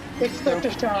 Expect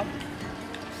a shot.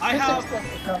 I have Expect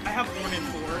a shot. 1 and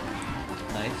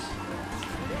 4. Nice.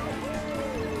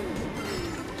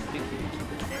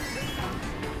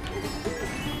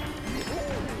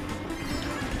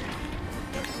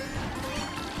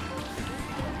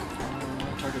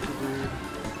 Target for bird.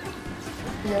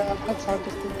 Yeah, that's hard to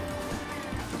see.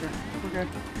 We're good.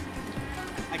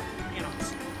 I cannot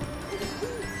see.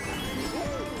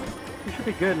 We should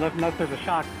be good unless there's a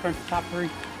shock. Front to top 3.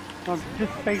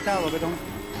 Just space out a little bit. Don't.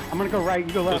 I'm gonna go right.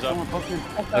 You go left. Goes up. Don't want to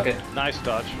poke in. Okay. Nice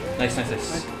dodge. Nice. Glad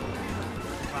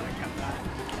I kept that.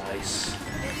 Nice.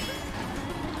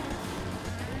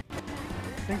 I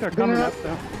think they're coming up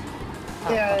though.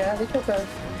 Yeah, it's okay.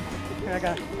 Okay, I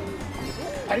got it.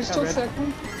 Are you still red.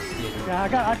 second? Yeah, I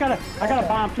got a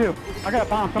bomb too. I got a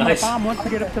bomb. So I'm Nice. gonna bomb once we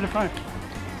get up to the front.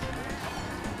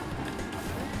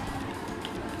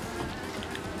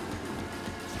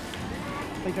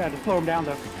 I think I had to slow him down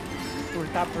though. We're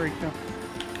top 3, so.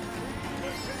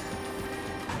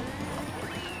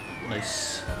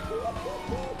 Nice.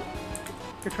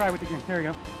 Good try with the game. There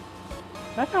you go.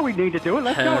 That's how we need to do it.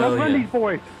 Let's Hell go. Let's run yeah. these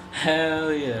boys.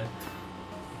 Hell yeah.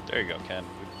 There you go, Ken.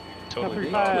 Top Totally 3,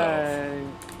 did 5.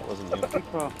 that wasn't you.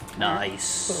 12.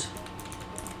 Nice.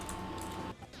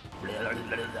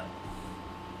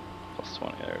 Plus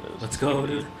 20, there it is. Let's go,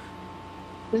 dude.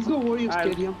 Let's go Warrior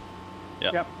Stadium.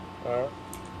 Yep. Yep. Alright.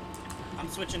 I'm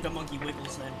switching to Monkey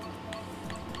Wiggles then.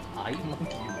 I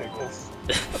Monkey pickles.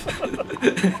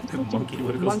 Monkey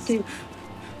wiggles. Monkey.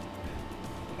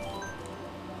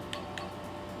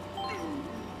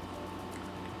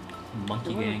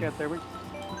 Monkey We'll gang. get there.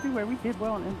 Anyway, we did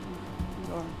well in NCC.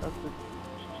 That's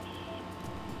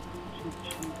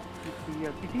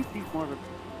the TTC's more of a.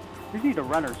 We need a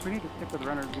runner, so we need to stick with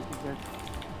runners with these guys.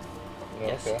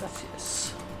 Yes, Okay. yes,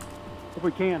 yes. If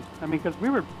we can. I mean, because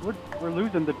we're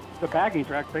losing the bagging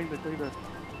track, basically. The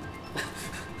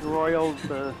Royals,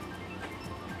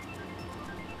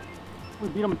 we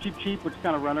beat them cheap, which is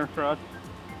kind of runner for us.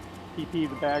 TP,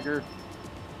 the bagger,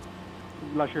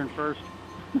 unless you're in first.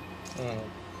 Because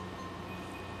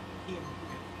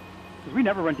we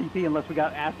never run TP unless we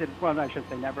got acid. Well, I shouldn't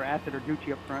say never. Acid or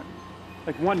Gucci up front.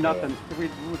 Like 1-0. We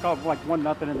call it like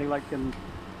 1-0, and they like can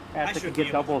acid to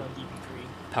get double.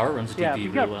 Power runs Yeah, DP if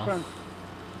you really got well. front,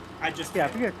 I just yeah,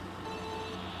 if you get.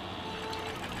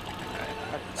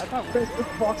 I thought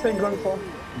Which box are you going for?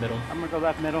 Middle. I'm gonna go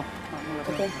left middle. I'm gonna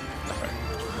go left Okay.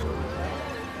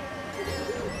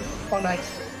 Oh,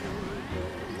 nice.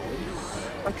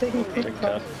 I'm taking Big quick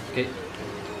cut. Okay.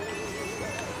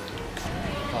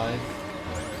 5.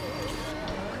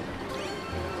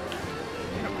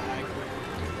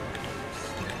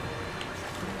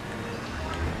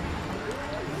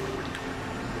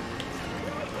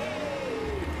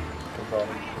 No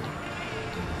problem.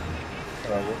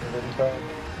 What did it time?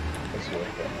 Let's see what I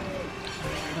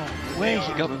got. Way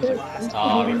he got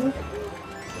Ah,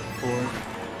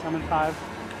 4. I'm in 5.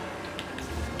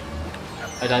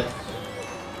 I died.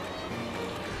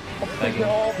 Thank you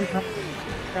all behind.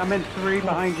 I'm in 3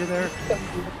 behind you there.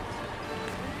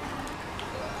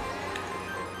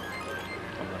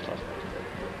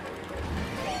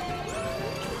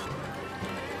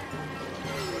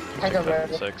 I got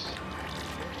red. 6.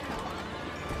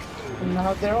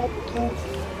 Now they're all.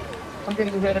 I'm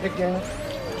getting red again.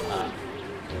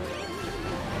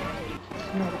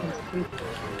 No, it's 3.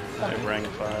 They have Rang in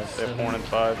 5. They have Horn in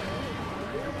 5.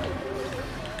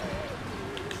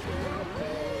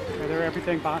 Yeah, they're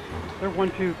everything box. They're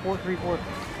 1, 2, 4, 3, 4.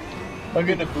 I'm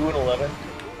getting a boo in 11.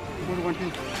 1,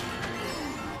 2.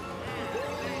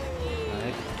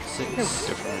 Alright. 6.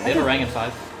 Different. They have a Rang in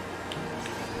 5.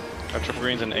 I have triple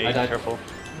greens in 8. I died. Careful.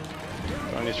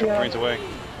 Throwing these triple Yeah. greens away.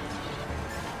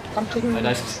 I'm taking I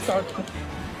died. start.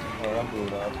 Alright, I'm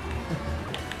booed up.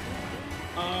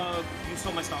 You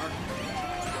stole my star.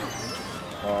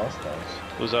 Oh, that's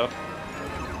nice. Who's up?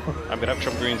 I'm gonna have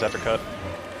triple greens after cut.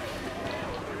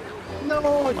 No,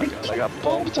 Oh my god, I got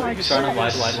bumped. Are you Starting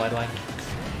wide, serious? wide.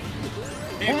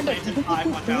 And I didn't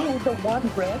feel the one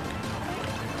red.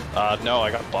 No,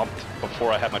 I got bumped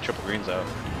before I had my triple greens out.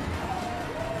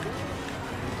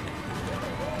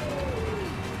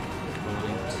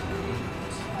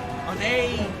 On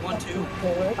A, 1, 2.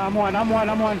 I'm one.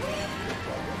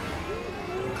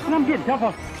 And I'm getting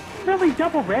double. Really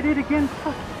double redded again?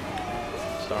 Fuck.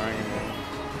 Starring.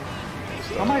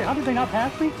 How did they not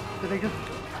pass me? Did they just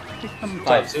kick some?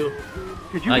 5. 2.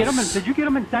 Did you get them? Did you get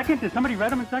them in second? Did somebody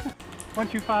read them in second? 1,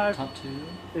 2, 5. Top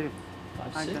 2.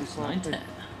 5, 9, 10, 6, 12, 9, 10.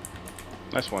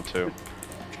 Nice one too. You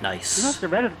know, Nice.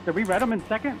 did we read them in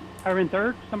second? Or in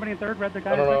third? Somebody in third read the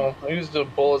guy I don't in know. I used a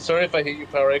bullet. Sorry if I hit you,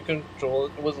 Power. I couldn't control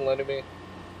it. It wasn't letting me. It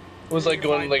was like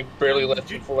going like barely left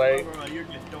before I. You're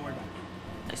good. Don't worry about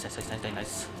it.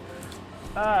 Nice.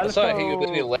 I Let's saw go. I hit you, but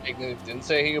then you lagged and it didn't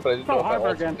say I hit you, but I didn't Go know if I Harbor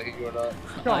altered again. to hit you or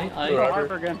not. Go, I- go Harbor.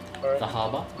 Harbor again. Alright. The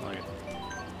Haba. I like it.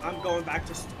 I'm going back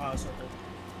to circle.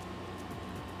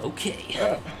 Okay.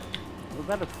 Yeah. Was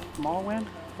that a small win?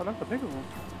 Oh, that's a bigger one.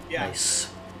 Yeah. Nice.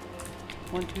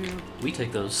 1, 2. We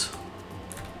take those.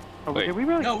 Oh, Wait. did we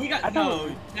really? No, we got I thought-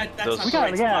 no. That's Those- not We the got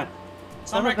right yeah. spot.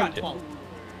 Sunray got That 12.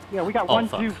 Yeah, we got Oh, 1,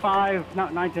 fuck. 2, 5,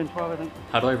 not 9, 10, 12. I think.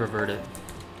 How do I revert it?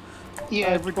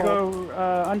 Yeah, We go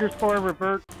underscore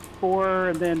revert 4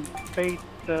 and then space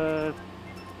 7.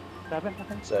 I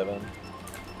think. 7.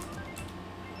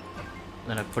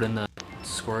 Then I put in the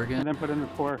score And again. then put in the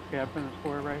score. Yeah, put in the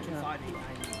score right. 2, Yeah. 5, 8, 9.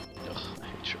 Ugh, I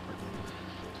hate Shepard.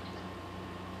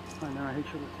 I know. I hate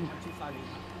you. 1, 2, 5, 8, 9.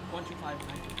 1, 2, 5,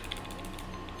 9,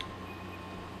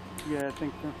 2. Yeah, I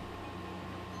think so.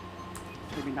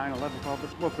 Maybe 9, 11, 12,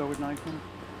 but we'll go with 9, 10.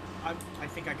 I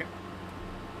think I got.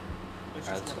 Let's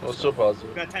Alright, just I was so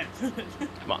positive. got 10.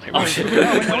 Come on, here Oh, we shit. go.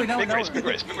 No, Big no. race, big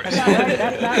race, big race.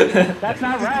 That's not right. That's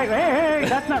not right. Hey,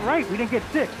 that's not right. We didn't get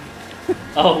 6.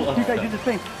 Oh, You guys did the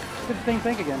same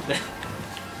thing again.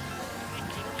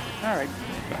 All right.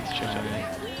 Let's change that.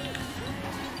 Alright.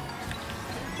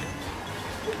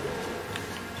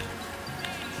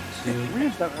 Two.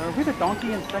 Are we the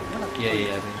donkey in second? We're not- Yeah. I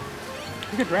mean,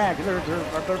 We could drag. They're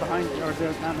behind. Or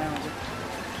they're not now.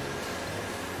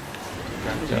 You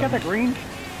got the green?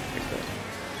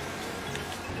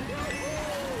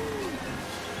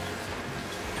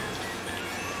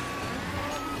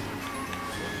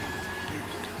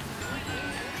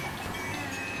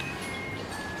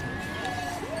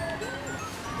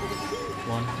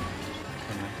 One.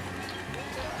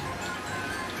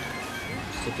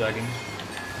 Still dragging.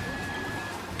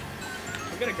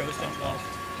 I'm gonna ghost on 12.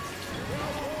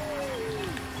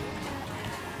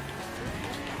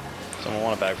 Someone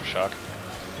want a bag for shock?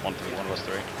 One of us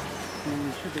three.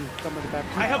 There should be somebody back.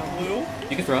 I have blue.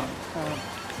 You can throw. I'm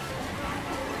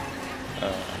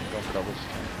going for doubles.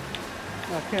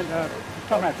 Ken,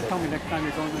 tell me next time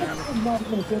you're going there. I'm not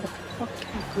gonna get a fucking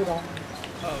good on.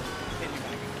 Oh, hit you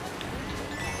back.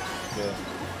 Yeah.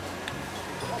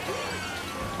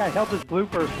 Guy held his blue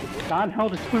for, Don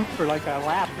held his blue for like a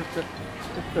lap just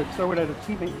to throw it at his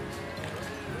teammate.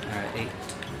 Alright, 8.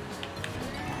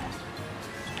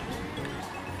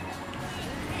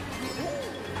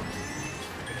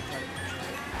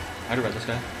 How do I read this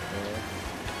guy?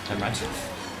 10 matches.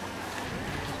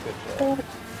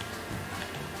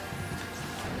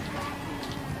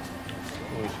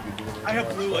 I have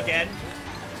blue again.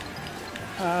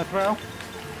 Throw.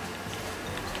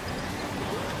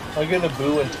 I get a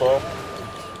boo and 12.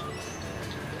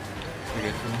 You're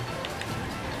good for me.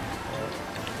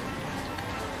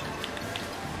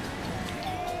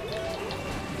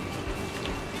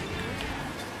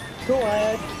 Go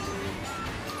ahead.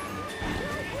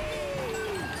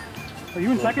 Are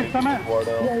you in second, Summit?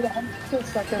 Yeah, I'm still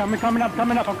second. I'm coming up. I'm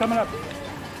coming up.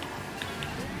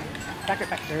 Back it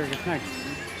back. There it is. Nice.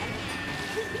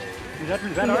 Is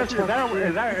that our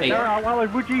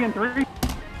Waluigi in 3?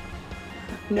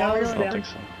 Now it's I don't down. think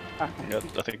so. I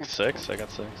think 6. I got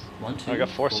 6. 1, 2. I got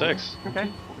 4, 6. Okay.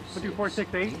 We'll do 4,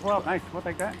 6, 8. Well, nice. We'll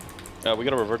take that. We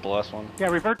gotta revert the last one. Yeah,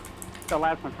 revert the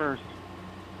last one first.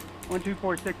 1, 2,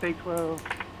 4, 6, 8, 12.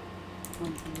 1,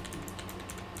 2, 3.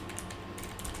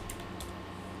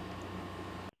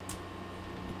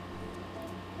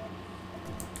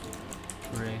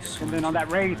 Race. And then on that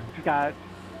race, you got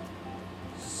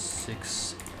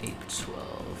 6, 8,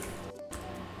 12.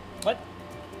 What?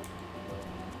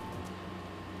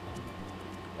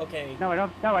 Okay. No, I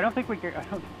don't think we got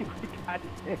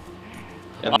it.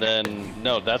 And then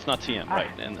no, that's not TM, right?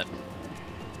 And then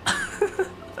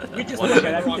We just Okay,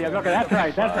 that's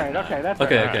right. Okay, that's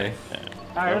Okay, right. okay. Yeah. All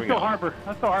right, There let's we go go. Harbor.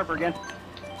 Let's go Harbor again.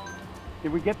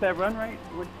 Did we get that run right?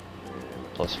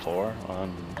 Plus 4 on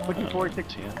 1, 2, 4,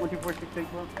 6, TM. 1, 2, 4, 6,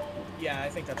 8, 12. Yeah, I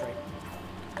think that's right.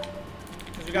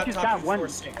 Because we got just top got 2, one. 4,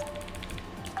 6.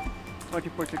 1, 2,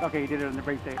 4, 6. Okay, you did it on the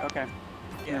race 8. Okay.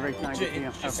 Yeah, race 9. it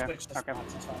just Okay. switched the Okay.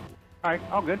 spots, it's fine. All right,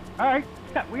 all good. All right,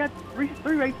 we got three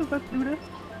races. Let's do this.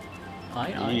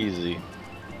 Aye. Easy.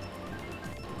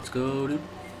 Let's go, dude.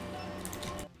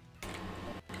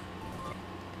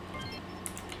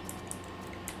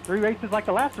 Three races like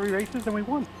the last 3 races, and we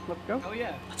won. Let's go. Oh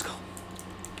yeah. Let's go.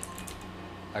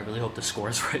 I really hope the score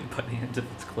is right by the end if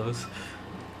it's close.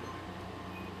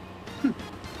 And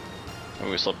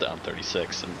we slipped down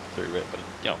 36 and 3 rate, but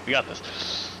we got this.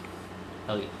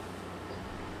 Hell yeah.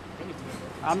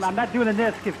 I'm not doing the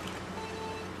NISC.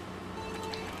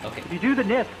 Okay. If you do the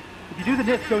NISC,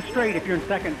 go straight. If you're in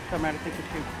second, come out and take the 2.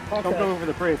 Okay. Don't go over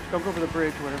the bridge. Don't go over the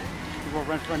bridge where we'll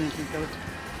run into each other.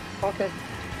 Okay.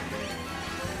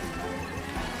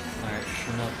 Alright,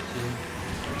 shooting up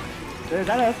 2. Is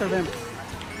that us or them?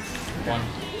 1.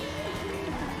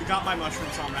 You got my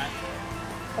mushrooms on that.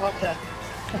 Okay.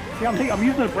 See, I'm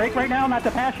using the brake right now, not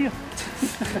to pass you.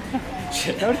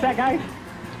 Shit. Notice that, guy?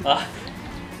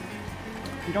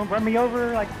 You don't run me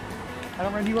over like I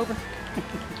don't run you over.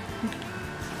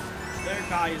 Their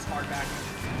guy is hard backing.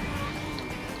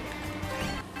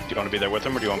 Do you want to be there with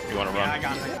him, or do you want to run? Yeah, I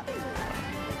got it.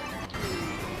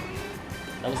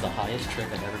 That was the highest trick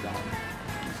I've ever gotten.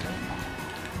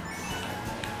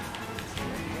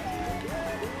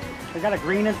 I got a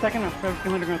green in second. I'm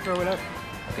going to throw it up.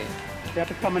 Okay.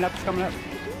 Yep, it's coming up. It's coming up.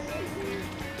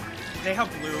 They have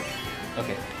blue.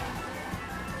 Okay.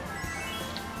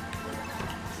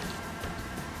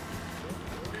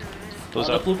 Those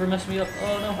The up. blooper messed me up.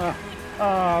 Oh no.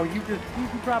 Oh, you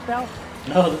dropped out?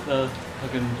 No, the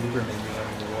fucking blooper made me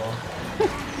over the wall.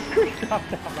 You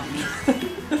dropped out on me.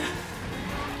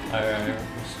 Alright.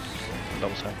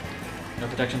 Double side. No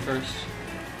protection first.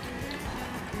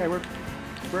 Okay,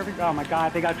 where we go? Oh my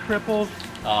god, they got triples.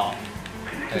 Oh.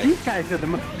 Okay. These guys are the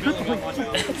most triples.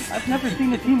 I've never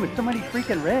seen a team with so many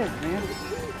freaking reds, man.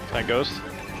 Can I ghost?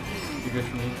 You good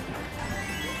for me?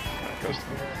 Ghost.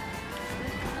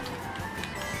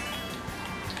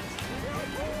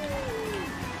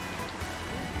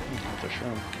 For sure.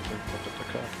 Look at the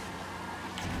cut.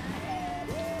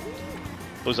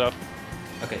 Blue's out.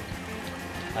 Okay.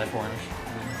 I have orange.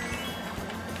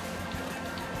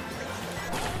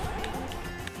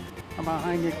 I'm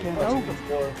behind you, Ken. Oh,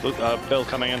 Blue, Bill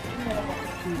coming in.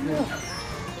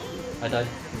 I died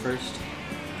first.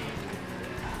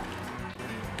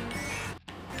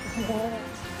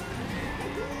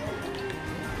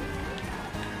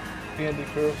 Candy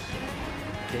curse.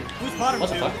 Okay. Who's bottom What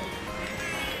the two? fuck?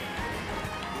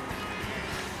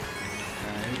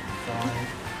 Alright, fine.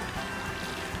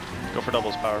 Go for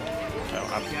doubles power. No,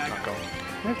 I'm not going.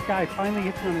 this guy finally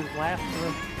hits on his last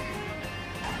throw.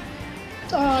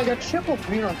 Oh, I got triple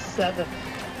green on 7.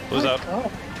 Blue's out. Oh,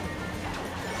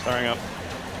 Starring up.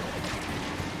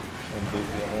 And Blue's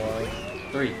the other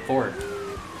line. 3, 4.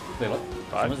 Wait, what?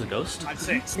 Five. Was a ghost? I'm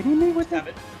 6. Kidding me with that?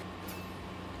 7.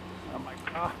 Oh my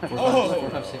god. 4, 5, Oh! 4,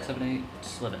 5, 6, 7, 8,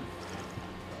 11.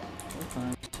 4,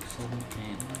 5, 6, 7, 8,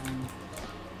 11.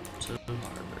 To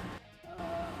Harbor.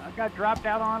 I got dropped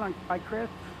out on by Chris.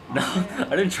 No,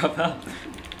 I didn't drop out.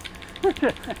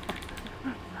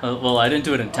 Well, I didn't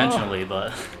do it intentionally,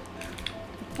 but.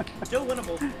 Still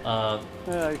winnable.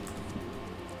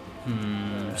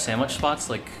 Sandwich spots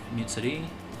like Mute City?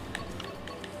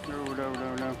 No.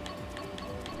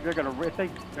 They're gonna risk.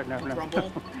 No.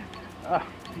 Rumble.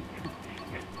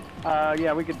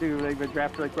 Yeah, we could do like a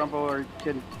draft like Rumble, or you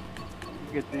could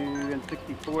do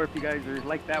N64 if you guys are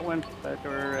like that one. But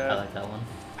or I like that one.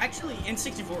 Actually,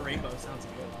 N64 Rainbow sounds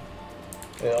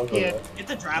good. Yeah, I'll go Yeah. with Get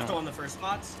the draft on the first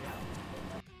spots.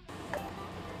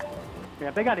 yeah,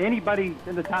 if they got anybody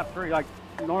in the top 3, like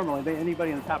normally,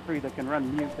 anybody in the top 3 that can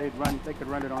run Mute, they could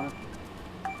run it on us.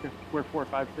 If we're 4,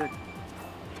 5, 6.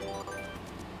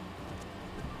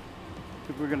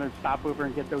 Because we're gonna stop over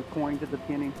and get those coins at the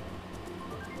beginning.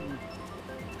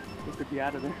 We could be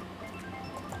out of there.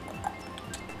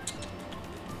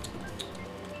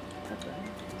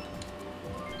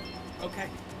 Okay.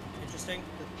 Interesting.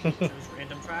 Those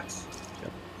random tracks.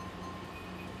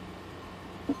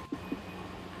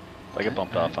 If I get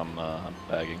bumped off, I'm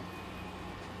bagging.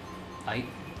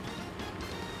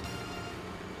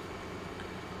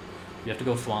 You have to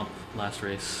go Thwomp last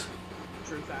race.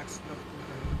 True facts. No,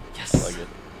 Yes! I like it.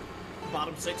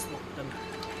 bottom 6. Then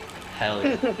Hell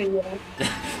yeah.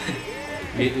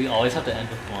 we always have to end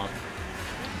with Thwomp.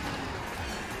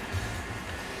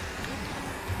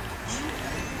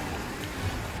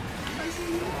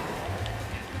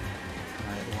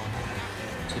 Alright,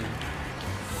 1,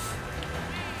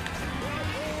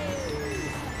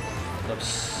 2.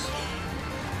 Oops.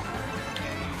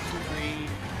 2, 3.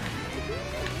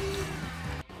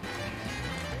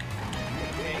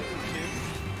 Okay,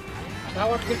 2. now I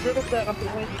have to get rid of that on the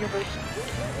wing universe.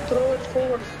 Throw it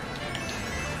forward.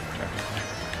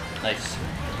 Nice.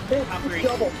 Hey, Top 3.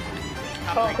 double.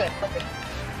 Top Oh, 3. okay.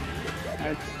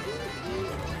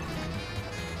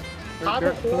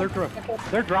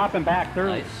 They're dropping back.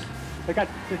 Nice. They got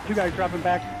the 2 guys dropping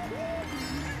back.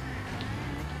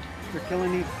 They're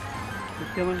killing these.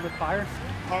 They're killing with fire.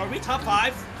 Are we top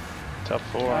 5? Top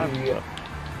 4. Yeah.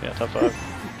 Yeah, top 5.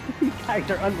 These guys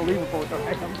are unbelievable with the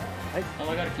items. Oh,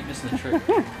 I gotta keep missing the trick.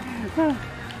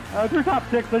 They're top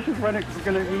 6. Let's just run it.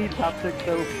 We need top 6.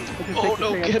 So let's just Oh take the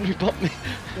no, chance. Ken, you bumped me.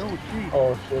 Oh jeez.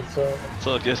 Oh shit, so. It's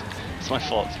all good. It's my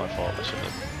fault. I should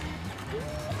have.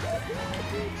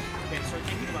 Okay, so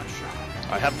thinking about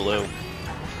shot. I have blue.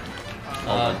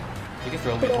 You can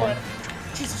throw me one.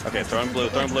 Jesus Okay, Christ, throwing blue.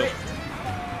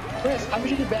 Chris, I'm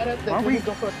usually bad at that. Aren't We we?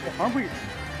 go first. Aren't we?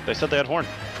 They said they had horn.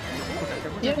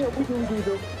 Yeah, we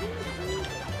do.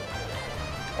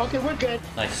 Okay, we're good.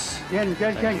 Nice. Ken,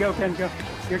 go.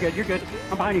 You're good.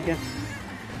 I'm behind you, Ken.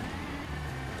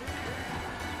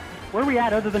 Where are we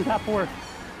at other than top 4?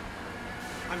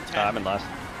 I'm 10. I'm in last.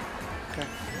 Okay.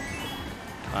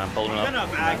 I'm holding I'm up.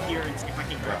 gonna bag here and see if I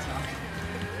can grab shot.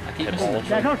 I keep missing the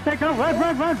Yeah, trick. no,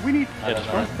 run. We need. I don't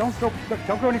know.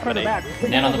 Don't go any further back.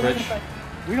 Man on the bridge.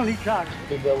 We don't need shots.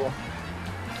 Big double.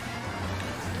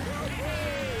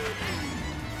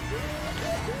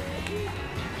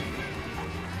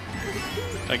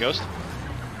 Can I ghost?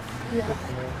 Yeah.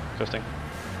 Ghosting.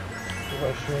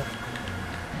 Oh shit.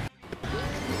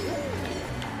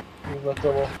 You left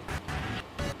double.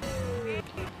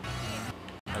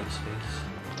 Out of space.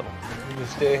 You can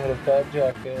stay ahead of Fat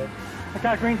Jack, man. I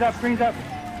got greens up.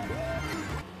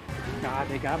 God,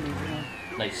 they got me. Man.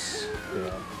 Nice.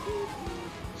 Yeah.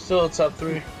 Still top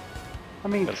 3. I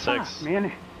mean, Got fuck, 6.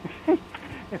 man. It's,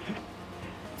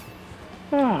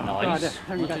 oh, God, Nice.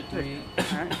 I haven't 1, got 2, 3.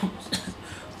 Alright.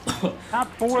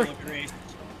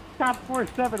 Top 4,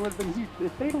 7 would have been huge.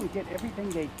 If they don't get everything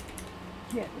they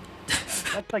get,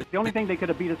 that's like the only thing they could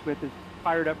have beat us with is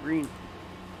fired up green.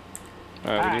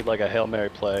 Alright, we need like a Hail Mary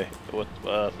play. What,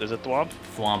 is it Thwomp?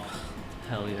 Thwomp.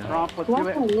 Hell yeah. Romp, let's do Swamp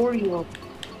it. and Wario.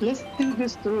 Let's think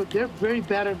this through. They're very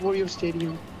bad at Wario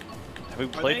Stadium. Have we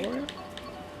played they? Mario?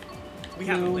 We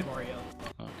haven't played Mario.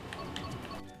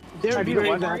 They're Have you very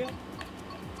played bad. Mario?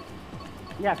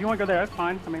 Yeah, if you want to go there, that's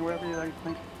fine. I mean, wherever you guys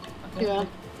think. Yeah.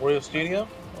 Wario Studio?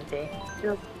 Okay.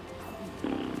 Yeah.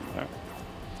 Well,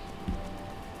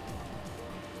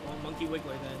 Monkey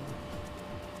Wiggler then.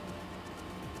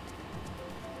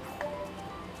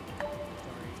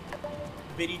 Sorry.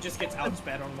 Biddy just gets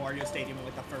outsped on Mario Stadium in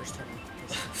like the first turn.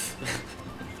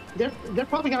 They're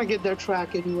probably gonna get their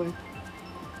track anyway.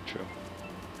 True.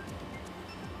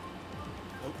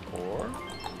 Or?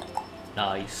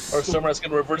 Nice. Or Summer's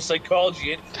gonna reverse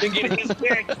psychology and get his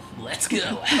pick. Let's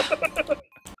go.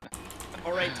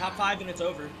 Alright, top 5 and it's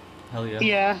over. Hell yeah.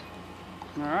 Yeah.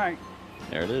 All right.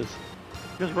 There it is.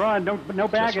 Just run. No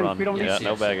bagging. run. We don't Yeah, need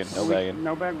no bagging, no bagging.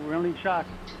 No bagging. We don't need shock.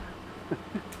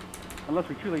 Unless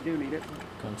we truly do need it.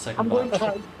 Going second I'm going box.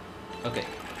 hard. Okay.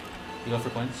 You go for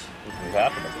points? We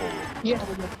happen to pull Yeah.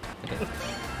 Okay.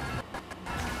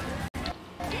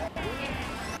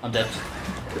 I'm dead.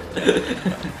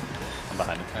 I'm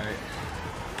behind him. Alright.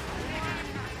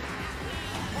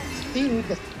 Speed with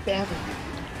the spam.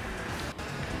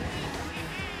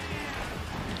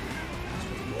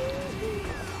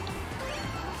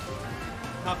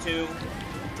 Top 2.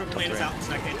 Triple Lane is out in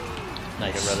second. I got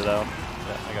Nice. read it out.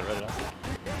 Yeah, I got read it out.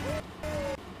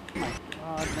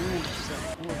 God, man.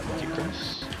 Thank you,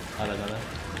 Chris. My bad, my bad.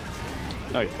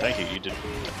 No, thank you. You did.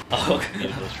 Oh, okay. You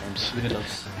did those terms. Look at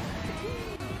those.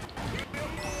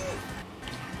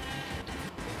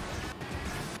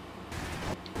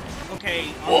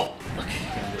 Okay. Oh! Okay,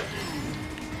 can't do it.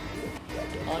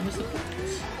 Oh, I missed the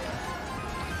points.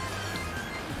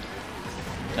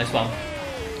 Nice bomb.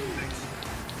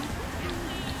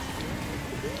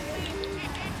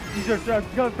 These are,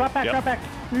 go, drop back, Yep. drop back.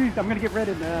 Please, I'm gonna get red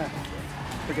and,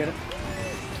 forget it.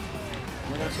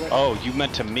 Oh, you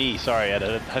meant to me. Sorry, I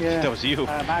think that was you.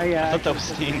 I thought that was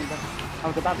Steen. I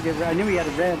was about to get red. I knew he had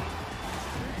a red.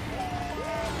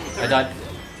 I died.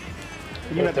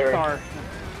 You had the Third. star.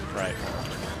 Right.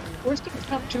 We're still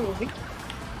top 2, right?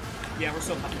 Yeah, we're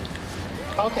still top 2.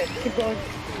 Okay, keep going.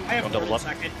 I have Don't Horn double in up.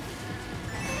 second.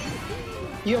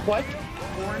 You have what?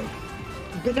 Horn.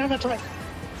 Banana track.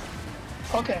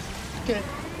 Okay, good.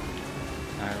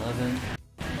 Alright, 11.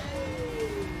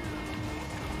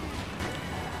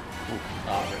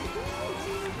 Oh,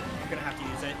 I'm gonna have to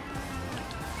use it.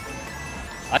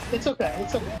 It's okay,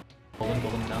 it's okay. golden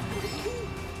down.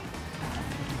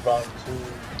 Bottom 2.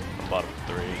 Bottom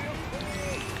 3.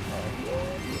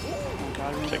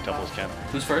 God, Take doubles, Ken.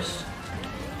 Who's first?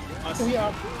 Us. We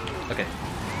are. Okay.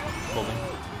 Golden.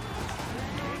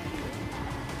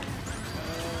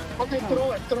 Okay,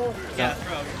 throw it, throw it. Yeah,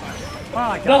 throw. You're fine. Oh,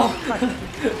 my God.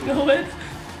 No! No it!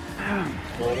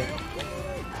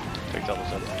 Take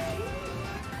doubles up.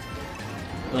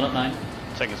 Going up 9.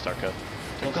 Second star cut.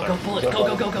 Go, go, go, pull it! Go,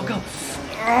 go, go, go, go!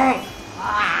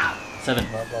 Ah! 7.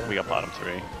 We got bottom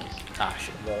 3. Ah,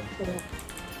 shit.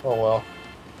 Oh well.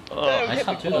 Oh, Nice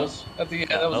top 2 though. At the end,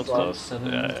 yeah, that was fun. close.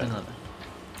 7, Yeah, 10, yeah. 11.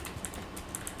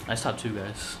 Nice top 2,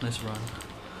 guys. Nice run.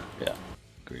 Yeah.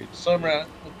 Agreed. Summer at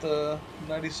the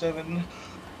 97.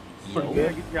 Pretty Yo. Yeah,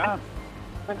 good. good job.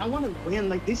 Man, I want to win.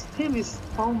 Like, this team is,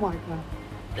 oh my God.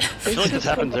 I feel like this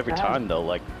happens every time though.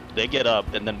 Like they get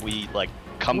up and then we like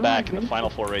come Well, back in the maybe. final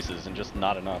 4 races and just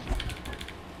not enough.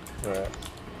 Alright.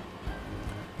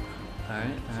 Alright.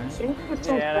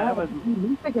 Yeah, that was-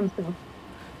 Do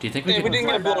you think we Hey, can... we didn't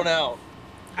get blown out. We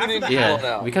After didn't the get blown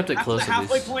Yeah, out. we kept it After close the at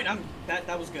halfway least. point,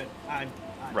 that was good.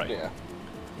 Right. Yeah.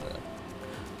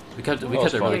 We kept it Oh,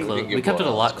 it's really fine. close. We can We kept get it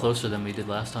a blown lot out. closer than we did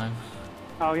last time.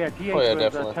 Oh, yeah, TH Oh, yeah, was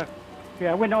definitely. tough.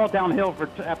 Yeah, I went all downhill for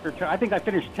after. I think I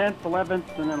finished 10th,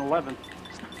 11th, and then 11th.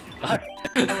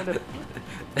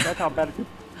 That's how bad it is.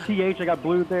 TH, I got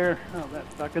blued there. Oh, that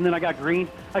sucked. And then I got green.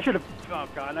 I should have. Oh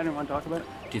God, I didn't want to talk about it.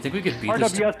 Do you think we could beat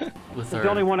this RWS with was our... the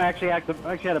only one I actually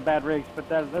had a bad race, but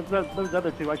those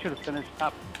other two I should have finished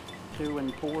top 2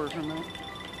 and 4 or something. Do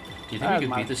you think That we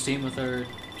was could beat this team with our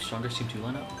strongest team 2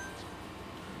 lineup?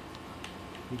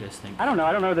 What do you guys think? I don't know.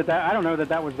 I don't know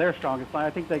that was their strongest line. I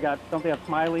think don't they have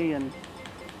Smiley and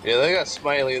Yeah, they got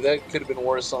Smiley. That could have been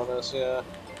worse on us, yeah.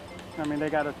 I mean they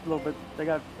got a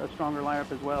stronger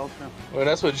lineup as well. So. Well,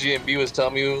 that's what GMB was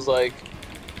telling me. He was like,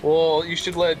 well, you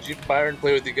should let Byron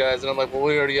play with you guys. And I'm like, well,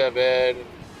 we already have Ed. And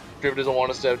Driv doesn't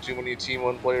want us to have too many Team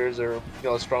 1 players or,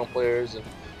 strong players. And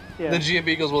Yeah. then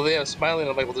GMB goes, well, they have Smiley. And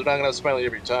I'm like, well, they're not going to have Smiley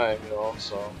every time,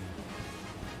 so.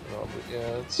 But yeah,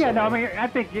 it's, Yeah, no, I mean, I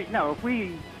think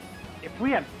if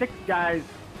we have 6 guys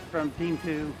from Team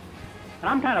 2 And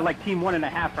I'm kind of like team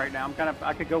 1.5 right now.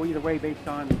 I could go either way based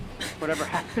on whatever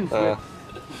happens with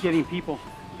getting people.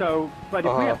 So, but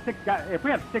if we have 6 guys, if we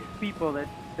have 6 people, then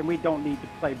we don't need to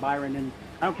play Byron. And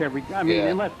I don't care.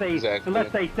 Unless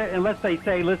they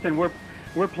say, listen, we're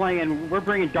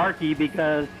bringing Darky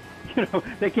because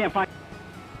they can't find.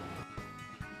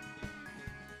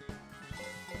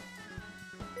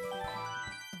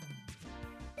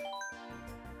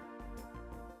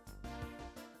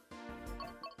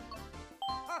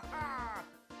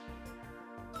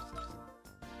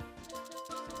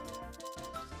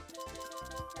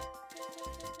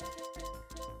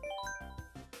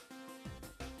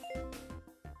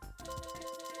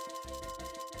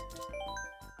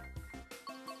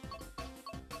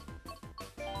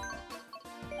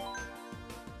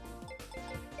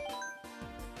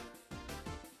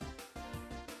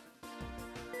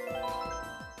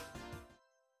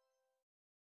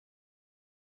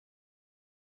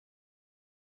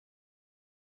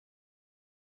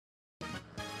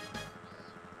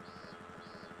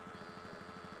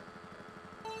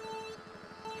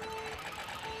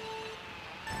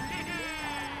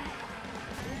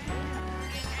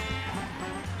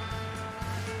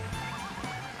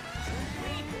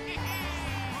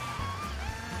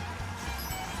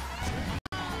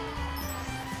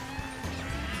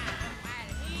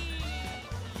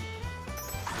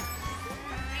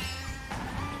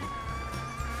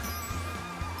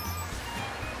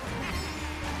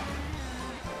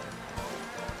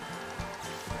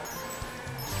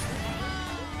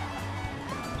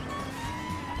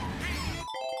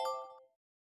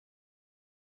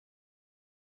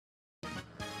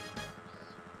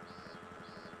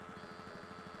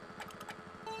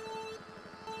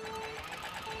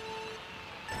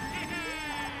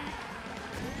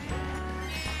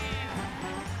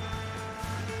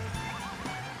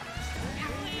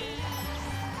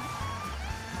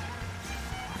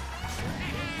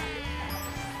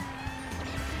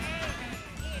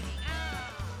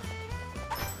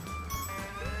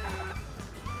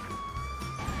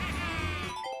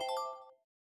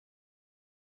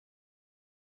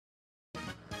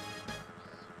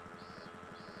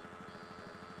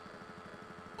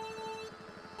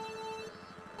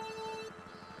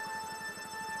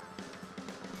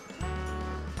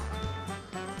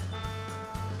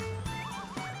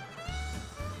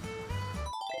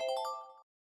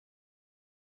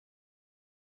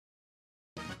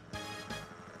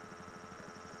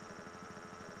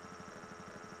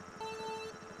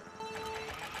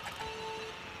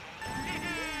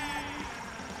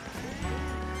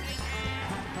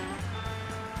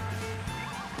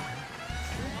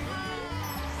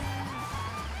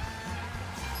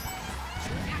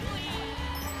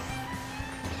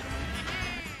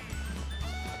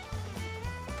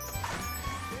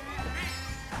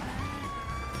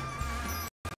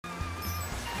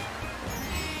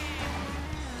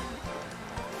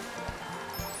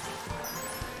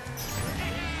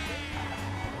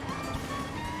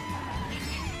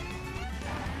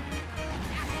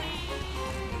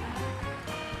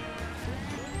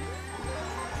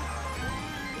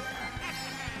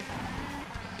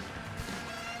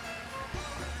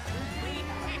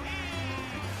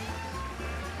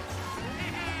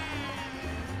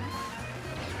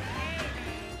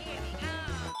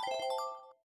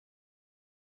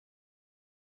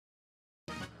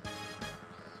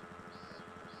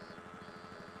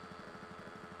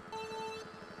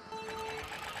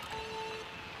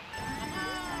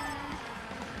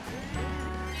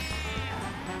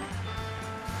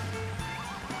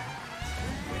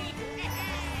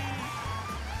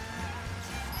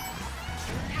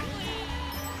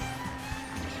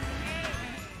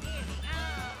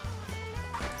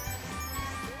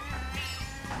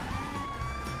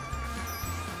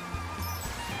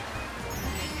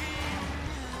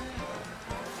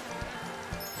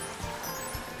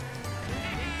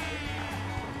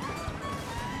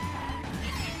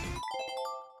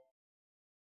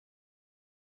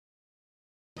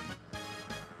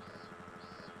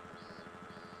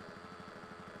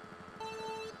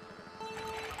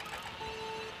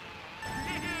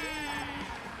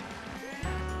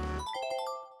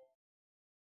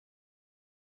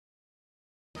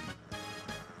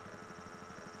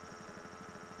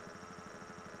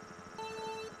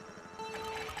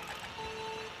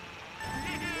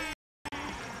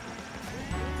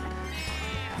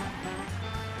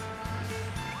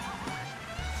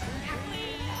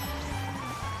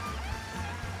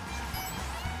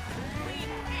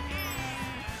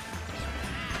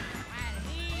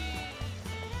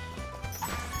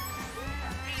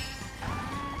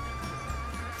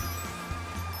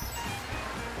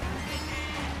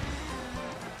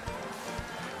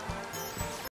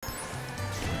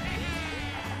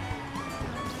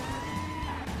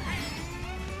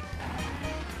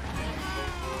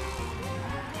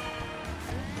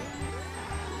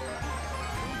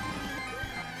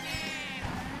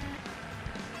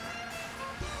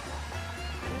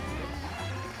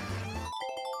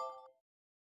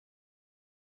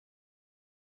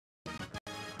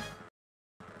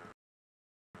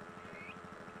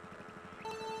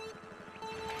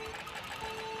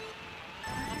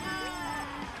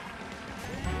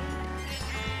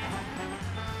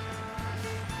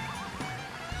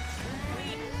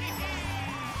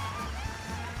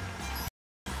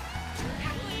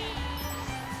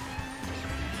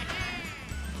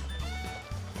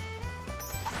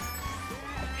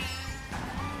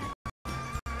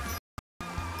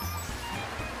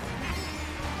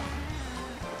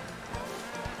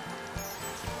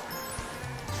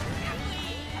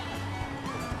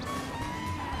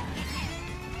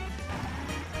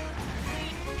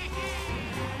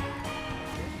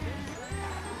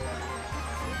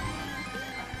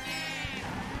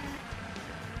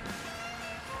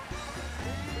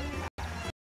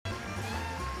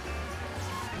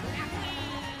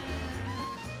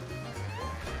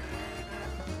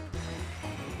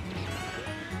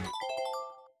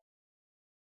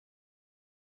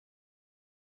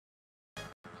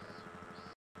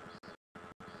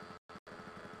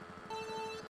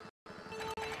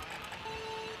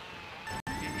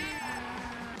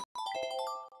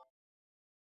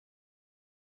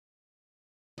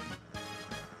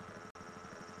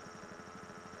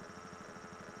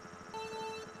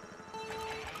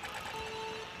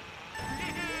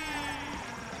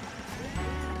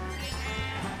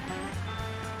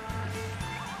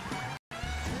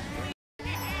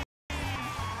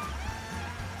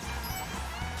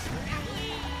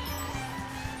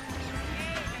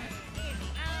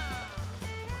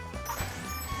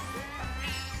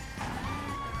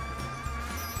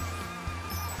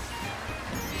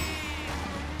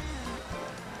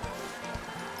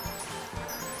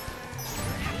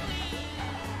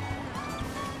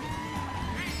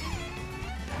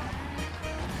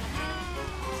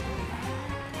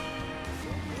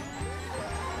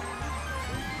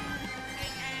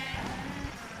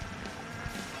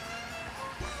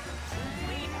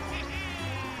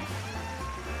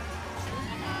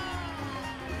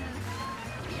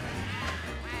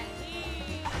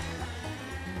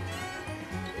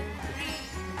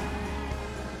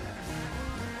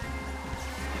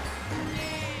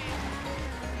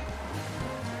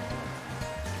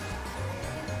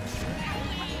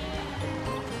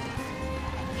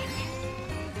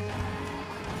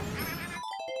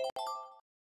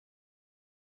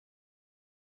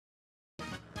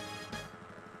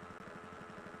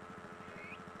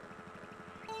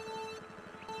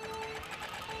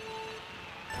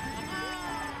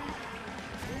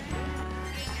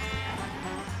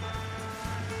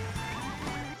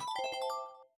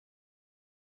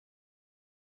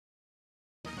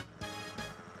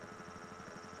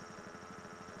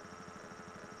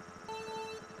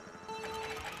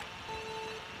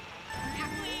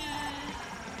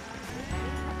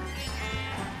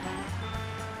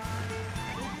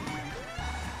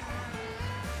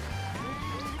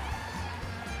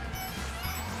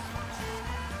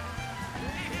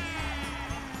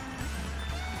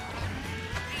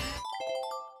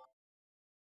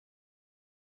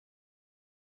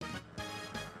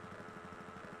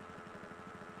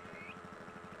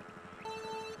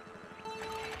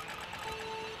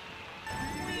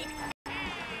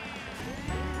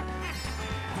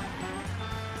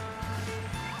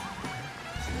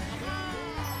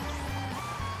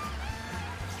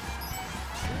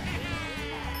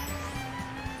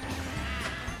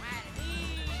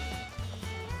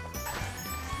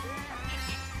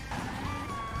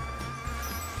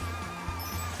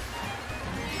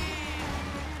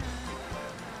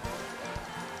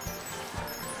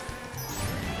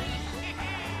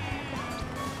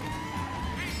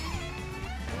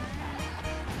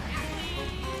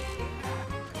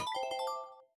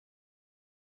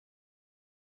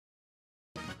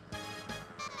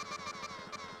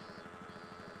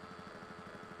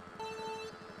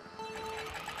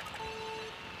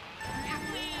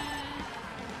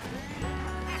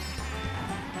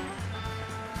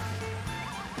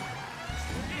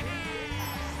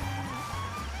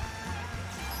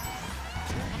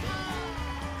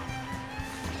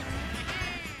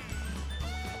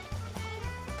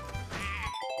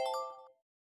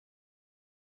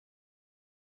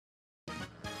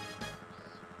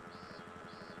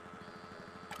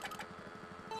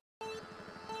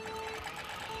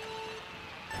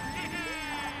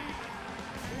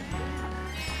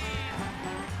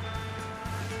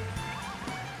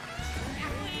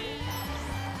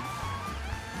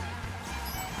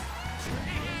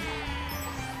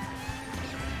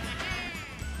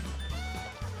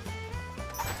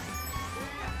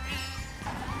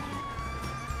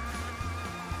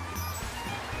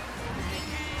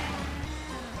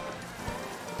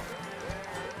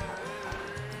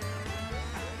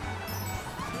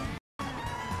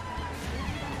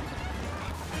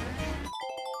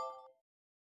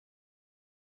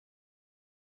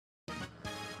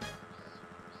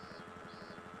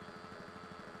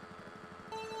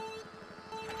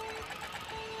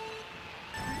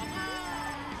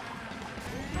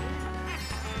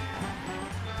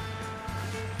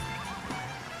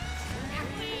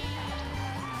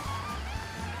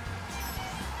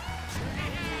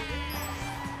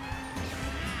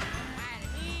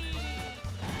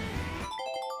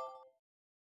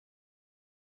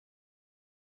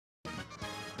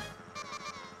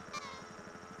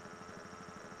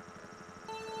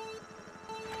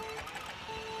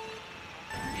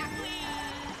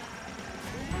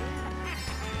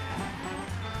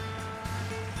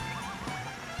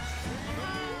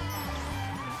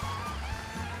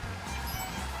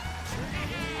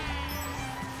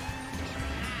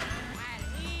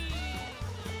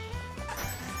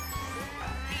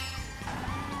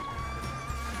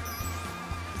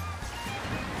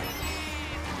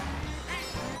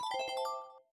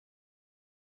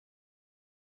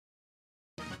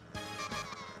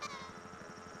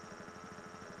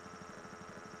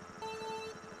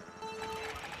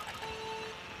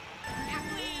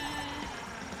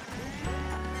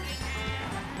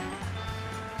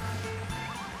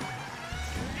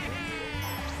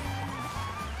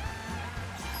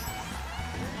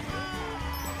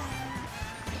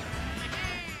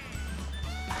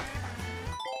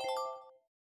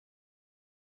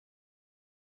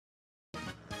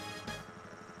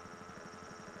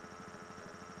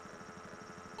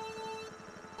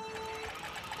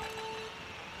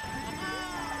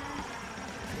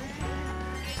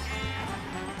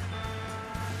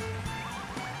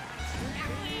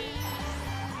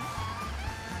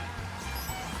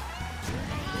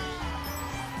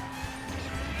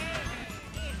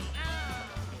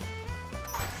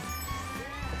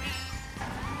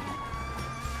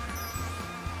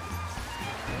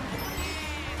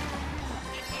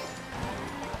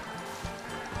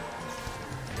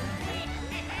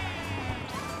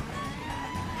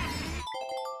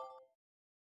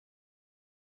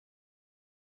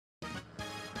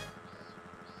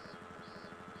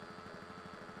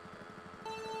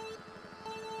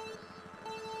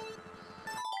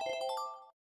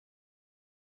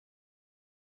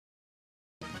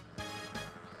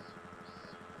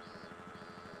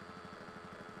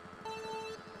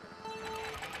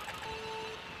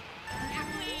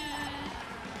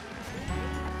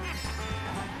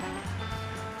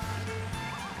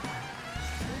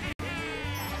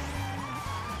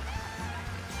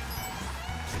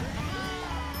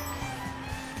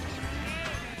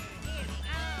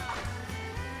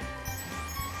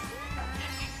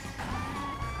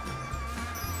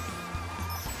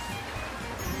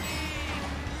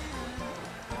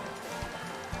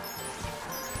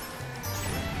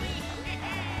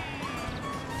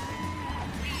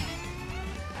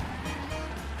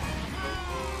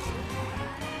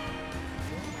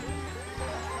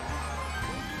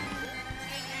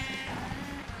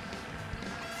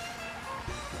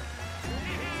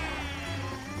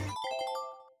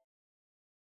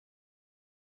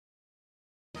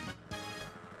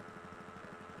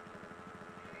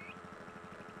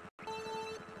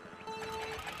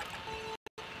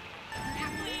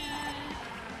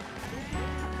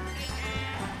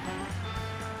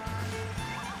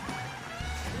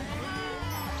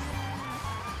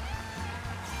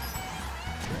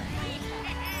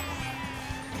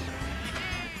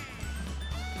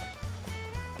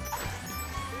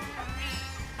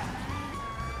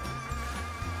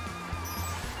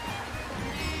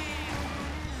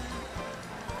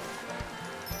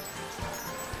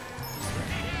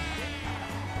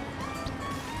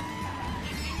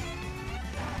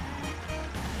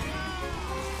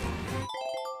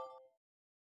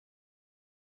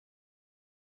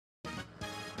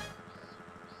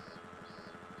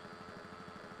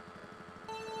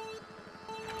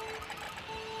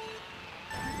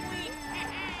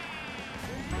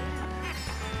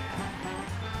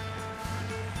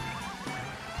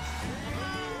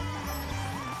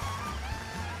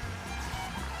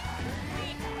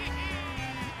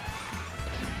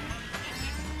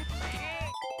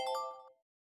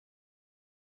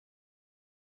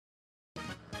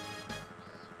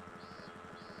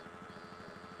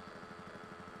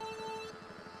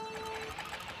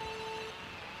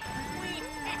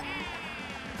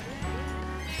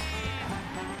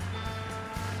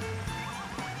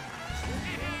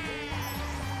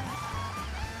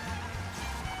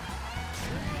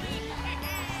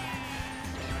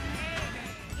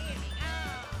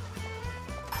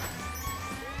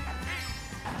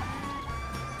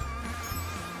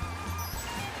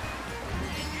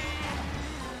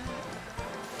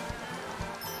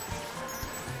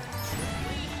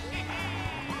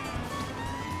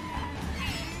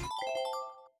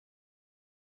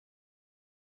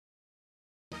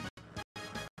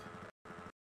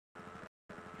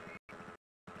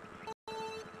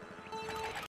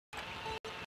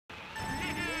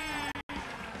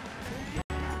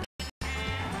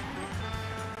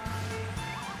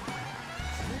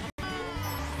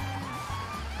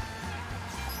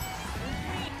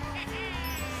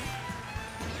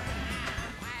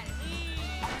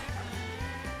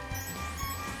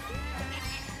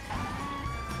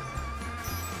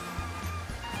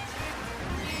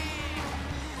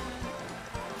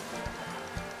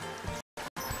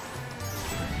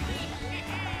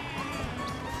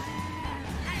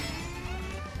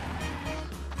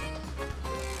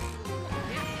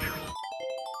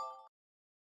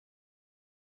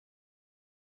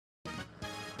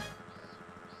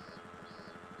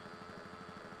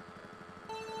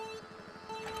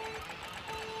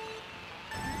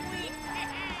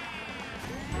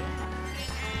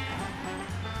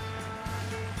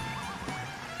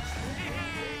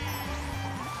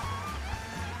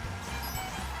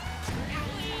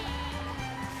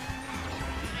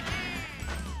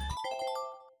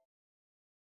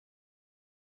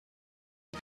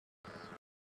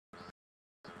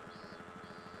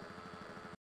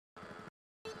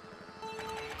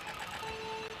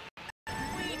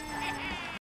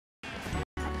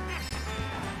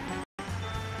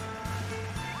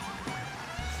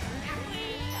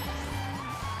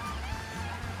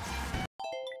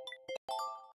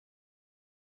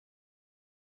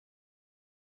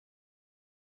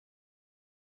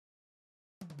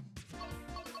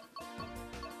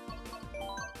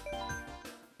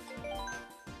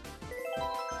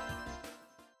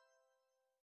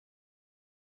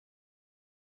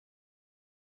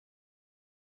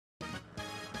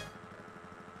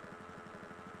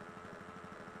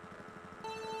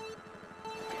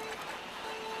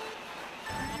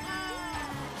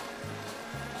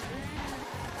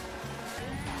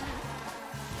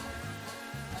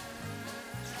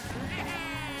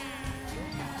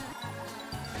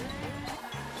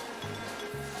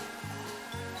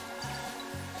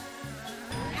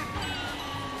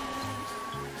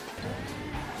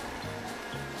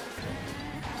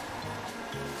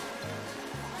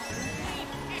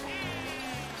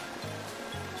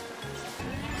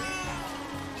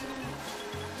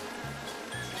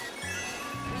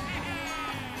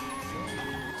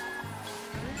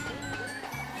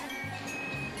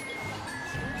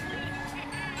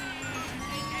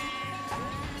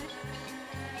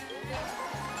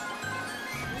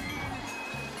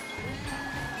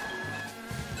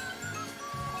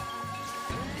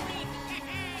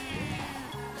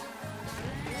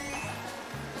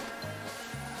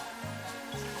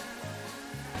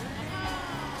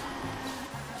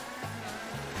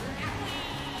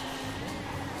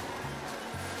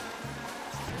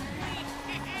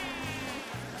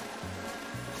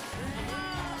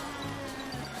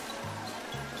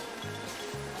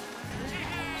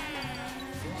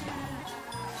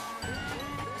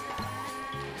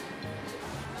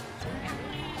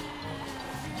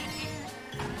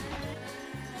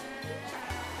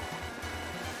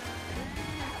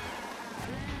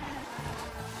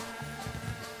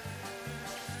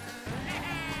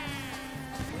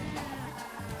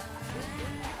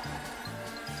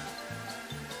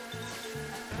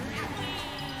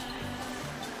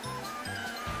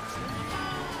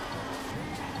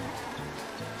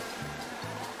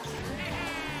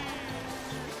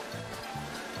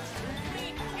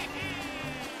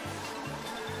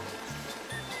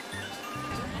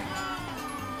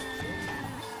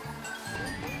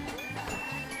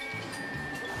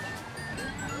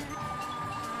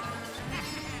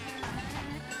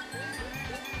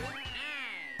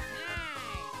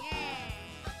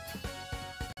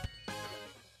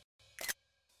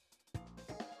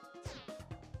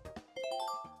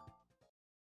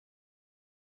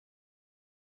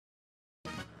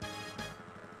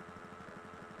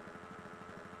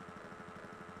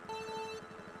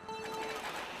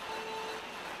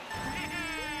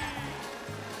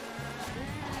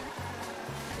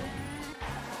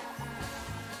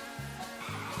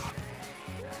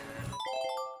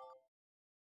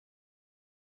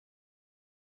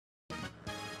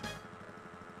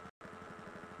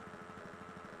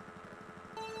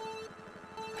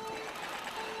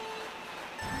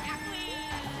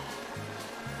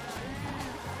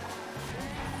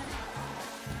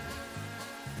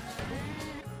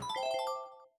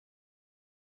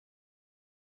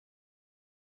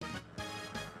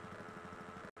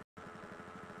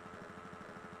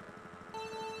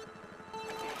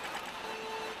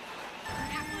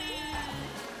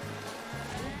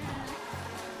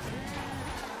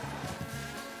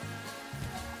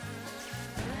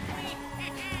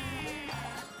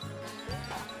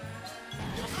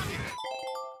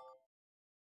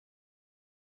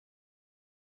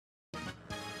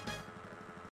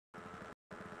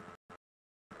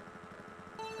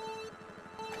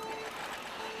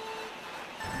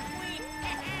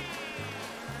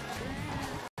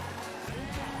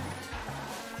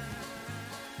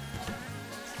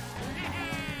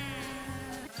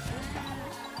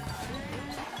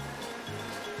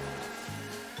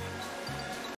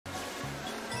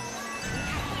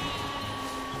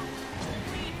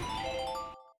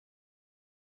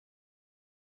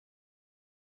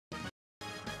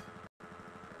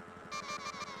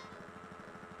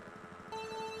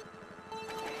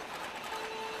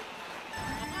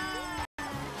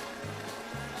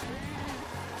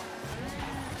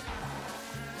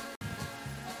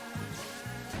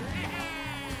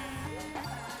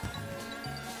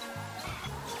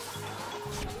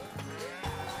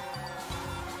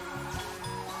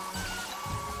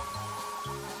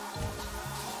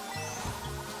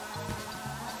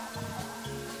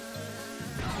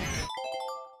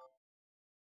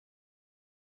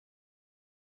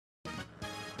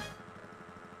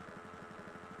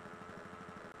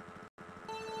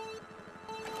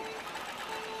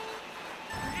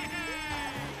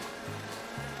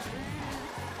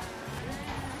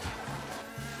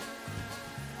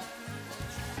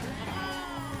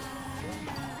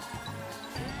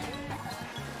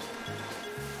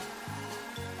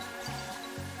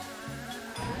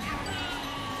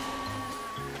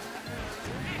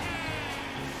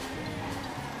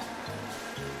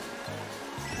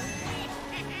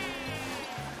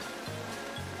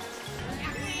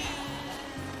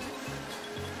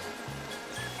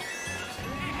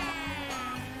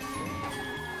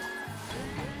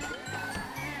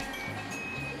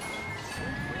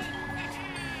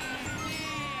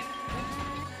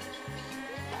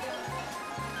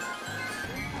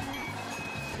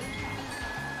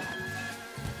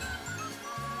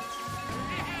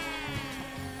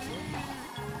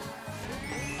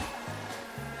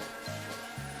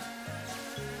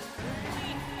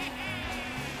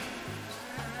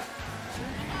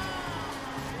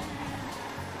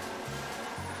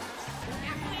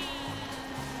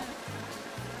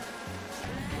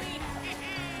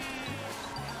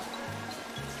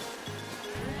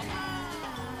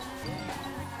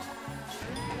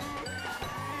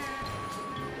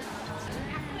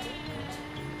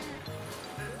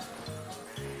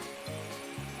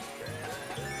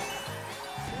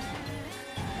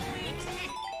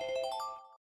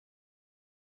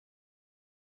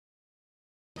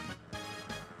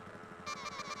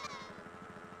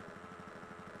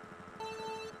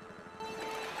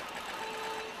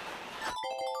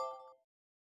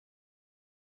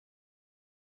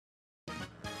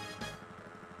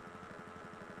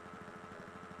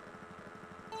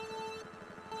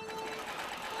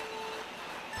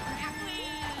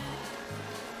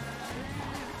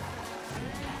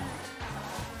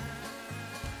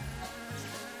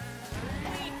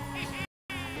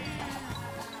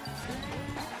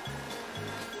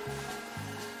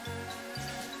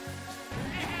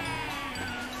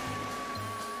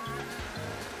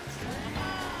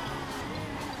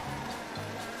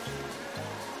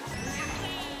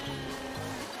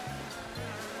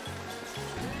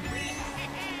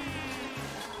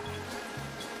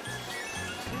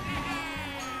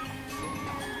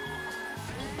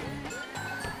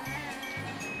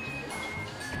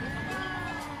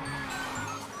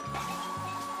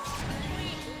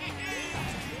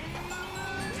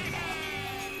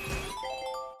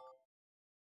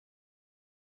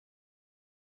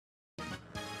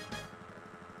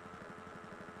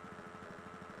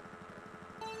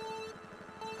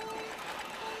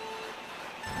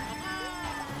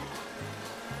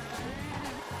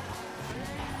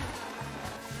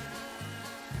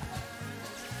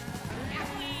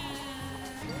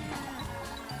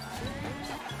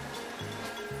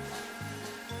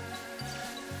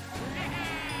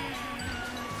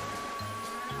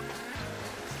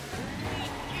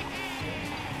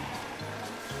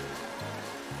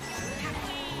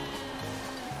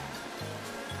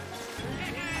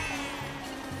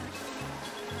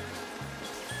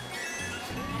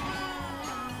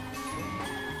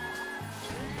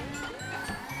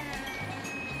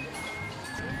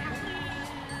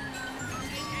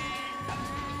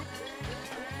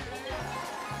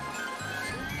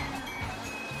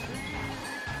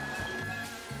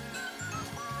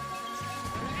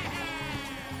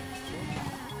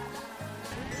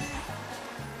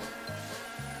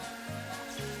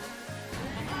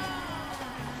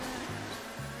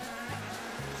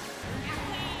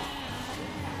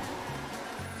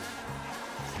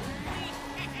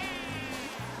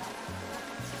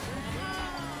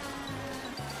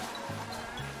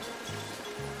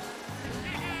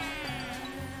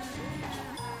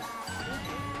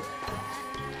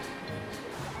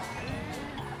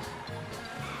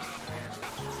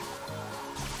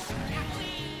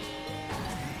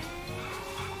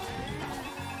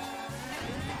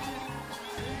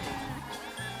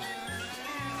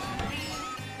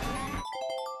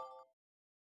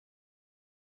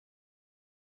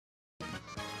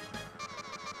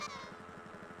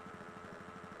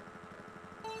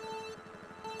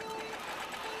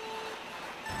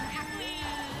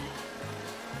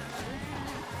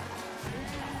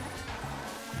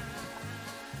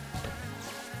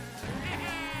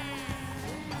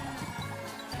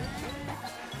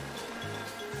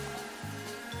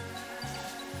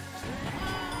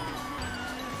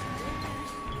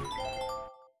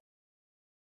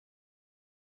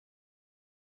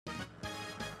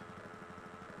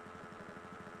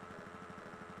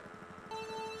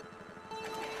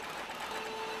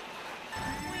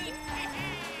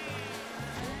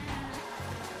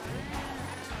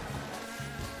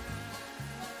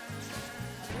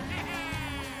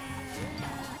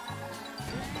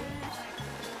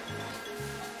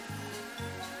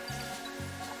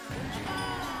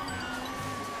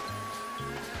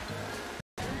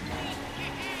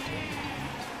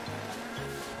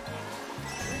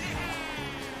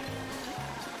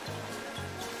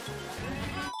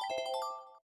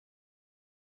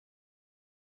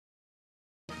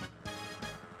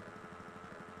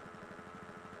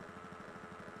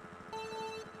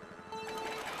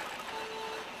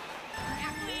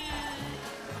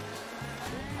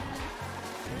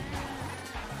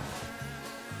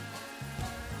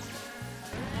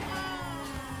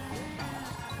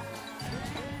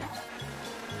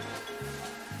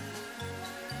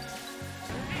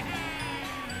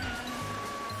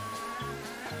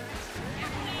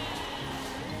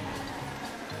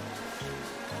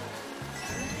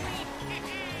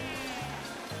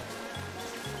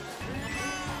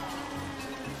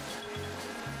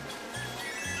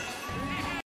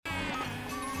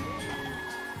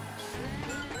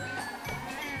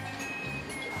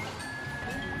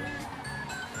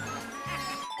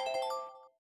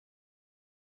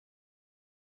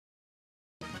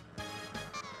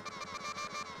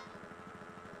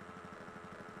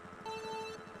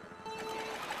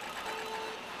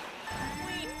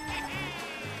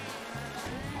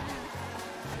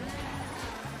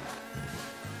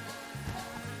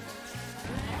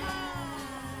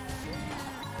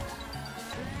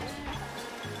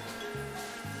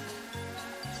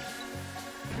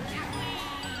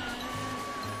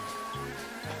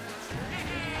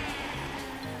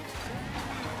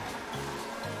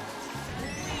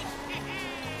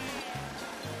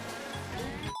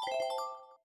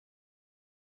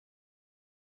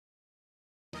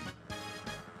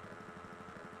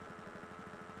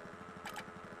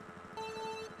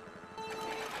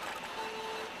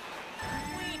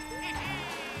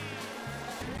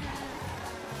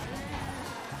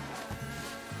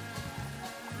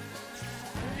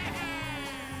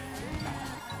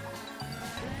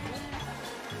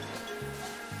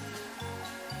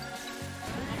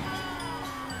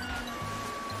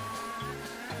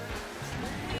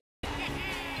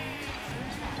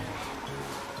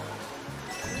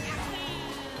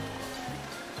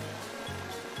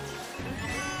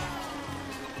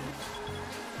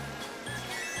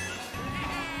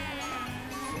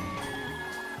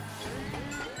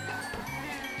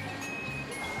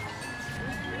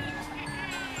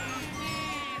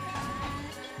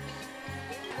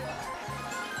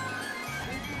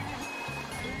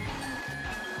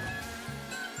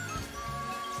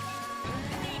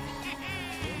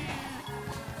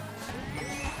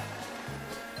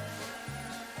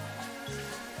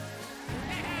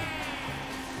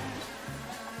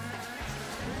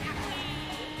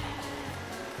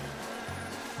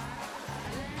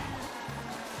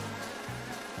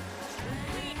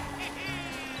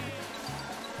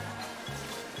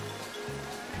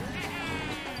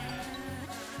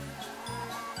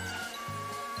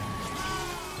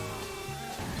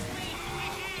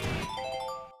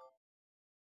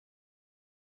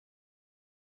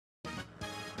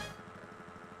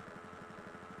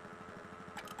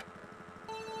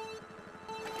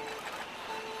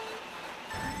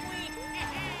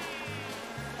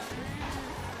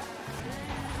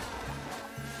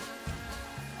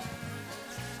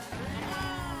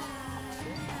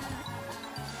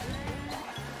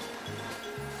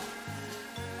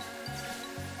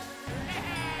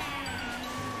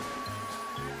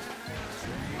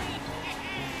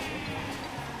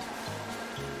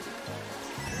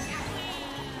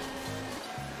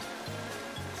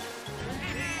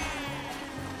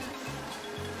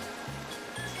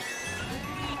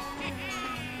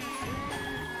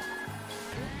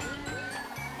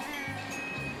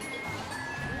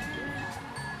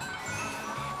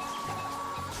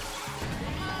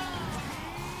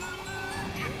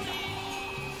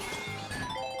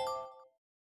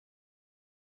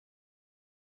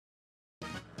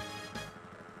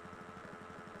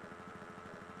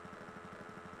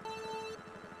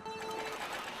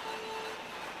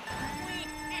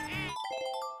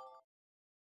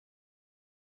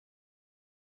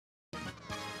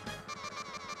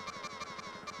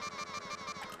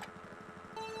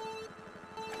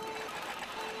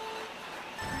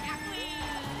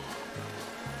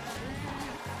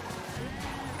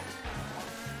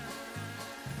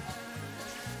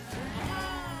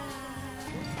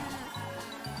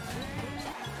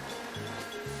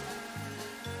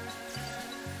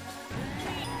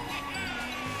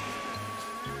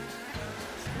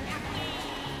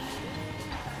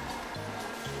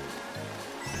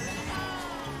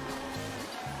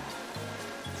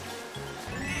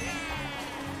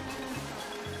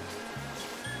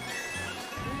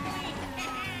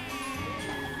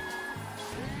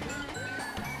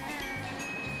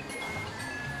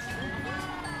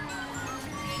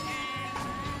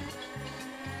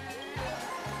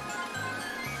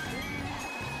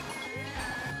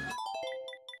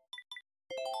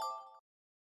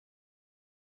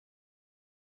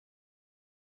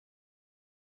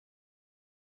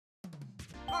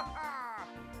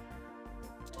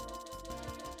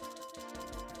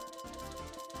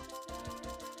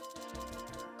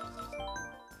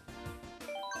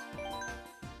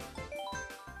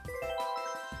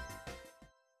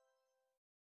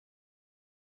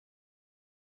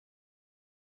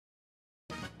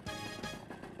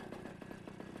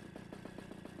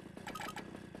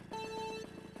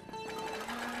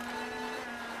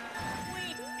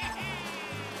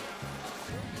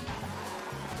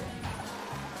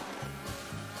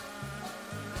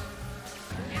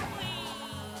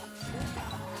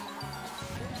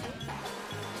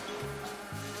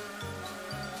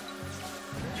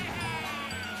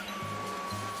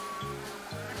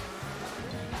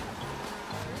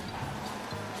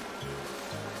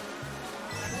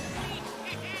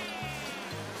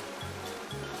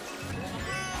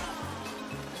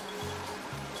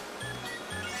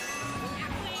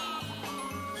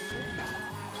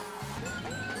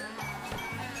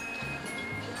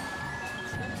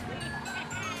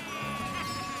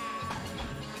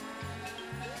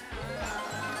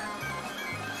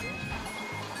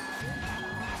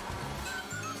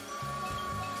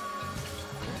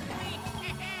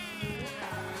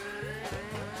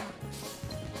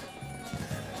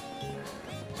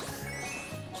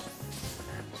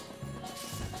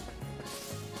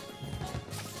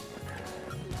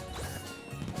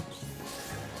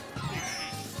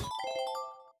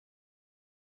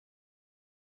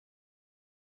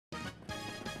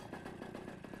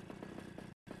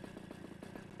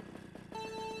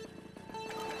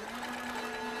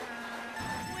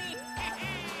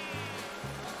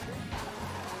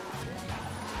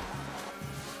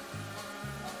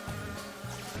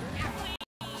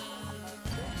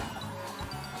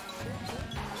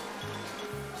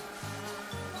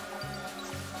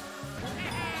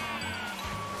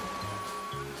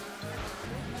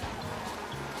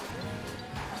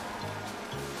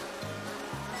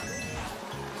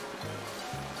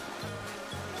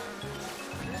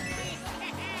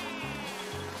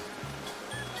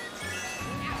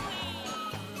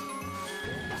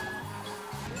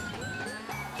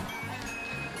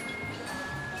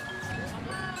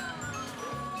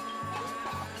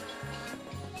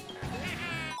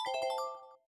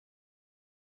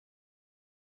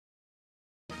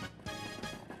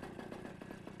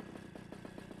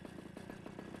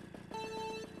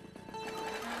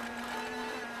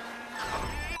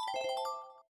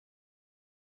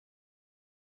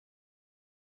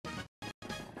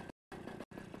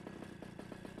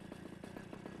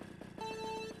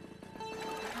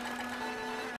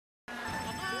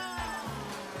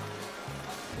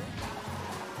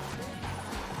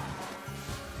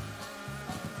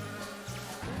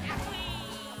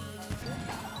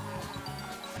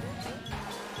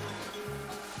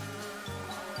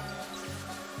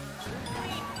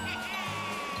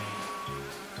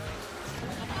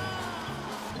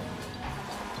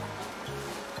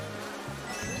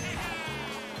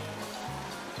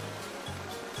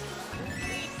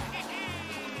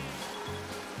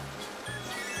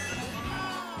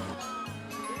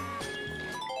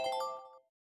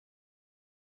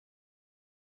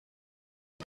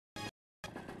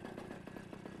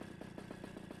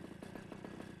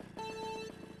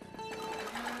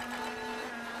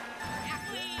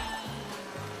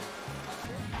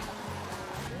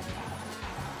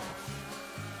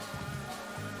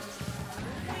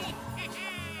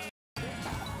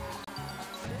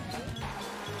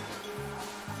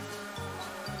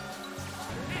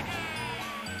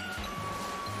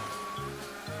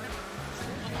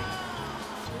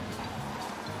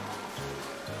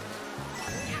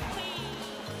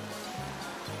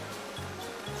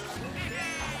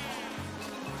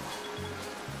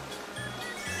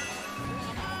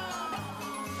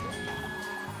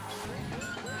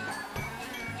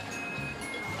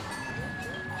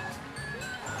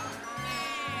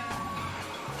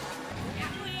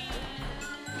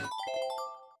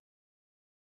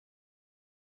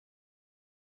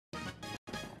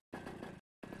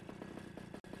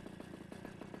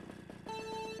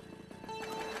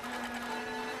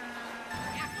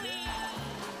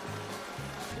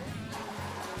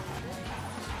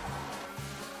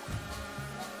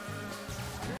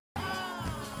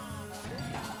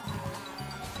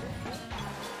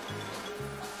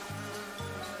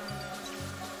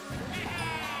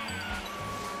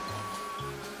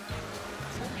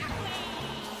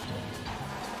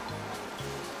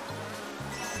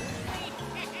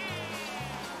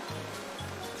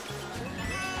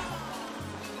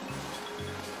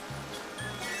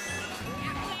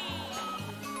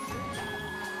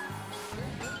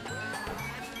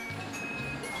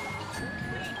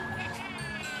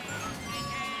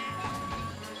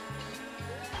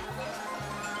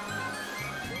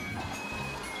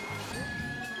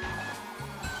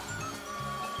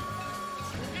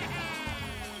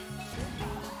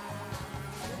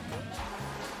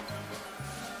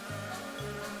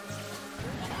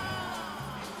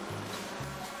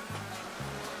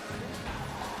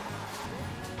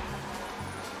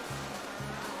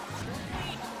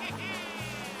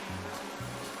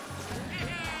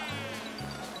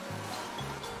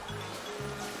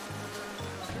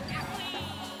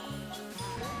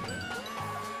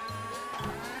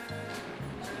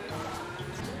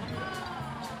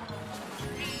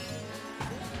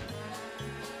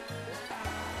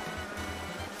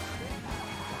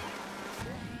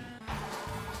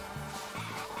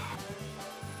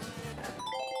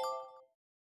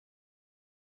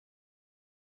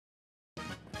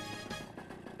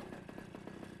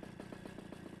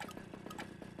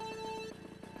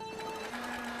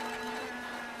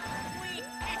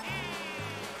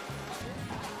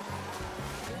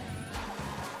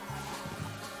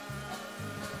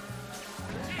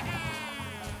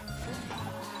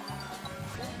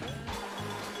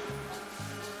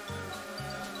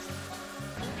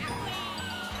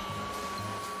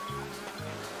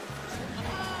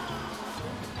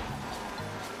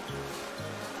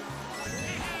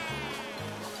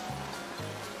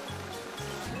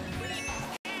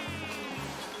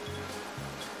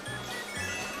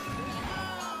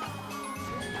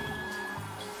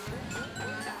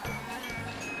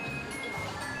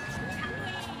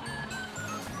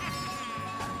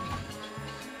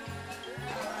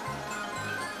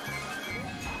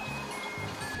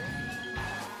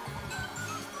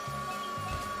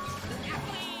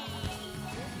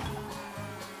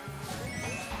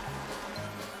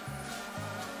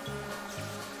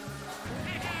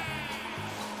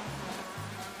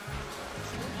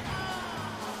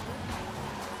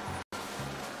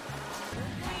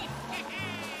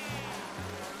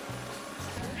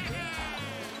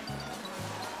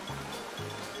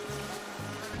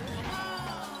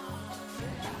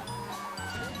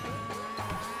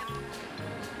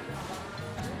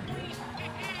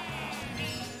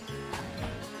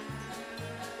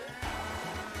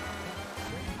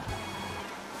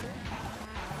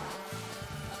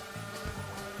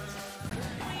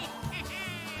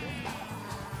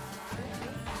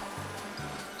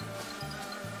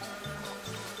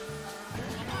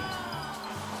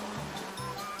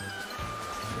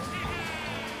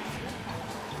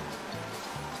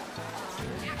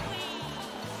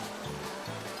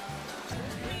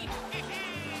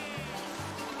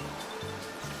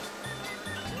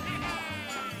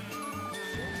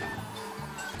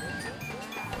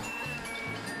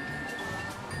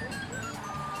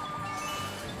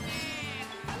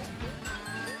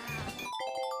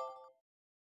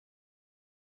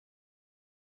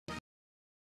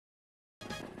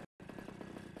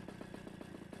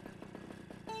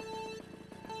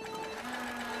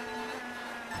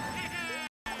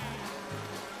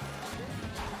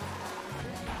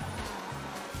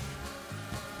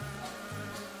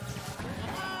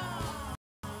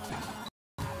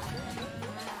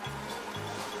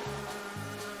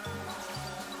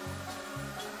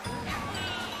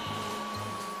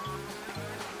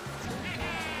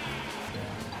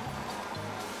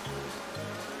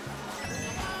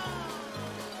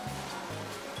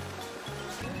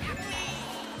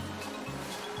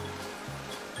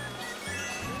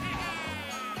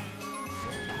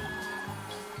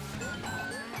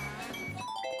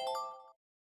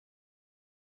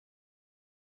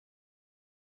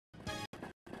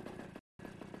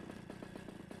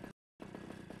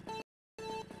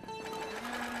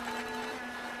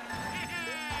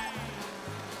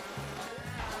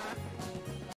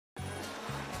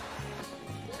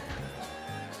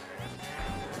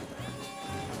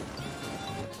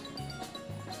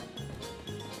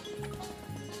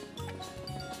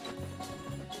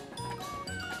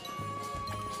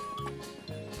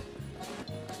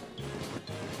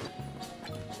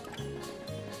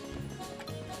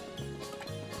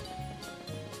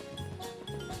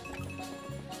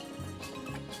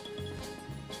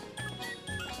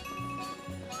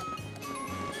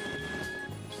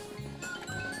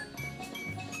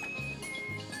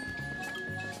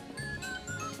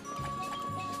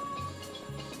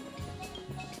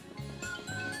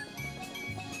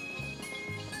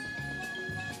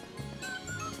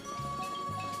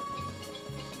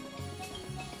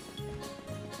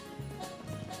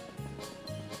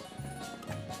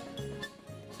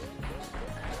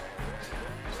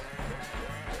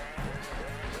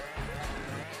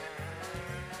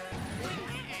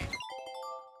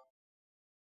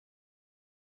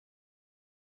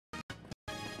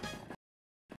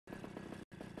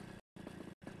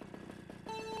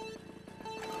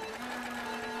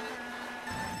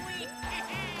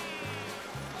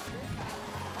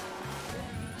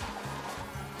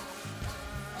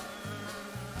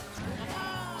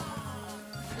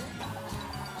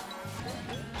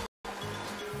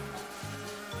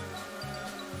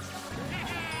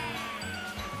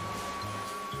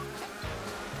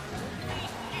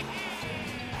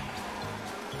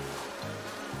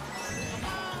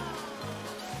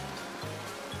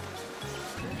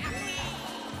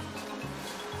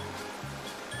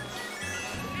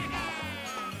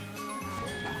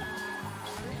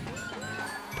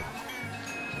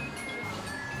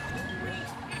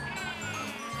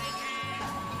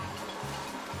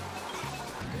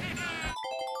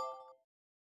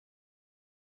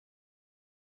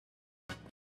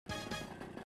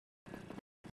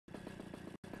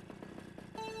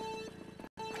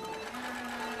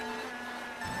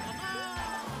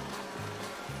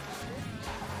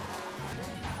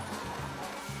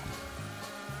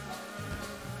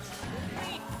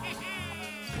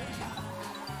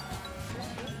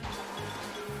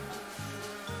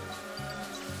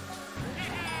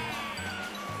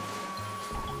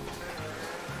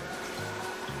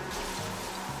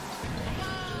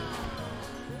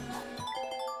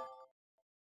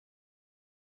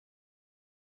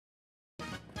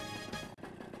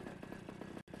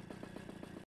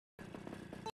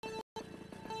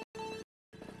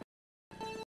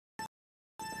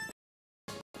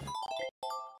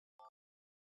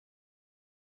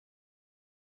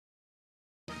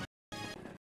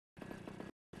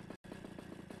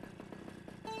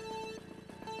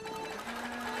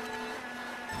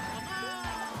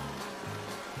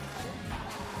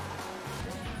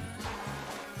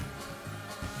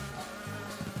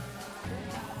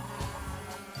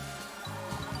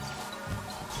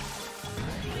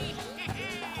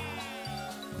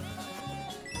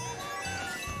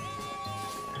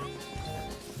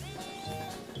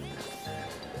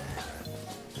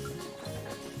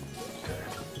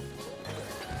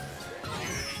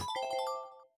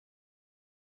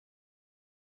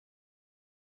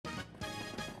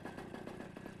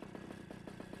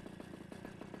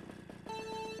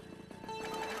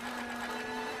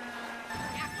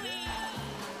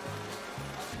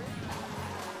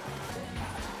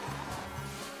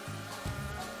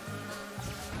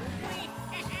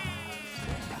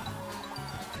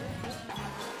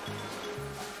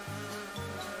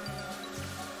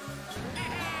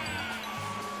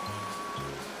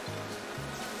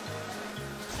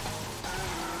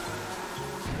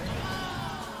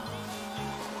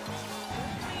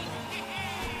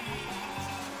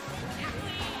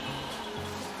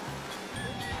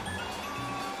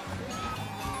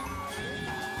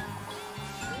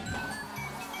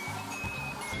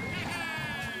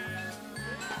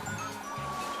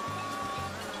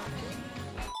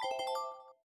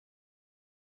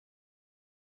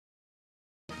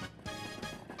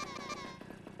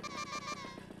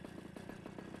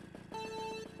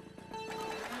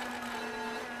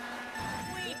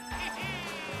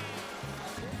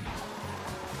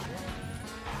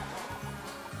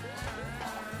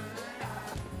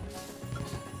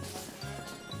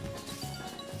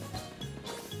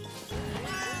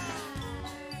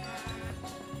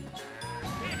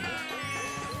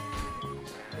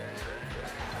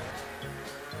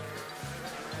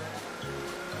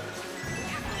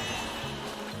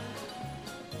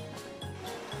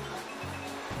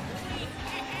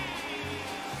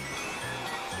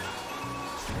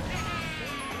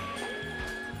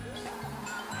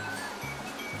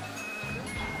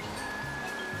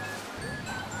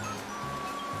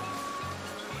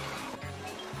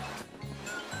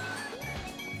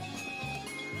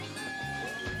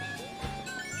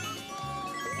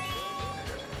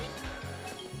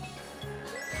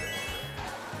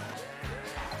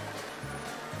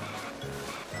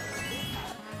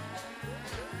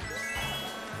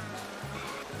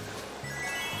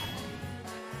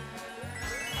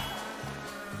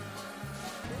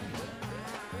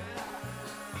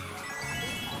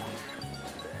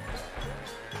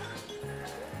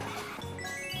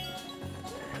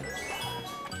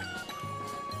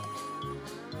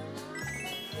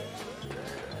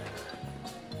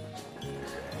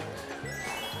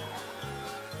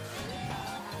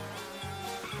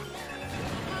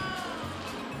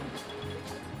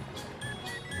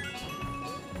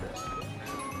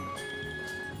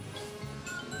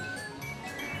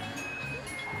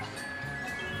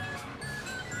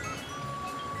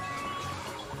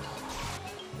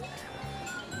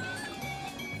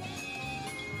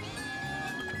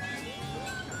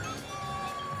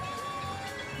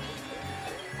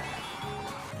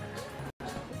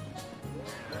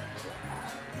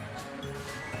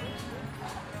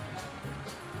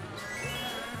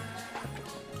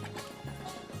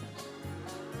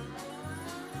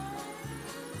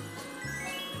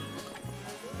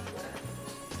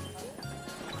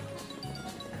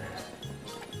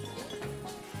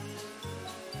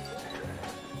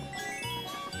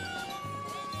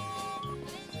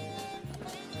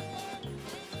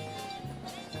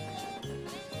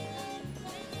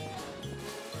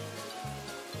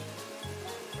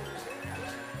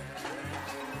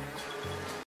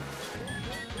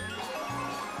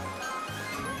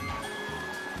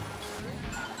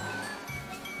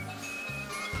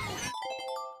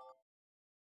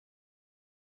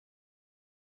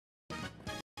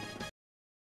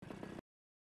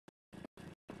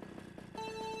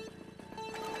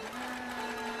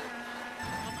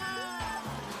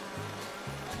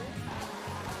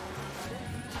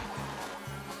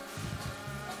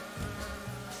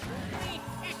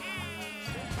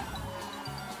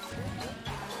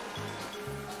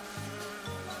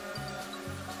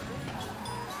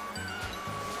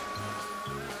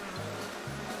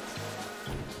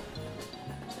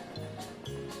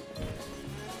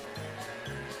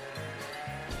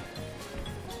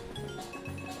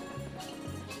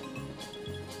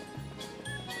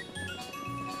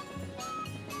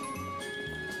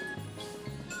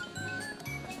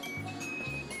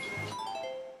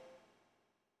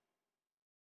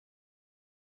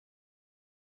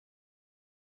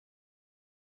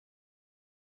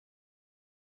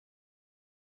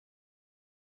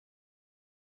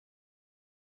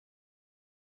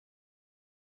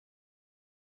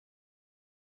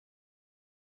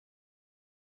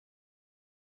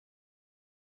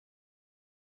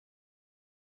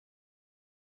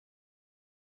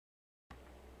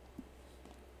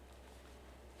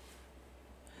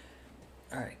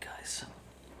 Alright, guys.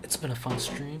 It's been a fun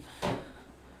stream.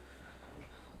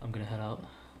 I'm gonna head out.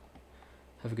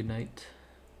 Have a good night.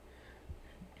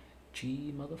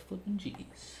 G motherfucking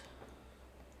G's.